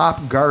the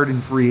top guard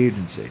in free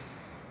agency.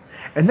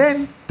 And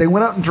then they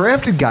went out and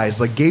drafted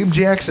guys like Gabe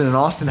Jackson and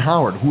Austin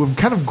Howard, who have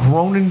kind of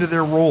grown into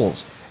their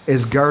roles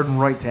as guard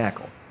and right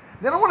tackle.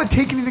 And I don't want to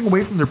take anything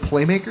away from their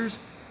playmakers,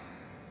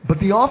 but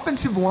the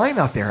offensive line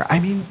out there,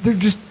 I mean,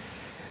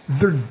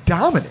 they're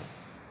dominant.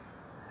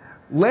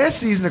 Last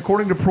season,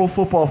 according to Pro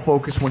Football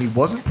Focus, when he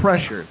wasn't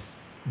pressured,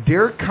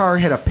 Derek Carr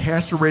had a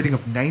passer rating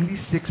of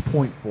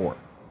 96.4.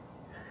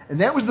 And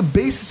that was the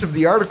basis of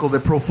the article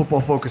that Pro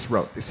Football Focus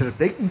wrote. They said if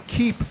they can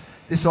keep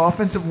this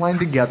offensive line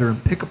together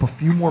and pick up a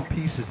few more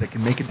pieces that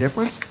can make a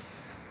difference,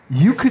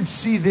 you could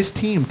see this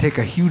team take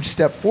a huge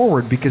step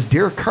forward, because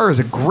Derek Carr is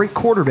a great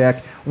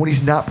quarterback when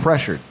he's not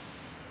pressured,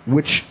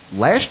 which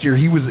last year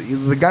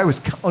the guy was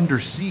under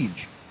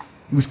siege.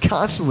 He was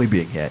constantly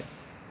being hit.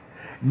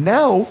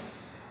 Now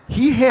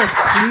he has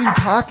clean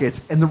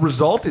pockets, and the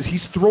result is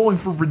he's throwing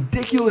for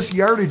ridiculous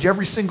yardage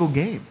every single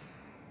game.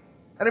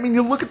 And I mean,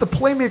 you look at the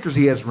playmakers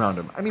he has around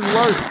him. I mean,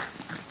 Lars,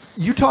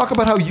 you talk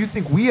about how you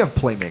think we have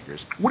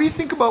playmakers. What do you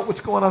think about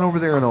what's going on over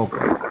there in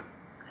Oakland?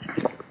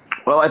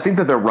 Well, I think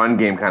that their run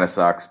game kind of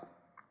sucks.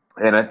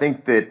 And I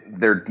think that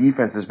their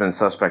defense has been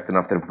suspect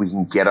enough that if we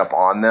can get up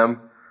on them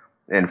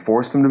and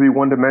force them to be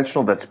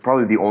one-dimensional, that's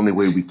probably the only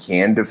way we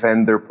can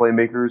defend their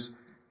playmakers,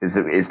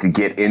 is to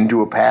get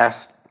into a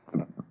pass,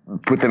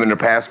 put them in a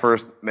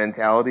pass-first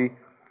mentality.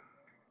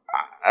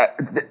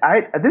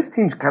 This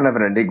team's kind of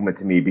an enigma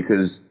to me,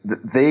 because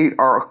they've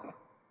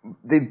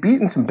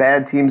beaten some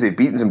bad teams, they've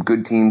beaten some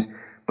good teams,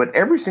 but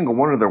every single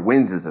one of their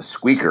wins is a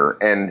squeaker.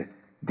 And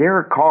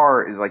Derek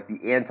Carr is like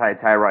the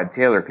anti-Tyrod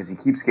Taylor, because he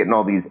keeps getting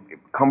all these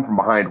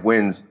come-from-behind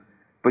wins.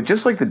 But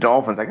just like the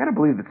Dolphins, I got to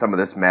believe that some of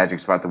this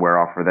magic's about to wear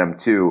off for them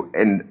too.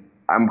 And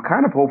I'm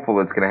kind of hopeful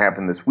it's going to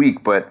happen this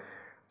week, but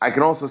I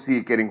can also see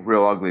it getting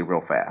real ugly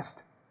real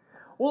fast.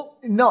 Well,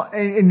 no,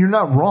 and you're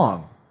not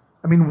wrong.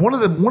 I mean, one of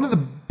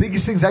the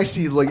biggest things I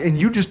see, like, and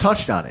you just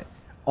touched on it,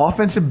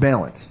 offensive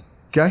balance.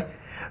 Okay,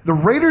 the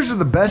Raiders are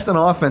the best on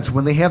offense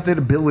when they have that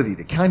ability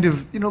to kind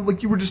of,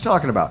 like you were just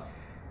talking about,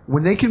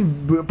 when they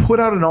can put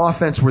out an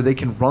offense where they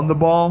can run the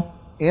ball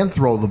and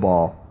throw the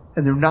ball,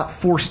 and they're not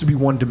forced to be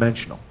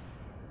one-dimensional.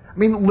 I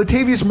mean,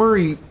 Latavius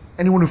Murray,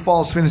 anyone who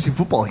follows fantasy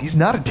football, he's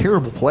not a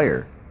terrible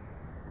player.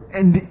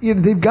 And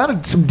they've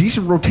got some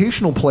decent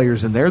rotational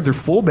players in there. Their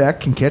fullback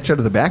can catch out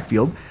of the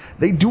backfield.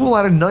 They do a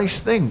lot of nice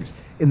things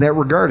in that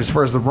regard as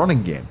far as the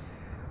running game.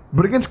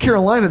 But against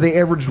Carolina, they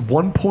averaged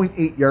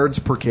 1.8 yards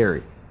per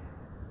carry.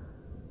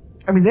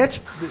 I mean, that's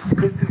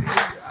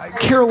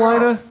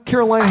Carolina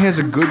has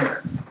a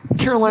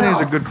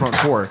good front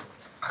four.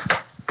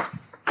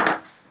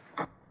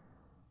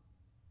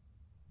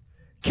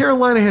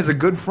 Carolina has a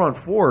good front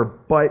four,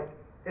 but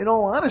in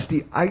all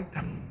honesty, I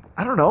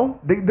don't know.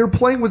 They're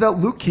playing without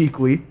Luke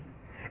Kuechly,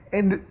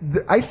 and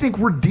I think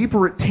we're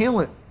deeper at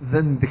talent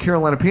than the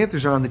Carolina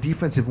Panthers are on the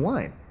defensive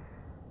line.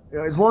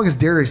 As long as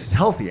Darius is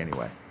healthy,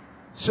 anyway.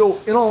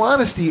 So, in all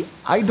honesty,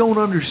 I don't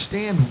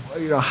understand.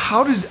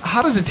 How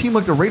does a team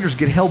like the Raiders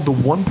get held to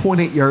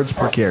 1.8 yards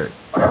per carry?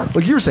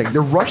 Like you were saying,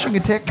 their rushing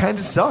attack kind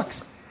of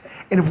sucks.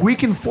 And if we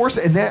can force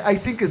it, and I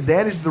think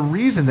that is the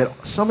reason that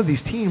some of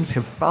these teams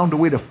have found a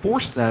way to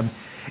force them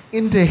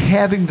into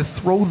having to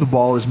throw the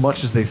ball as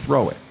much as they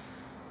throw it.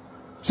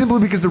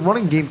 Simply because the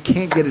running game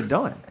can't get it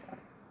done.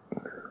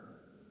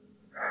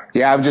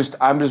 Yeah, I'm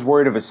just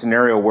worried of a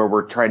scenario where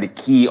we're trying to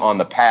key on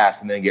the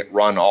pass and then get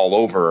run all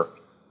over.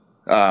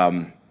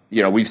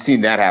 We've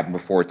seen that happen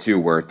before too,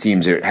 where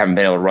teams that haven't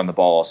been able to run the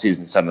ball all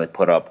season suddenly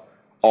put up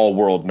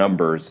all-world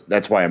numbers.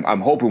 That's why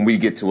I'm hoping we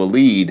get to a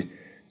lead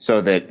so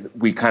that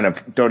we kind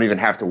of don't even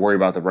have to worry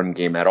about the run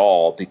game at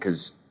all,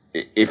 because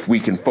if we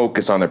can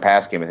focus on their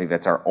pass game, I think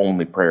that's our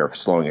only prayer of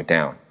slowing it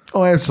down.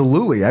 Oh,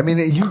 absolutely. I mean,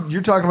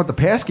 you're talking about the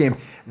pass game.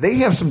 They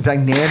have some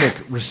dynamic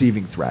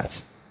receiving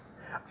threats.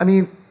 I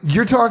mean,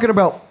 you're talking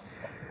about,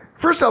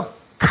 first off,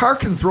 Carr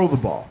can throw the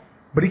ball,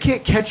 but he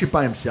can't catch it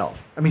by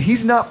himself. I mean,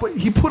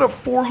 he put up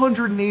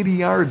 480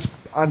 yards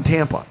on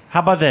Tampa. How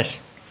about this?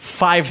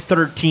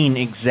 513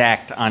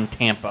 exact on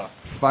Tampa.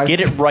 Get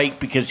it right,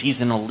 because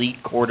he's an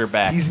elite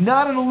quarterback. He's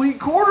not an elite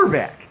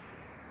quarterback.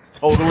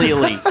 Totally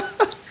elite.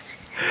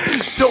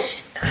 So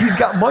he's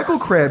got Michael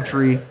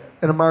Crabtree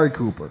and Amari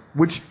Cooper,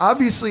 which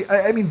obviously,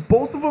 I mean,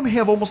 both of them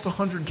have almost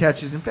 100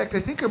 catches. In fact,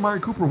 I think Amari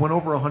Cooper went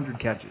over 100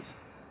 catches.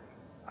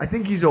 I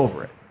think he's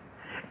over it.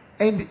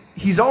 And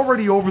he's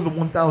already over the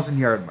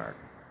 1,000-yard mark.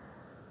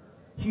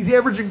 He's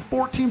averaging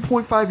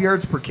 14.5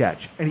 yards per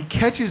catch, and he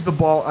catches the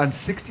ball on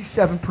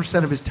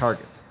 67% of his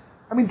targets.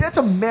 I mean, that's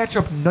a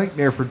matchup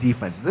nightmare for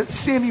defenses. That's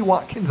Sammy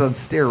Watkins on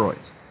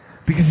steroids,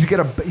 because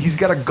he's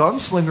got a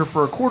gunslinger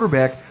for a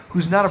quarterback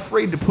who's not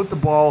afraid to put the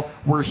ball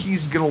where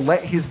he's going to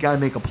let his guy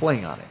make a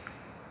play on it.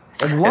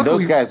 And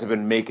those guys have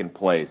been making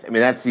plays. I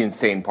mean, that's the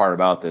insane part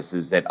about this,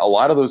 is that a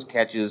lot of those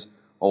catches,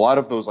 a lot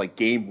of those like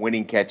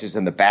game-winning catches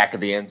in the back of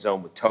the end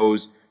zone with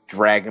toes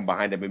dragging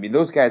behind him. I mean,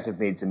 those guys have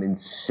made some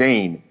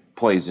insane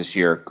plays this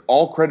year.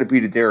 All credit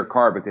be to Derek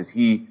Carr, because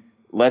he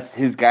lets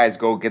his guys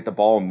go get the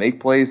ball and make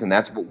plays, and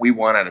that's what we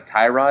want out of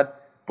Tyrod.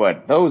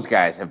 But those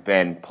guys have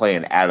been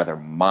playing out of their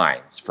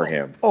minds for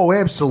him. Oh,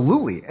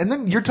 absolutely. And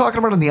then you're talking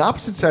about on the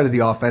opposite side of the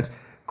offense,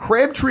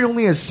 Crabtree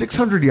only has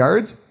 600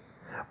 yards,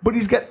 but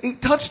he's got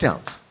 8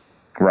 touchdowns.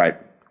 Right.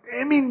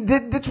 I mean,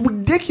 that's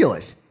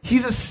ridiculous.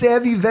 He's a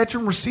savvy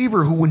veteran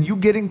receiver who, when you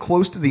get in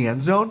close to the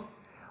end zone,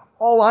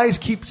 all eyes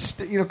keep,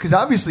 because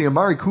obviously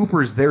Amari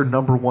Cooper is their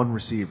number one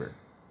receiver.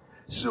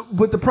 So,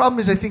 but the problem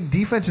is, I think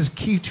defenses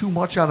key too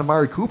much on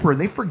Amari Cooper, and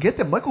they forget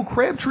that Michael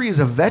Crabtree is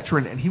a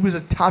veteran, and he was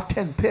a top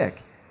 10 pick.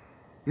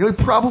 He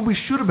probably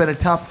should have been a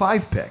top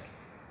 5 pick.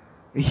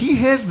 He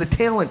has the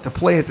talent to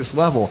play at this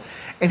level,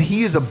 and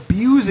he is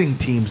abusing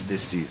teams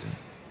this season.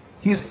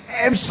 He is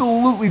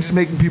absolutely just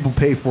making people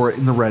pay for it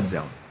in the red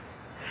zone.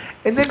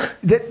 And then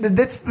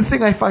that's the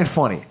thing I find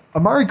funny.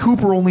 Amari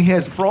Cooper only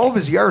has, for all of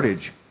his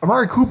yardage,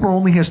 Amari Cooper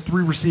only has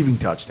 3 receiving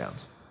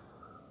touchdowns.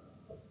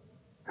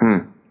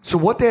 So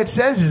what that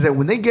says is that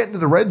when they get into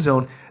the red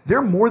zone,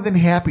 they're more than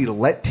happy to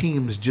let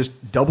teams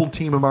just double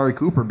team Amari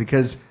Cooper,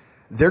 because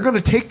they're going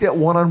to take that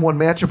one-on-one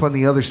matchup on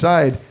the other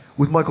side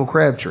with Michael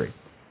Crabtree.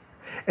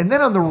 And then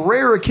on the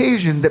rare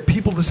occasion that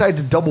people decide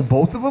to double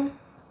both of them,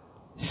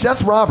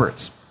 Seth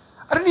Roberts.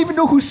 I didn't even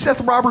know who Seth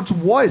Roberts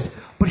was,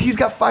 but he's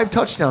got 5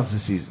 touchdowns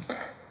this season.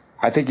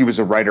 I think he was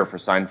a writer for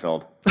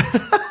Seinfeld.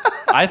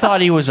 I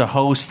thought he was a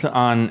host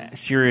on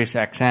Sirius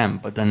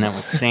XM, but then that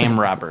was Sam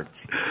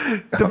Roberts.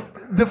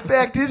 The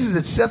fact is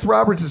that Seth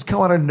Roberts has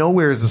come out of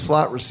nowhere as a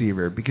slot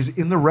receiver, because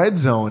in the red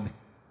zone,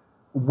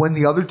 when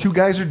the other 2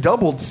 guys are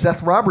doubled,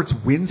 Seth Roberts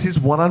wins his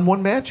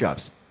one-on-one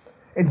matchups.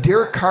 And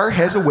Derek Carr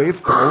has a way of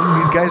throwing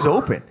these guys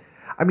open.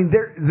 I mean,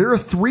 they're a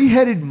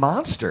 3-headed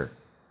monster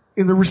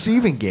in the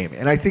receiving game.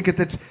 And I think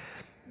that's,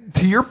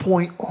 to your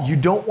point, you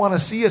don't want to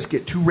see us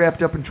get too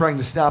wrapped up in trying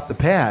to stop the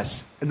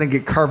pass and then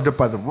get carved up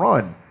by the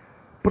run.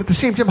 But at the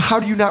same time, how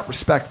do you not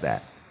respect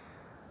that?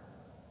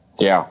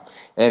 Yeah,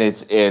 and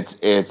it's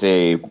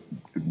a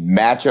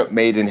matchup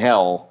made in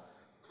hell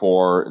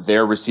for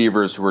their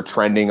receivers who are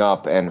trending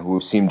up and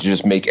who seem to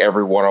just make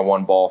every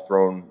one-on-one ball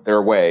thrown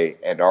their way,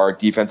 and our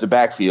defensive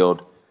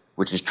backfield,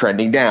 which is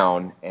trending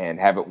down, and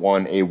haven't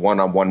won a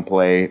one-on-one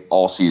play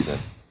all season.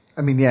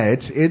 I mean, yeah,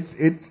 it's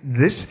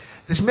this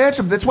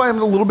matchup. That's why I'm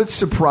a little bit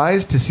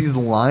surprised to see the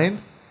line.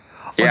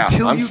 Yeah,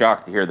 I'm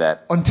shocked to hear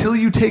that. Until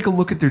you take a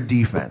look at their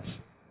defense.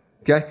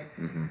 Okay?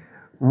 Mm-hmm.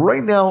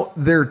 Right now,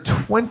 they're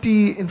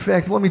 20. In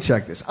fact, let me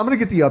check this. I'm going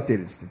to get the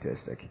updated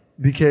statistic,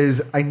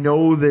 because I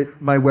know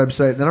that my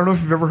website, and I don't know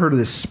if you've ever heard of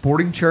this,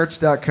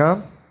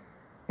 sportingcharts.com.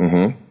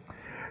 Mm-hmm.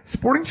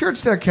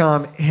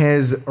 Sportingcharts.com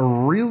has a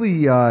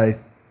really, I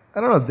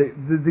don't know,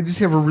 they just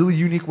have a really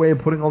unique way of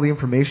putting all the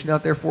information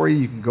out there for you.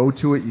 You can go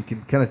to it. You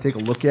can kind of take a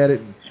look at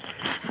it. And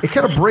it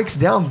kind of breaks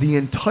down the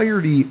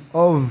entirety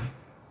of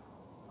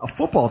a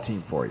football team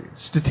for you,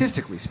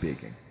 statistically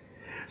speaking.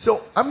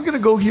 So I'm going to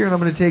go here and I'm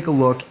going to take a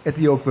look at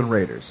the Oakland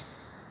Raiders.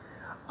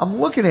 I'm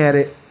looking at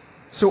it.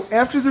 So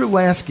after their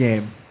last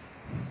game,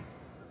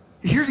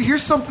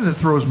 here's something that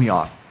throws me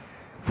off.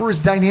 For as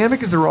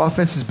dynamic as their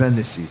offense has been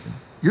this season,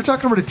 you're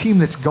talking about a team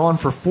that's gone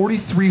for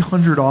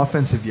 4,300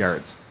 offensive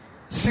yards,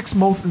 6th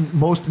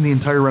most in the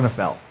entire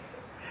NFL.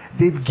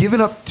 They've given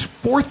up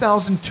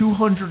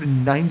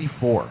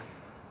 4,294.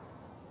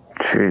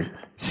 Jesus.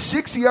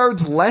 6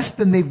 yards less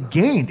than they've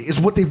gained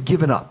is what they've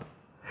given up.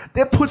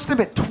 That puts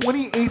them at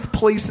 28th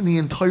place in the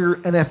entire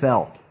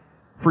NFL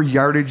for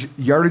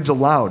yardage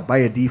allowed by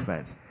a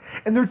defense.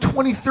 And they're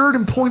 23rd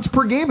in points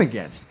per game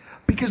against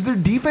because their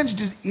defense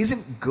just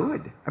isn't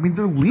good. I mean,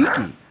 they're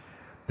leaky.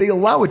 They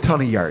allow a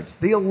ton of yards.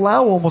 They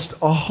allow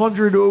almost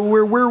 100.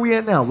 Where are we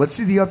at now? Let's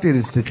see the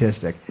updated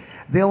statistic.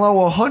 They allow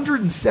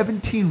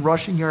 117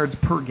 rushing yards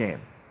per game.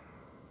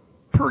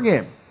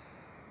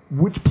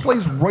 Which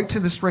plays right to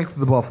the strength of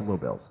the Buffalo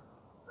Bills.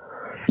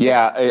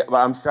 Yeah,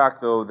 I'm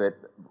shocked, though, that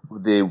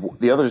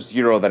the other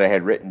zero that I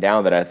had written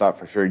down that I thought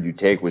for sure you'd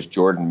take was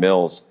Jordan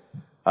Mills.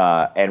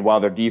 And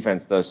while their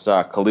defense does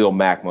suck, Khalil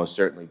Mack most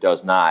certainly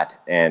does not.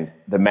 And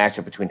the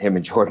matchup between him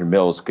and Jordan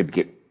Mills could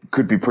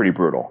be pretty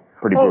brutal.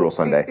 Brutal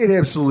Sunday. It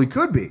absolutely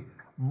could be.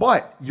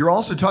 But you're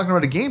also talking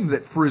about a game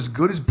that, for as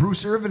good as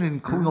Bruce Irvin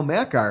and Khalil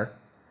Mack are,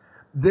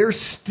 they're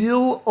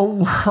still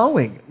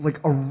allowing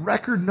like a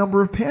record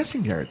number of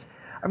passing yards.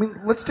 I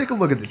mean, let's take a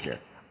look at this here.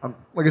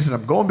 Like I said,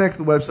 I'm going back to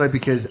the website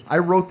because I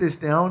wrote this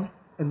down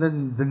and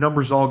then the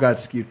numbers all got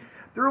skewed.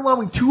 They're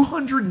allowing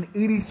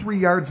 283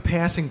 yards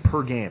passing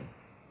per game.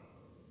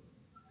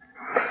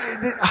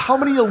 How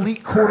many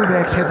elite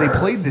quarterbacks have they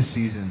played this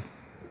season?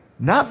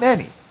 Not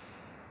many.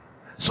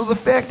 So the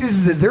fact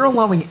is that they're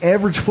allowing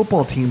average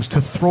football teams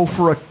to throw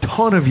for a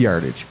ton of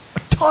yardage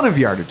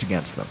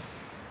against them.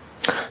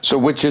 So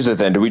which is it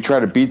then? Do we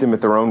try to beat them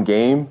at their own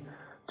game?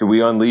 Do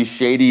we unleash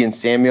Shady and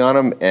Sammy on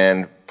them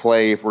and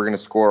play, if we're going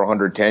to score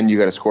 110, you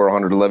got to score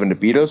 111 to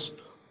beat us?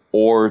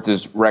 Or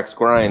does Rex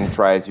Ryan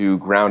try to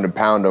ground and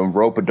pound them,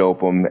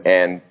 rope-a-dope them,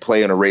 and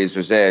play on a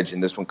razor's edge,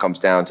 and this one comes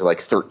down to like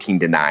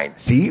 13-9?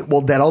 See?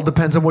 Well, that all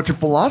depends on what your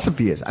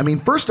philosophy is. I mean,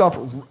 first off,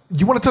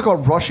 you want to talk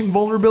about rushing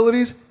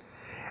vulnerabilities?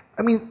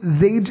 I mean,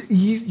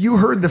 you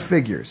heard the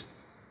figures.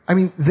 I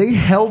mean, they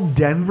held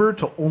Denver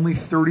to only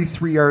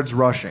 33 yards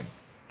rushing.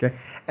 Okay?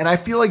 And I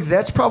feel like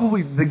that's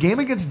probably, the game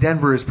against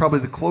Denver is probably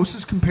the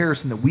closest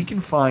comparison that we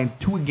can find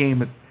to a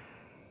game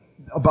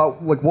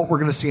about like what we're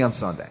going to see on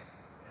Sunday.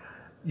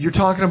 You're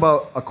talking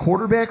about a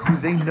quarterback who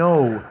they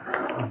know,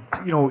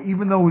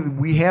 even though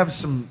we have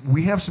some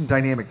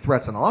dynamic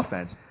threats on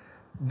offense,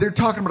 they're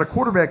talking about a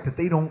quarterback that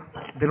they don't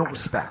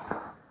respect.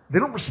 They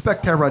don't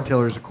respect Tyrod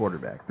Taylor as a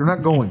quarterback. They're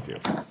not going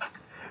to.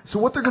 So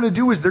what they're going to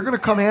do is they're going to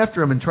come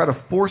after him and try to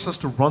force us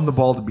to run the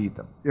ball to beat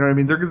them. You know what I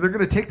mean? They're going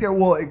to take that.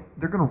 Well,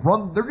 they're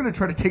going to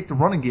try to take the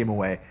running game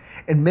away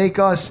and make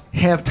us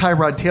have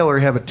Tyrod Taylor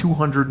have a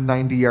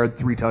 290-yard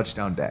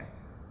 3-touchdown day.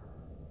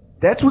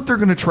 That's what they're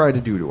going to try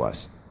to do to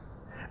us.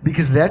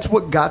 Because that's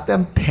what got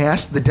them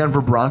past the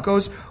Denver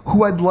Broncos,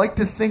 who I'd like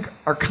to think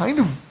are kind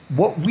of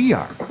what we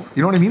are.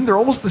 You know what I mean? They're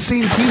almost the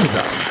same team as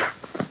us.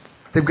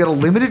 They've got a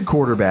limited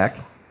quarterback.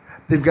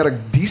 They've got a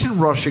decent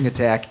rushing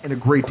attack and a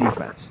great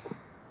defense.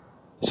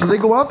 So they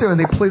go out there and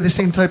they play the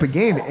same type of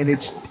game, and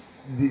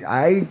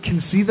I can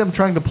see them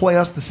trying to play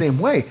us the same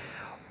way.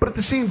 But at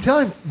the same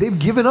time, they've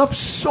given up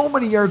so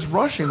many yards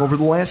rushing over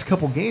the last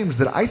couple games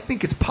that I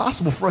think it's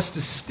possible for us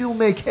to still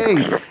make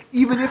hay,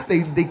 even if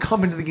they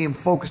come into the game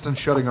focused on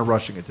shutting our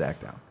rushing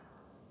attack down.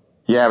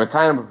 Yeah, but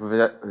time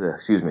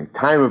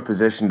of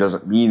possession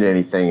doesn't mean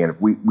anything, and if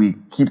we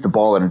keep the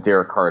ball in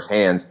Derek Carr's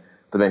hands,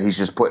 but then he's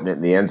just putting it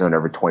in the end zone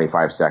every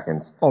 25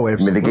 seconds. Oh,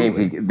 absolutely. I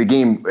mean, the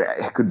game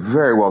could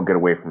very well get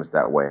away from us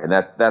that way, and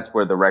that's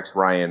where the Rex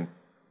Ryan,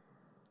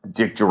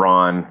 Dick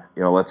Duran,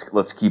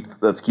 let's keep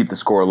the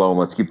score low and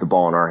let's keep the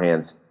ball in our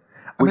hands,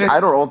 which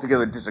I don't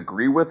altogether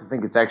disagree with. I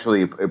think it's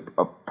actually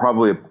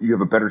probably you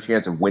have a better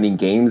chance of winning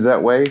games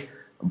that way.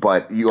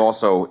 But you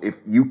also, if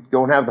you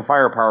don't have the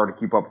firepower to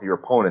keep up with your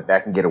opponent,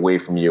 that can get away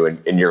from you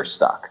and you're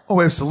stuck.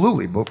 Oh,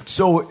 absolutely. But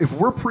so if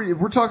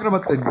we're talking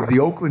about the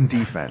Oakland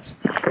defense,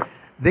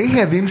 they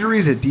have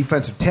injuries at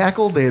defensive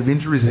tackle, they have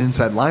injuries at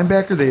inside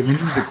linebacker, they have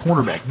injuries at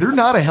cornerback. They're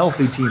not a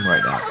healthy team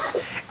right now.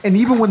 And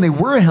even when they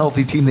were a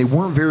healthy team, they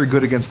weren't very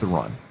good against the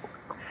run.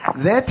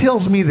 That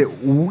tells me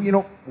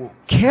that,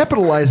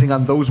 capitalizing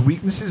on those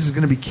weaknesses is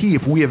going to be key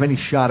if we have any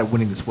shot at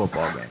winning this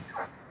football game.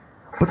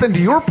 But then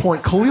to your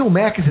point, Khalil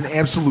Mack is an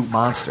absolute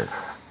monster.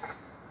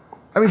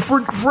 I mean,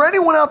 for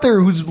anyone out there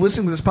who's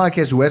listening to this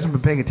podcast who hasn't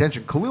been paying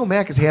attention, Khalil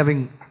Mack is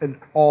having an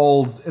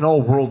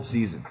all-world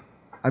season.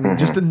 I mean,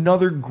 just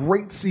another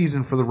great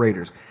season for the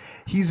Raiders.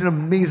 He's an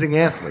amazing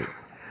athlete.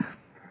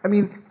 I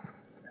mean,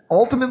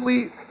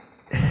 ultimately,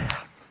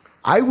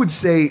 I would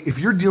say if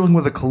you're dealing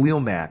with a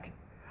Khalil Mack,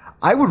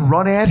 I would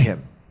run at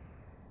him.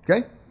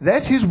 Okay?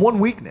 That's his one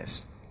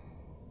weakness.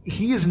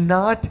 He's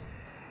not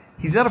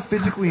a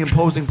physically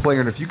imposing player,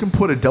 and if you can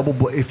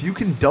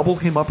double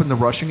him up in the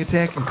rushing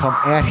attack and come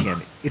at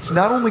him, it's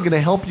not only going to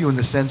help you in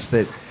the sense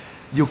that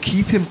you'll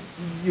keep him,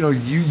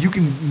 you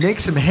can make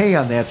some hay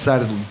on that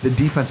side of the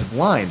defensive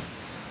line,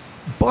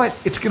 but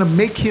it's going to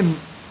make him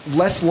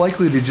less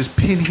likely to just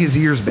pin his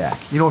ears back.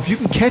 You know, if you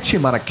can catch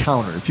him on a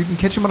counter, if you can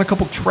catch him on a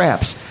couple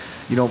traps,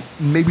 you know,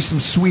 maybe some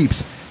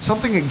sweeps,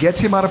 something that gets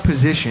him out of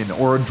position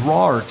or a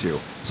draw or two,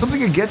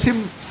 something that gets him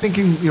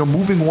thinking, you know,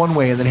 moving one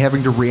way and then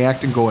having to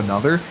react and go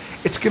another,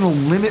 it's going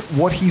to limit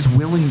what he's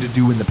willing to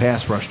do in the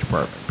pass rush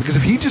department. Because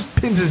if he just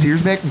pins his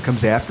ears back and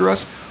comes after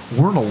us,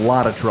 we're in a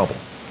lot of trouble.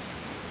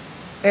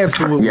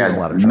 Absolutely in a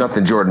lot of trouble.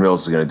 Nothing Jordan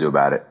Mills is going to do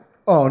about it.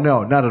 Oh,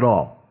 no, not at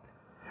all.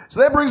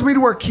 So that brings me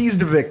to our keys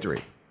to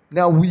victory.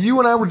 Now, you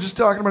and I were just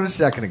talking about it a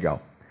second ago.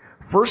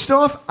 First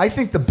off, I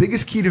think the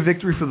biggest key to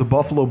victory for the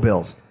Buffalo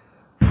Bills,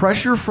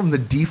 pressure from the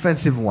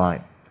defensive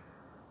line.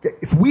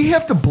 If we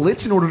have to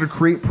blitz in order to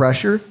create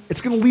pressure,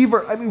 it's going to leave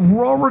our... I mean,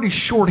 we're already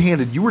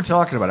shorthanded. You were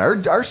talking about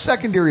it. Our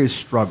secondary has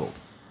struggled.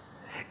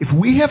 If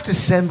we have to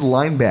send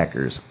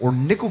linebackers or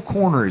nickel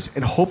corners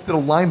and hope that a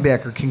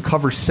linebacker can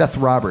cover Seth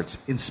Roberts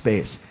in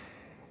space,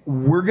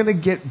 we're going to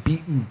get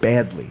beaten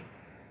badly.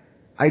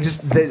 I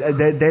just...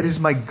 That is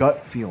my gut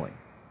feeling.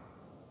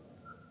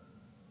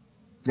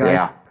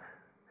 Yeah.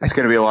 It's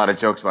going to be a lot of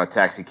jokes about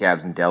taxi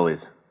cabs and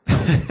delis.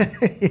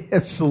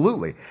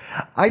 Absolutely.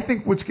 I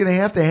think what's going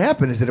to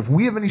happen is that if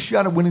we have any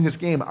shot at winning this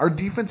game, our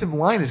defensive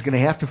line is going to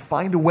have to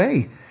find a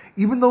way.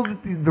 Even though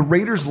the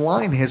Raiders'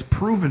 line has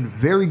proven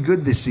very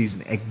good this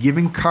season at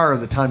giving Carr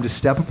the time to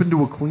step up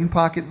into a clean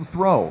pocket and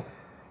throw.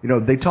 You know,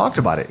 they talked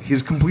about it.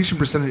 His completion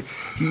percentage,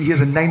 he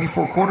has a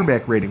 94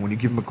 quarterback rating when you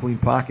give him a clean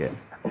pocket.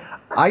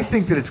 I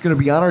think that it's going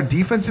to be on our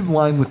defensive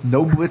line with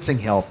no blitzing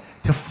help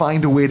to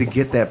find a way to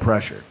get that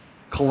pressure.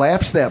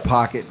 Collapse that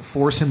pocket and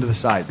force him to the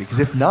side. Because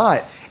if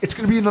not, it's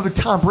going to be another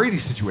Tom Brady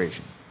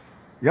situation.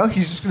 You know,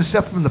 he's just going to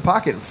step up in the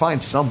pocket and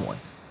find someone.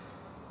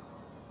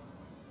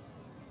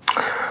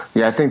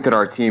 Yeah, I think that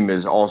our team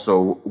is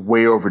also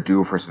way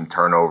overdue for some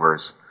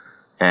turnovers.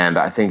 And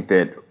I think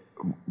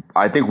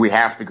we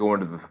have to go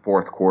into the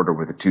fourth quarter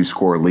with a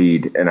 2-score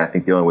lead. And I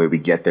think the only way we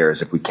get there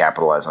is if we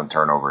capitalize on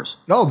turnovers.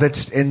 No,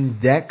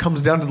 that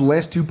comes down to the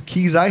last two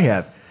keys I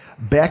have.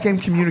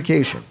 Back-end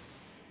communication.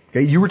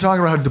 Okay, you were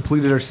talking about how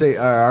depleted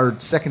our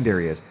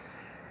secondary is.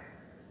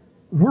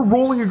 We're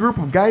rolling a group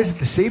of guys at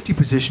the safety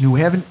position who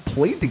haven't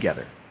played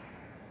together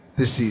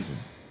this season.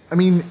 I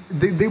mean,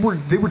 they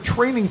were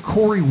training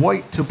Corey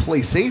White to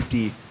play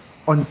safety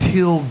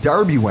until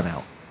Darby went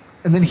out,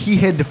 and then he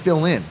had to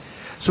fill in.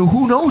 So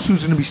who knows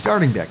who's going to be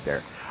starting back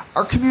there?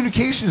 Our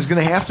communication is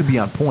going to have to be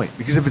on point,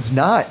 because if it's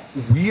not,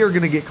 we are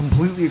going to get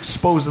completely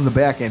exposed in the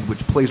back end, which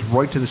plays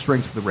right to the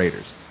strengths of the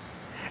Raiders.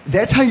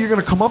 That's how you're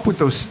going to come up with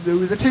those.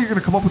 That's how you're going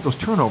to come up with those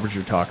turnovers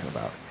you're talking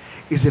about.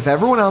 Is if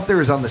everyone out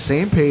there is on the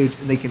same page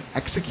and they can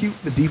execute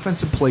the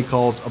defensive play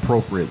calls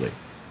appropriately.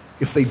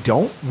 If they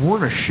don't, we're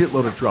in a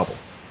shitload of trouble.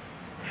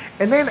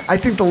 And then I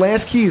think the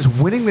last key is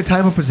winning the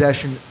time of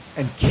possession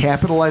and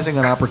capitalizing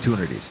on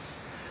opportunities.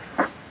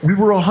 We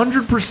were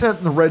 100%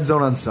 in the red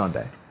zone on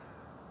Sunday.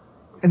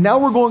 And now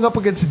we're going up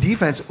against a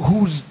defense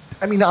who's,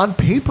 I mean, on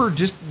paper,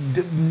 just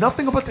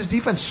nothing about this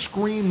defense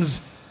screams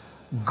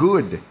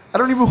good. I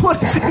don't even want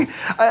to say,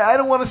 I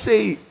don't want to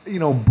say, you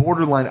know,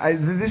 borderline.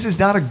 This is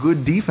not a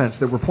good defense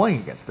that we're playing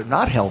against. They're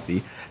not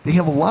healthy. They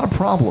have a lot of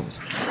problems.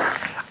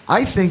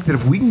 I think that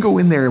if we can go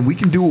in there and we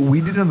can do what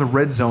we did in the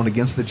red zone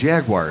against the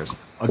Jaguars,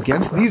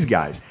 against these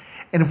guys,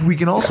 and if we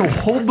can also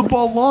hold the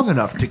ball long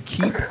enough to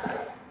keep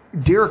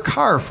Derek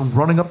Carr from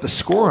running up the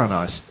score on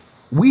us,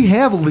 we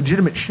have a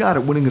legitimate shot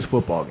at winning this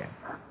football game.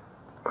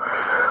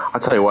 I'll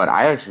tell you what,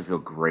 I actually feel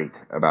great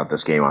about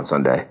this game on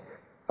Sunday.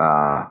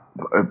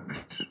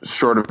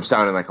 Short of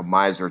sounding like a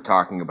miser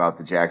talking about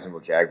the Jacksonville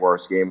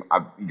Jaguars game,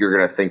 you're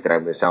going to think that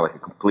I'm going to sound like a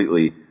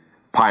completely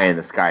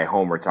pie-in-the-sky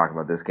homer talking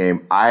about this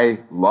game. I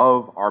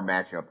love our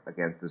matchup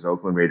against this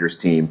Oakland Raiders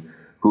team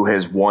who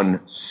has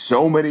won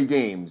so many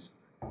games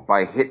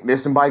by hit,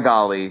 miss, and by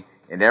golly,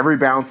 and every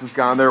bounce has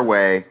gone their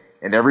way,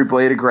 and every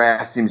blade of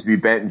grass seems to be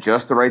bent in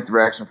just the right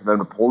direction for them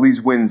to pull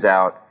these wins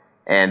out.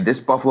 And this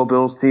Buffalo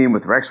Bills team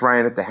with Rex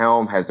Ryan at the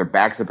helm has their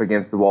backs up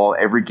against the wall.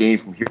 Every game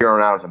from here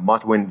on out is a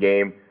must-win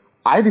game.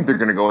 I think they're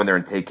going to go in there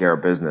and take care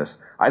of business.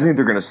 I think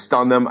they're going to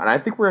stun them, and I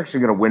think we're actually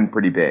going to win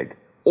pretty big.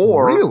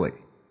 Really?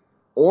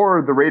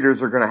 Or the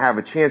Raiders are going to have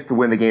a chance to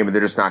win the game, and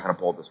they're just not going to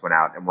pull this one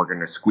out, and we're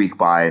going to squeak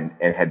by and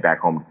head back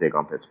home to take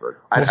on Pittsburgh.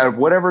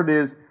 Whatever it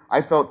is,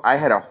 I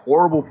had a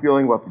horrible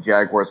feeling about the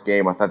Jaguars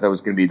game. I thought that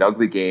was going to be an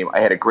ugly game.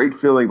 I had a great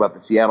feeling about the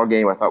Seattle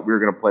game. I thought we were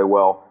going to play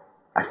well.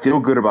 I feel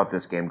good about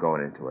this game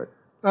going into it.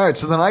 All right,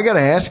 so then I got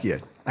to ask you.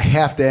 I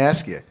have to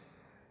ask you.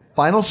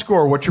 Final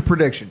score, what's your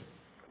prediction?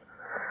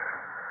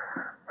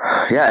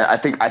 Yeah, I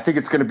think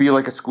it's going to be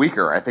like a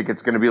squeaker. I think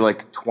it's going to be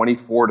like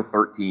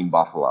 24-13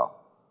 Buffalo.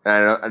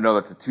 And I know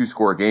that's a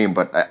 2-score game,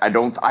 but I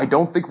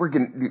don't think we're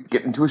going to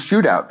get into a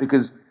shootout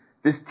because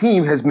this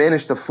team has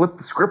managed to flip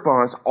the script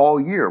on us all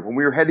year. When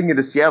we were heading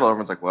into Seattle,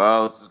 everyone's like,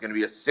 well, this is going to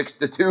be a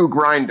 6-2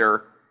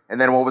 grinder. And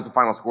then what was the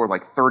final score?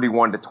 Like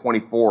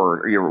 31-24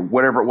 or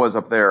whatever it was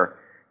up there.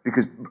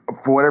 Because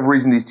for whatever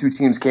reason, these two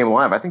teams came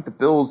alive. I think the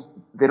Bills,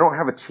 they don't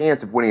have a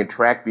chance of winning a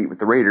track meet with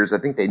the Raiders. I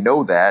think they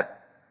know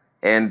that.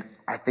 And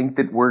I think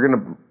that we're going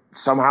to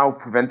somehow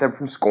prevent them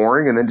from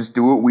scoring and then just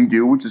do what we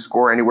do, which is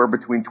score anywhere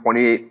between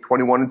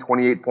 21 and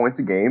 28 points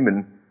a game,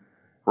 and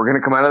we're going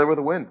to come out of there with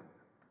a win.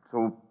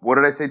 So what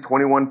did I say,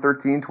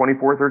 21-13,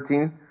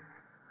 24-13?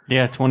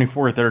 Yeah,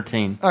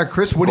 24-13. All right,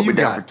 Chris, what do you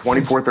got?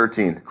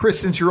 24-13. Chris,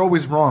 since you're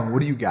always wrong,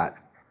 what do you got?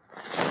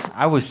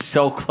 I was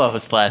so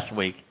close last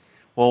week.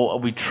 Well,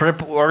 we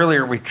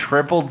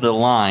tripled the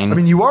line. I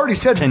mean, you already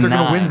said that they're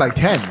going to win by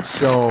 10,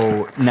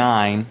 so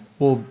 9.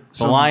 Well,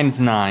 the line's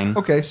 9.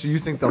 Okay, so you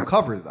think they'll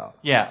cover, though?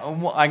 Yeah,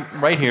 well,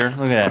 right here.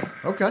 Look at that.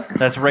 Okay.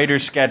 That's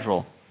Raiders'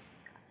 schedule.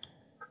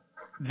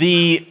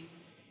 The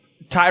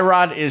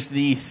Tyrod is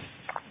the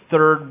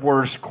third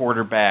worst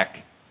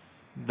quarterback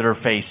they're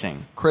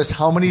facing. Chris,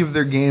 how many of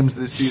their games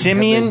this season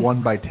have they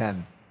won by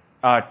 10?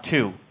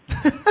 2.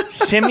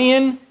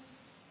 Simeon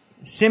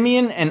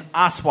and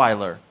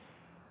Osweiler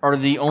are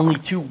the only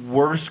 2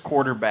 worst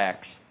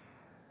quarterbacks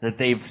that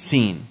they've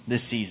seen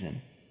this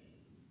season.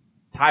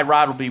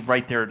 Tyrod will be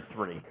right there at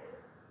 3.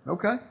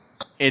 Okay.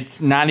 It's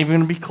not even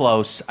going to be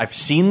close. I've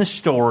seen the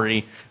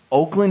story.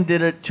 Oakland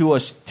did it to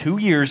us 2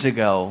 years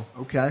ago.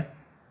 Okay.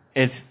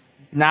 It's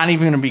not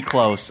even going to be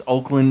close.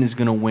 Oakland is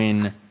going to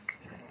win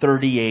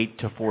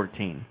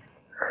 38-14.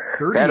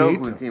 That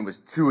Oakland team was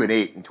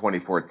 2-8 in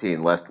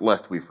 2014,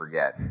 lest we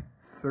forget.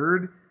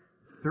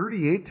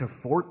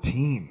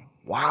 38-14.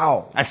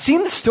 Wow. I've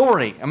seen the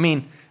story. I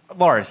mean,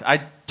 Lars,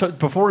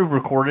 before we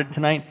recorded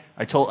tonight,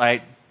 I told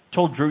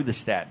Drew the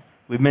stat.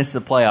 We've missed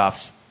the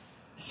playoffs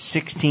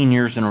 16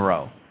 years in a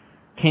row.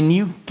 Can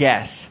you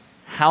guess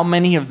how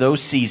many of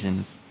those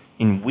seasons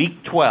in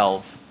Week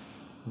 12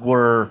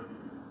 were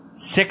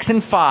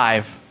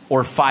 6-5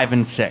 or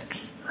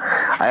 5-6?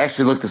 I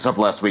actually looked this up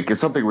last week.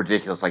 It's something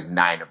ridiculous, like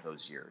 9 of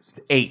those years. It's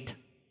 8.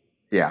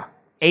 Yeah.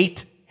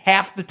 8,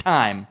 half the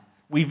time,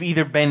 we've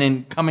either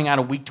been coming out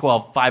of Week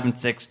 12,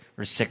 5-6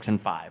 or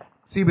 6-5.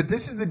 See, but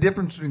this is the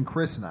difference between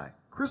Chris and I.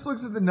 Chris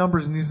looks at the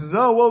numbers and he says,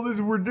 oh, well, this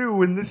is what we're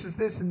due, and this is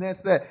this, and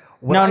that's that.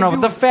 But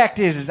the fact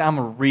is I'm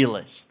a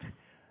realist.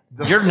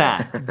 You're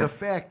not. The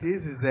fact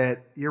is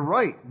that you're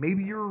right.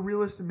 Maybe you're a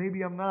realist and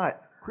maybe I'm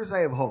not. Chris, I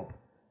have hope.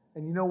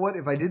 And you know what?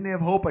 If I didn't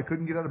have hope, I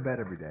couldn't get out of bed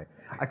every day.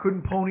 I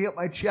couldn't pony up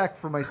my check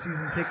for my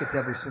season tickets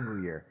every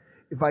single year.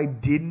 If I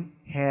didn't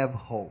have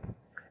hope.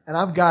 And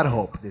I've got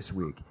hope this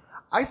week.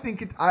 I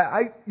think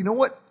you know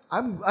what?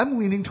 I'm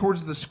leaning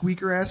towards the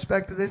squeaker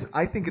aspect of this.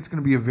 I think it's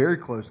going to be a very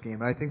close game,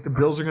 and I think the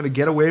Bills are going to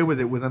get away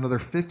with it with another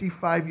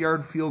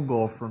 55-yard field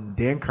goal from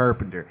Dan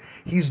Carpenter.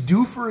 He's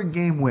due for a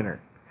game winner.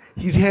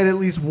 He's had at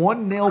least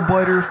one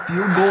nail-biter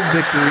field goal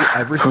victory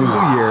every single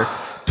year.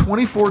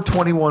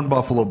 24-21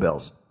 Buffalo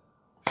Bills.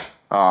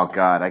 Oh,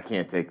 God, I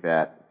can't take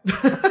that.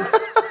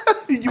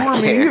 You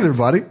or me either,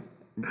 buddy.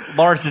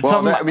 Lars, it's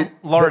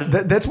Lars.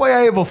 That's why I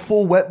have a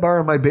full wet bar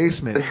in my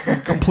basement,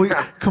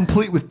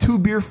 complete with 2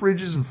 beer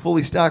fridges and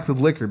fully stocked with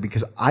liquor,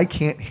 because I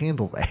can't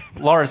handle that.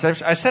 Lars,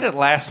 I said it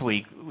last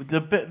week.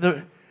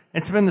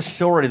 It's been the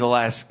story the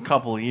last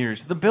couple of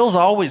years. The Bills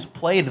always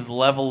play to the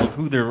level of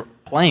who they're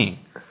playing.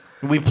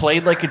 We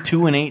played like a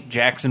 2-8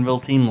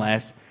 Jacksonville team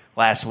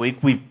last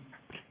week. We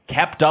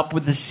kept up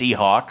with the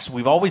Seahawks.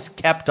 We've always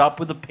kept up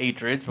with the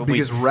Patriots.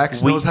 Because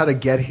Rex knows how to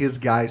get his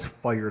guys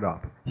fired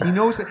up. He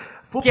knows it.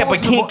 Yeah,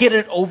 but can't get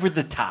it over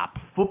the top.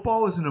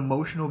 Football is an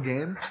emotional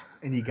game,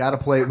 and you got to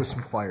play it with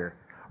some fire.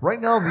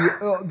 Right now,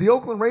 the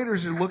Oakland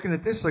Raiders are looking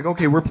at this like,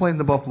 okay, we're playing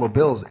the Buffalo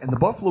Bills, and the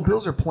Buffalo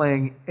Bills are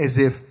playing as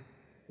if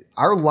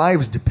our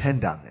lives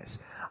depend on this.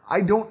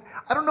 I don't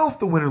know if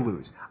they'll win or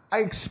lose.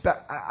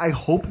 I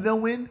hope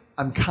they'll win.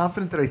 I'm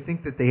confident that I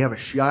think that they have a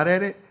shot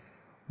at it.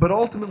 But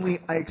ultimately,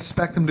 I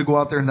expect them to go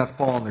out there and not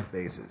fall on their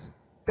faces.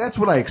 That's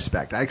what I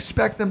expect. I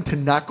expect them to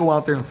not go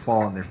out there and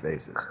fall on their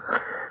faces.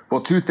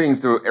 Well, 2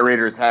 things the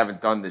Raiders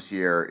haven't done this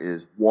year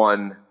is,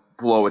 1,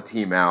 blow a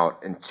team out,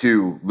 and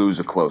 2, lose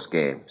a close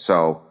game.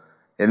 So,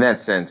 in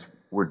that sense,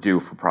 we're due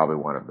for probably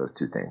one of those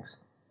 2 things.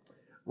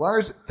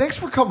 Lars, thanks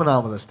for coming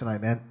on with us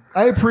tonight, man.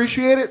 I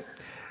appreciate it.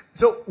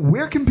 So,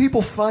 where can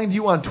people find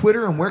you on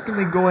Twitter, and where can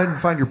they go ahead and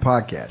find your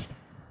podcast?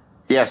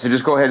 Yeah, so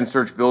just go ahead and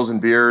search Bills and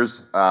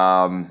Beers,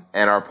 and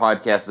our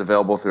podcast is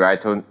available through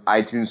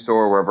iTunes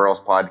Store, wherever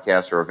else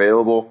podcasts are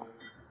available.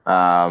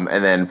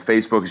 And then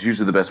Facebook is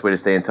usually the best way to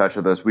stay in touch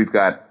with us. We've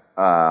got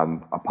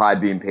a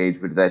Podbean page,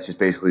 but that just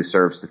basically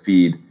serves to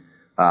feed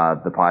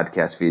the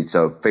podcast feed.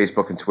 So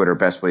Facebook and Twitter,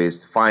 best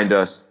ways to find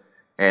us.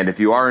 And if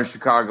you are in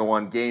Chicago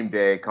on game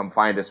day, come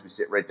find us. We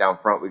sit right down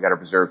front. We got a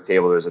reserved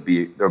table.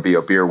 There'll be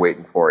a beer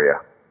waiting for you.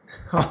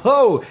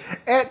 Oh,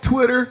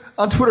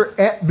 on Twitter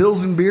at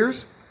Bills and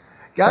Beers.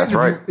 Guys,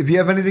 if you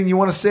have anything you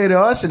want to say to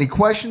us, any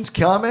questions,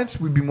 comments,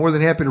 we'd be more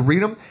than happy to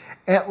read them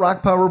at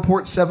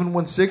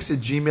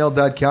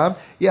rockpowerreport716@gmail.com.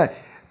 Yeah,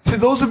 to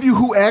those of you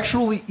who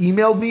actually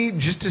emailed me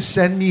just to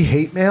send me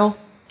hate mail,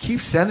 keep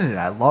sending it.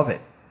 I love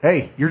it.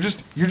 Hey, you're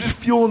just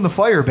fueling the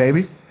fire,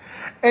 baby.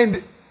 And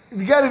if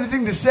you got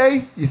anything to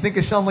say, you think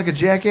I sound like a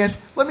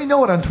jackass, let me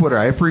know it on Twitter.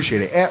 I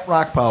appreciate it. At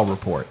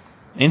rockpowerreport.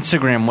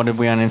 Instagram, what did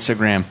we on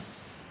Instagram?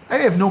 I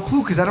have no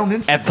clue because I don't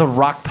Instagram. At the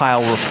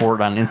Rockpile Report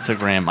on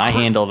Instagram. I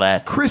handle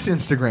that. Chris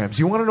Instagrams.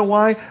 You want to know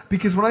why?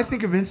 Because when I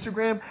think of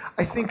Instagram,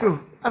 I think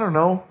of, I don't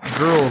know,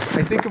 girls.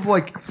 I think of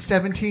like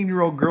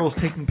 17-year-old girls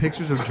taking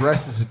pictures of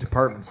dresses at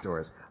department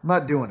stores. I'm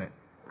not doing it.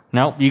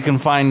 No, you can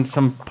find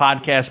some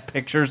podcast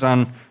pictures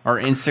on our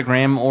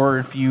Instagram, or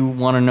if you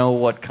want to know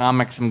what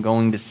comics I'm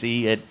going to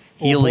see at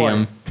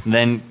Helium,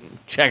 then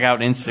check out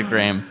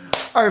Instagram.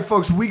 All right,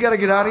 folks, we got to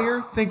get out of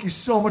here. Thank you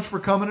so much for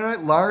coming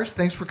tonight. Lars,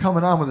 thanks for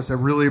coming on with us. I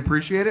really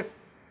appreciate it.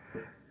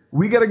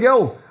 We got to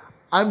go.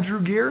 I'm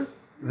Drew Gear.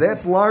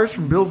 That's Lars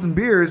from Bills and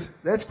Beers.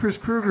 That's Chris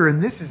Kruger, and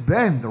this has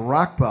been the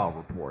Rockpile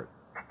Report.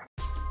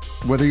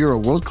 Whether you're a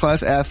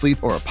world-class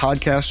athlete or a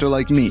podcaster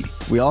like me,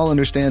 we all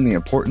understand the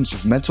importance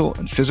of mental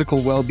and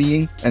physical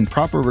well-being and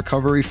proper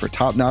recovery for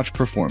top-notch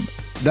performance.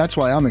 That's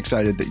why I'm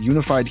excited that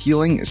Unified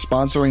Healing is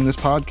sponsoring this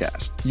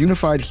podcast.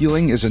 Unified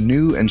Healing is a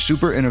new and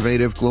super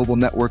innovative global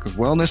network of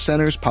wellness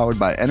centers powered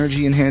by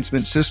Energy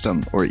Enhancement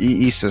System, or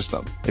EE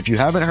System. If you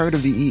haven't heard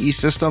of the EE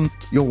System,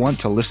 you'll want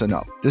to listen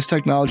up. This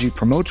technology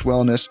promotes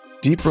wellness,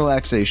 deep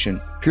relaxation,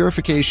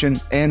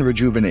 purification, and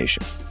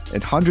rejuvenation.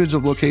 In hundreds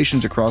of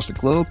locations across the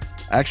globe,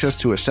 access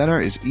to a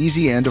center is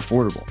easy and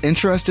affordable.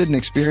 Interested in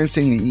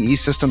experiencing the EE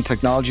System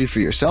technology for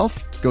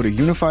yourself? Go to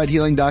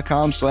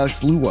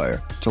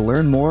unifiedhealing.com/bluewire to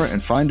learn more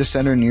and find a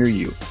center near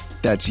you.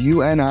 That's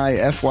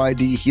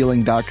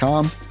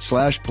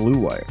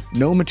unifydhealing.com/bluewire.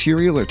 No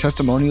material or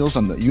testimonials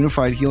on the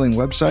Unified Healing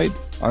website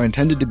are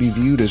intended to be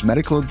viewed as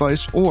medical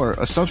advice or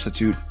a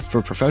substitute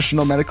for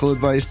professional medical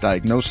advice,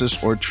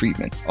 diagnosis, or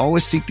treatment.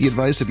 Always seek the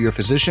advice of your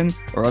physician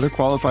or other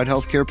qualified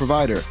healthcare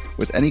provider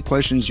with any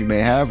questions you may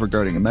have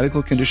regarding a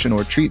medical condition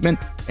or treatment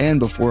and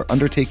before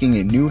undertaking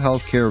a new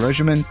healthcare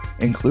regimen,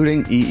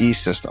 including EE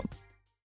System.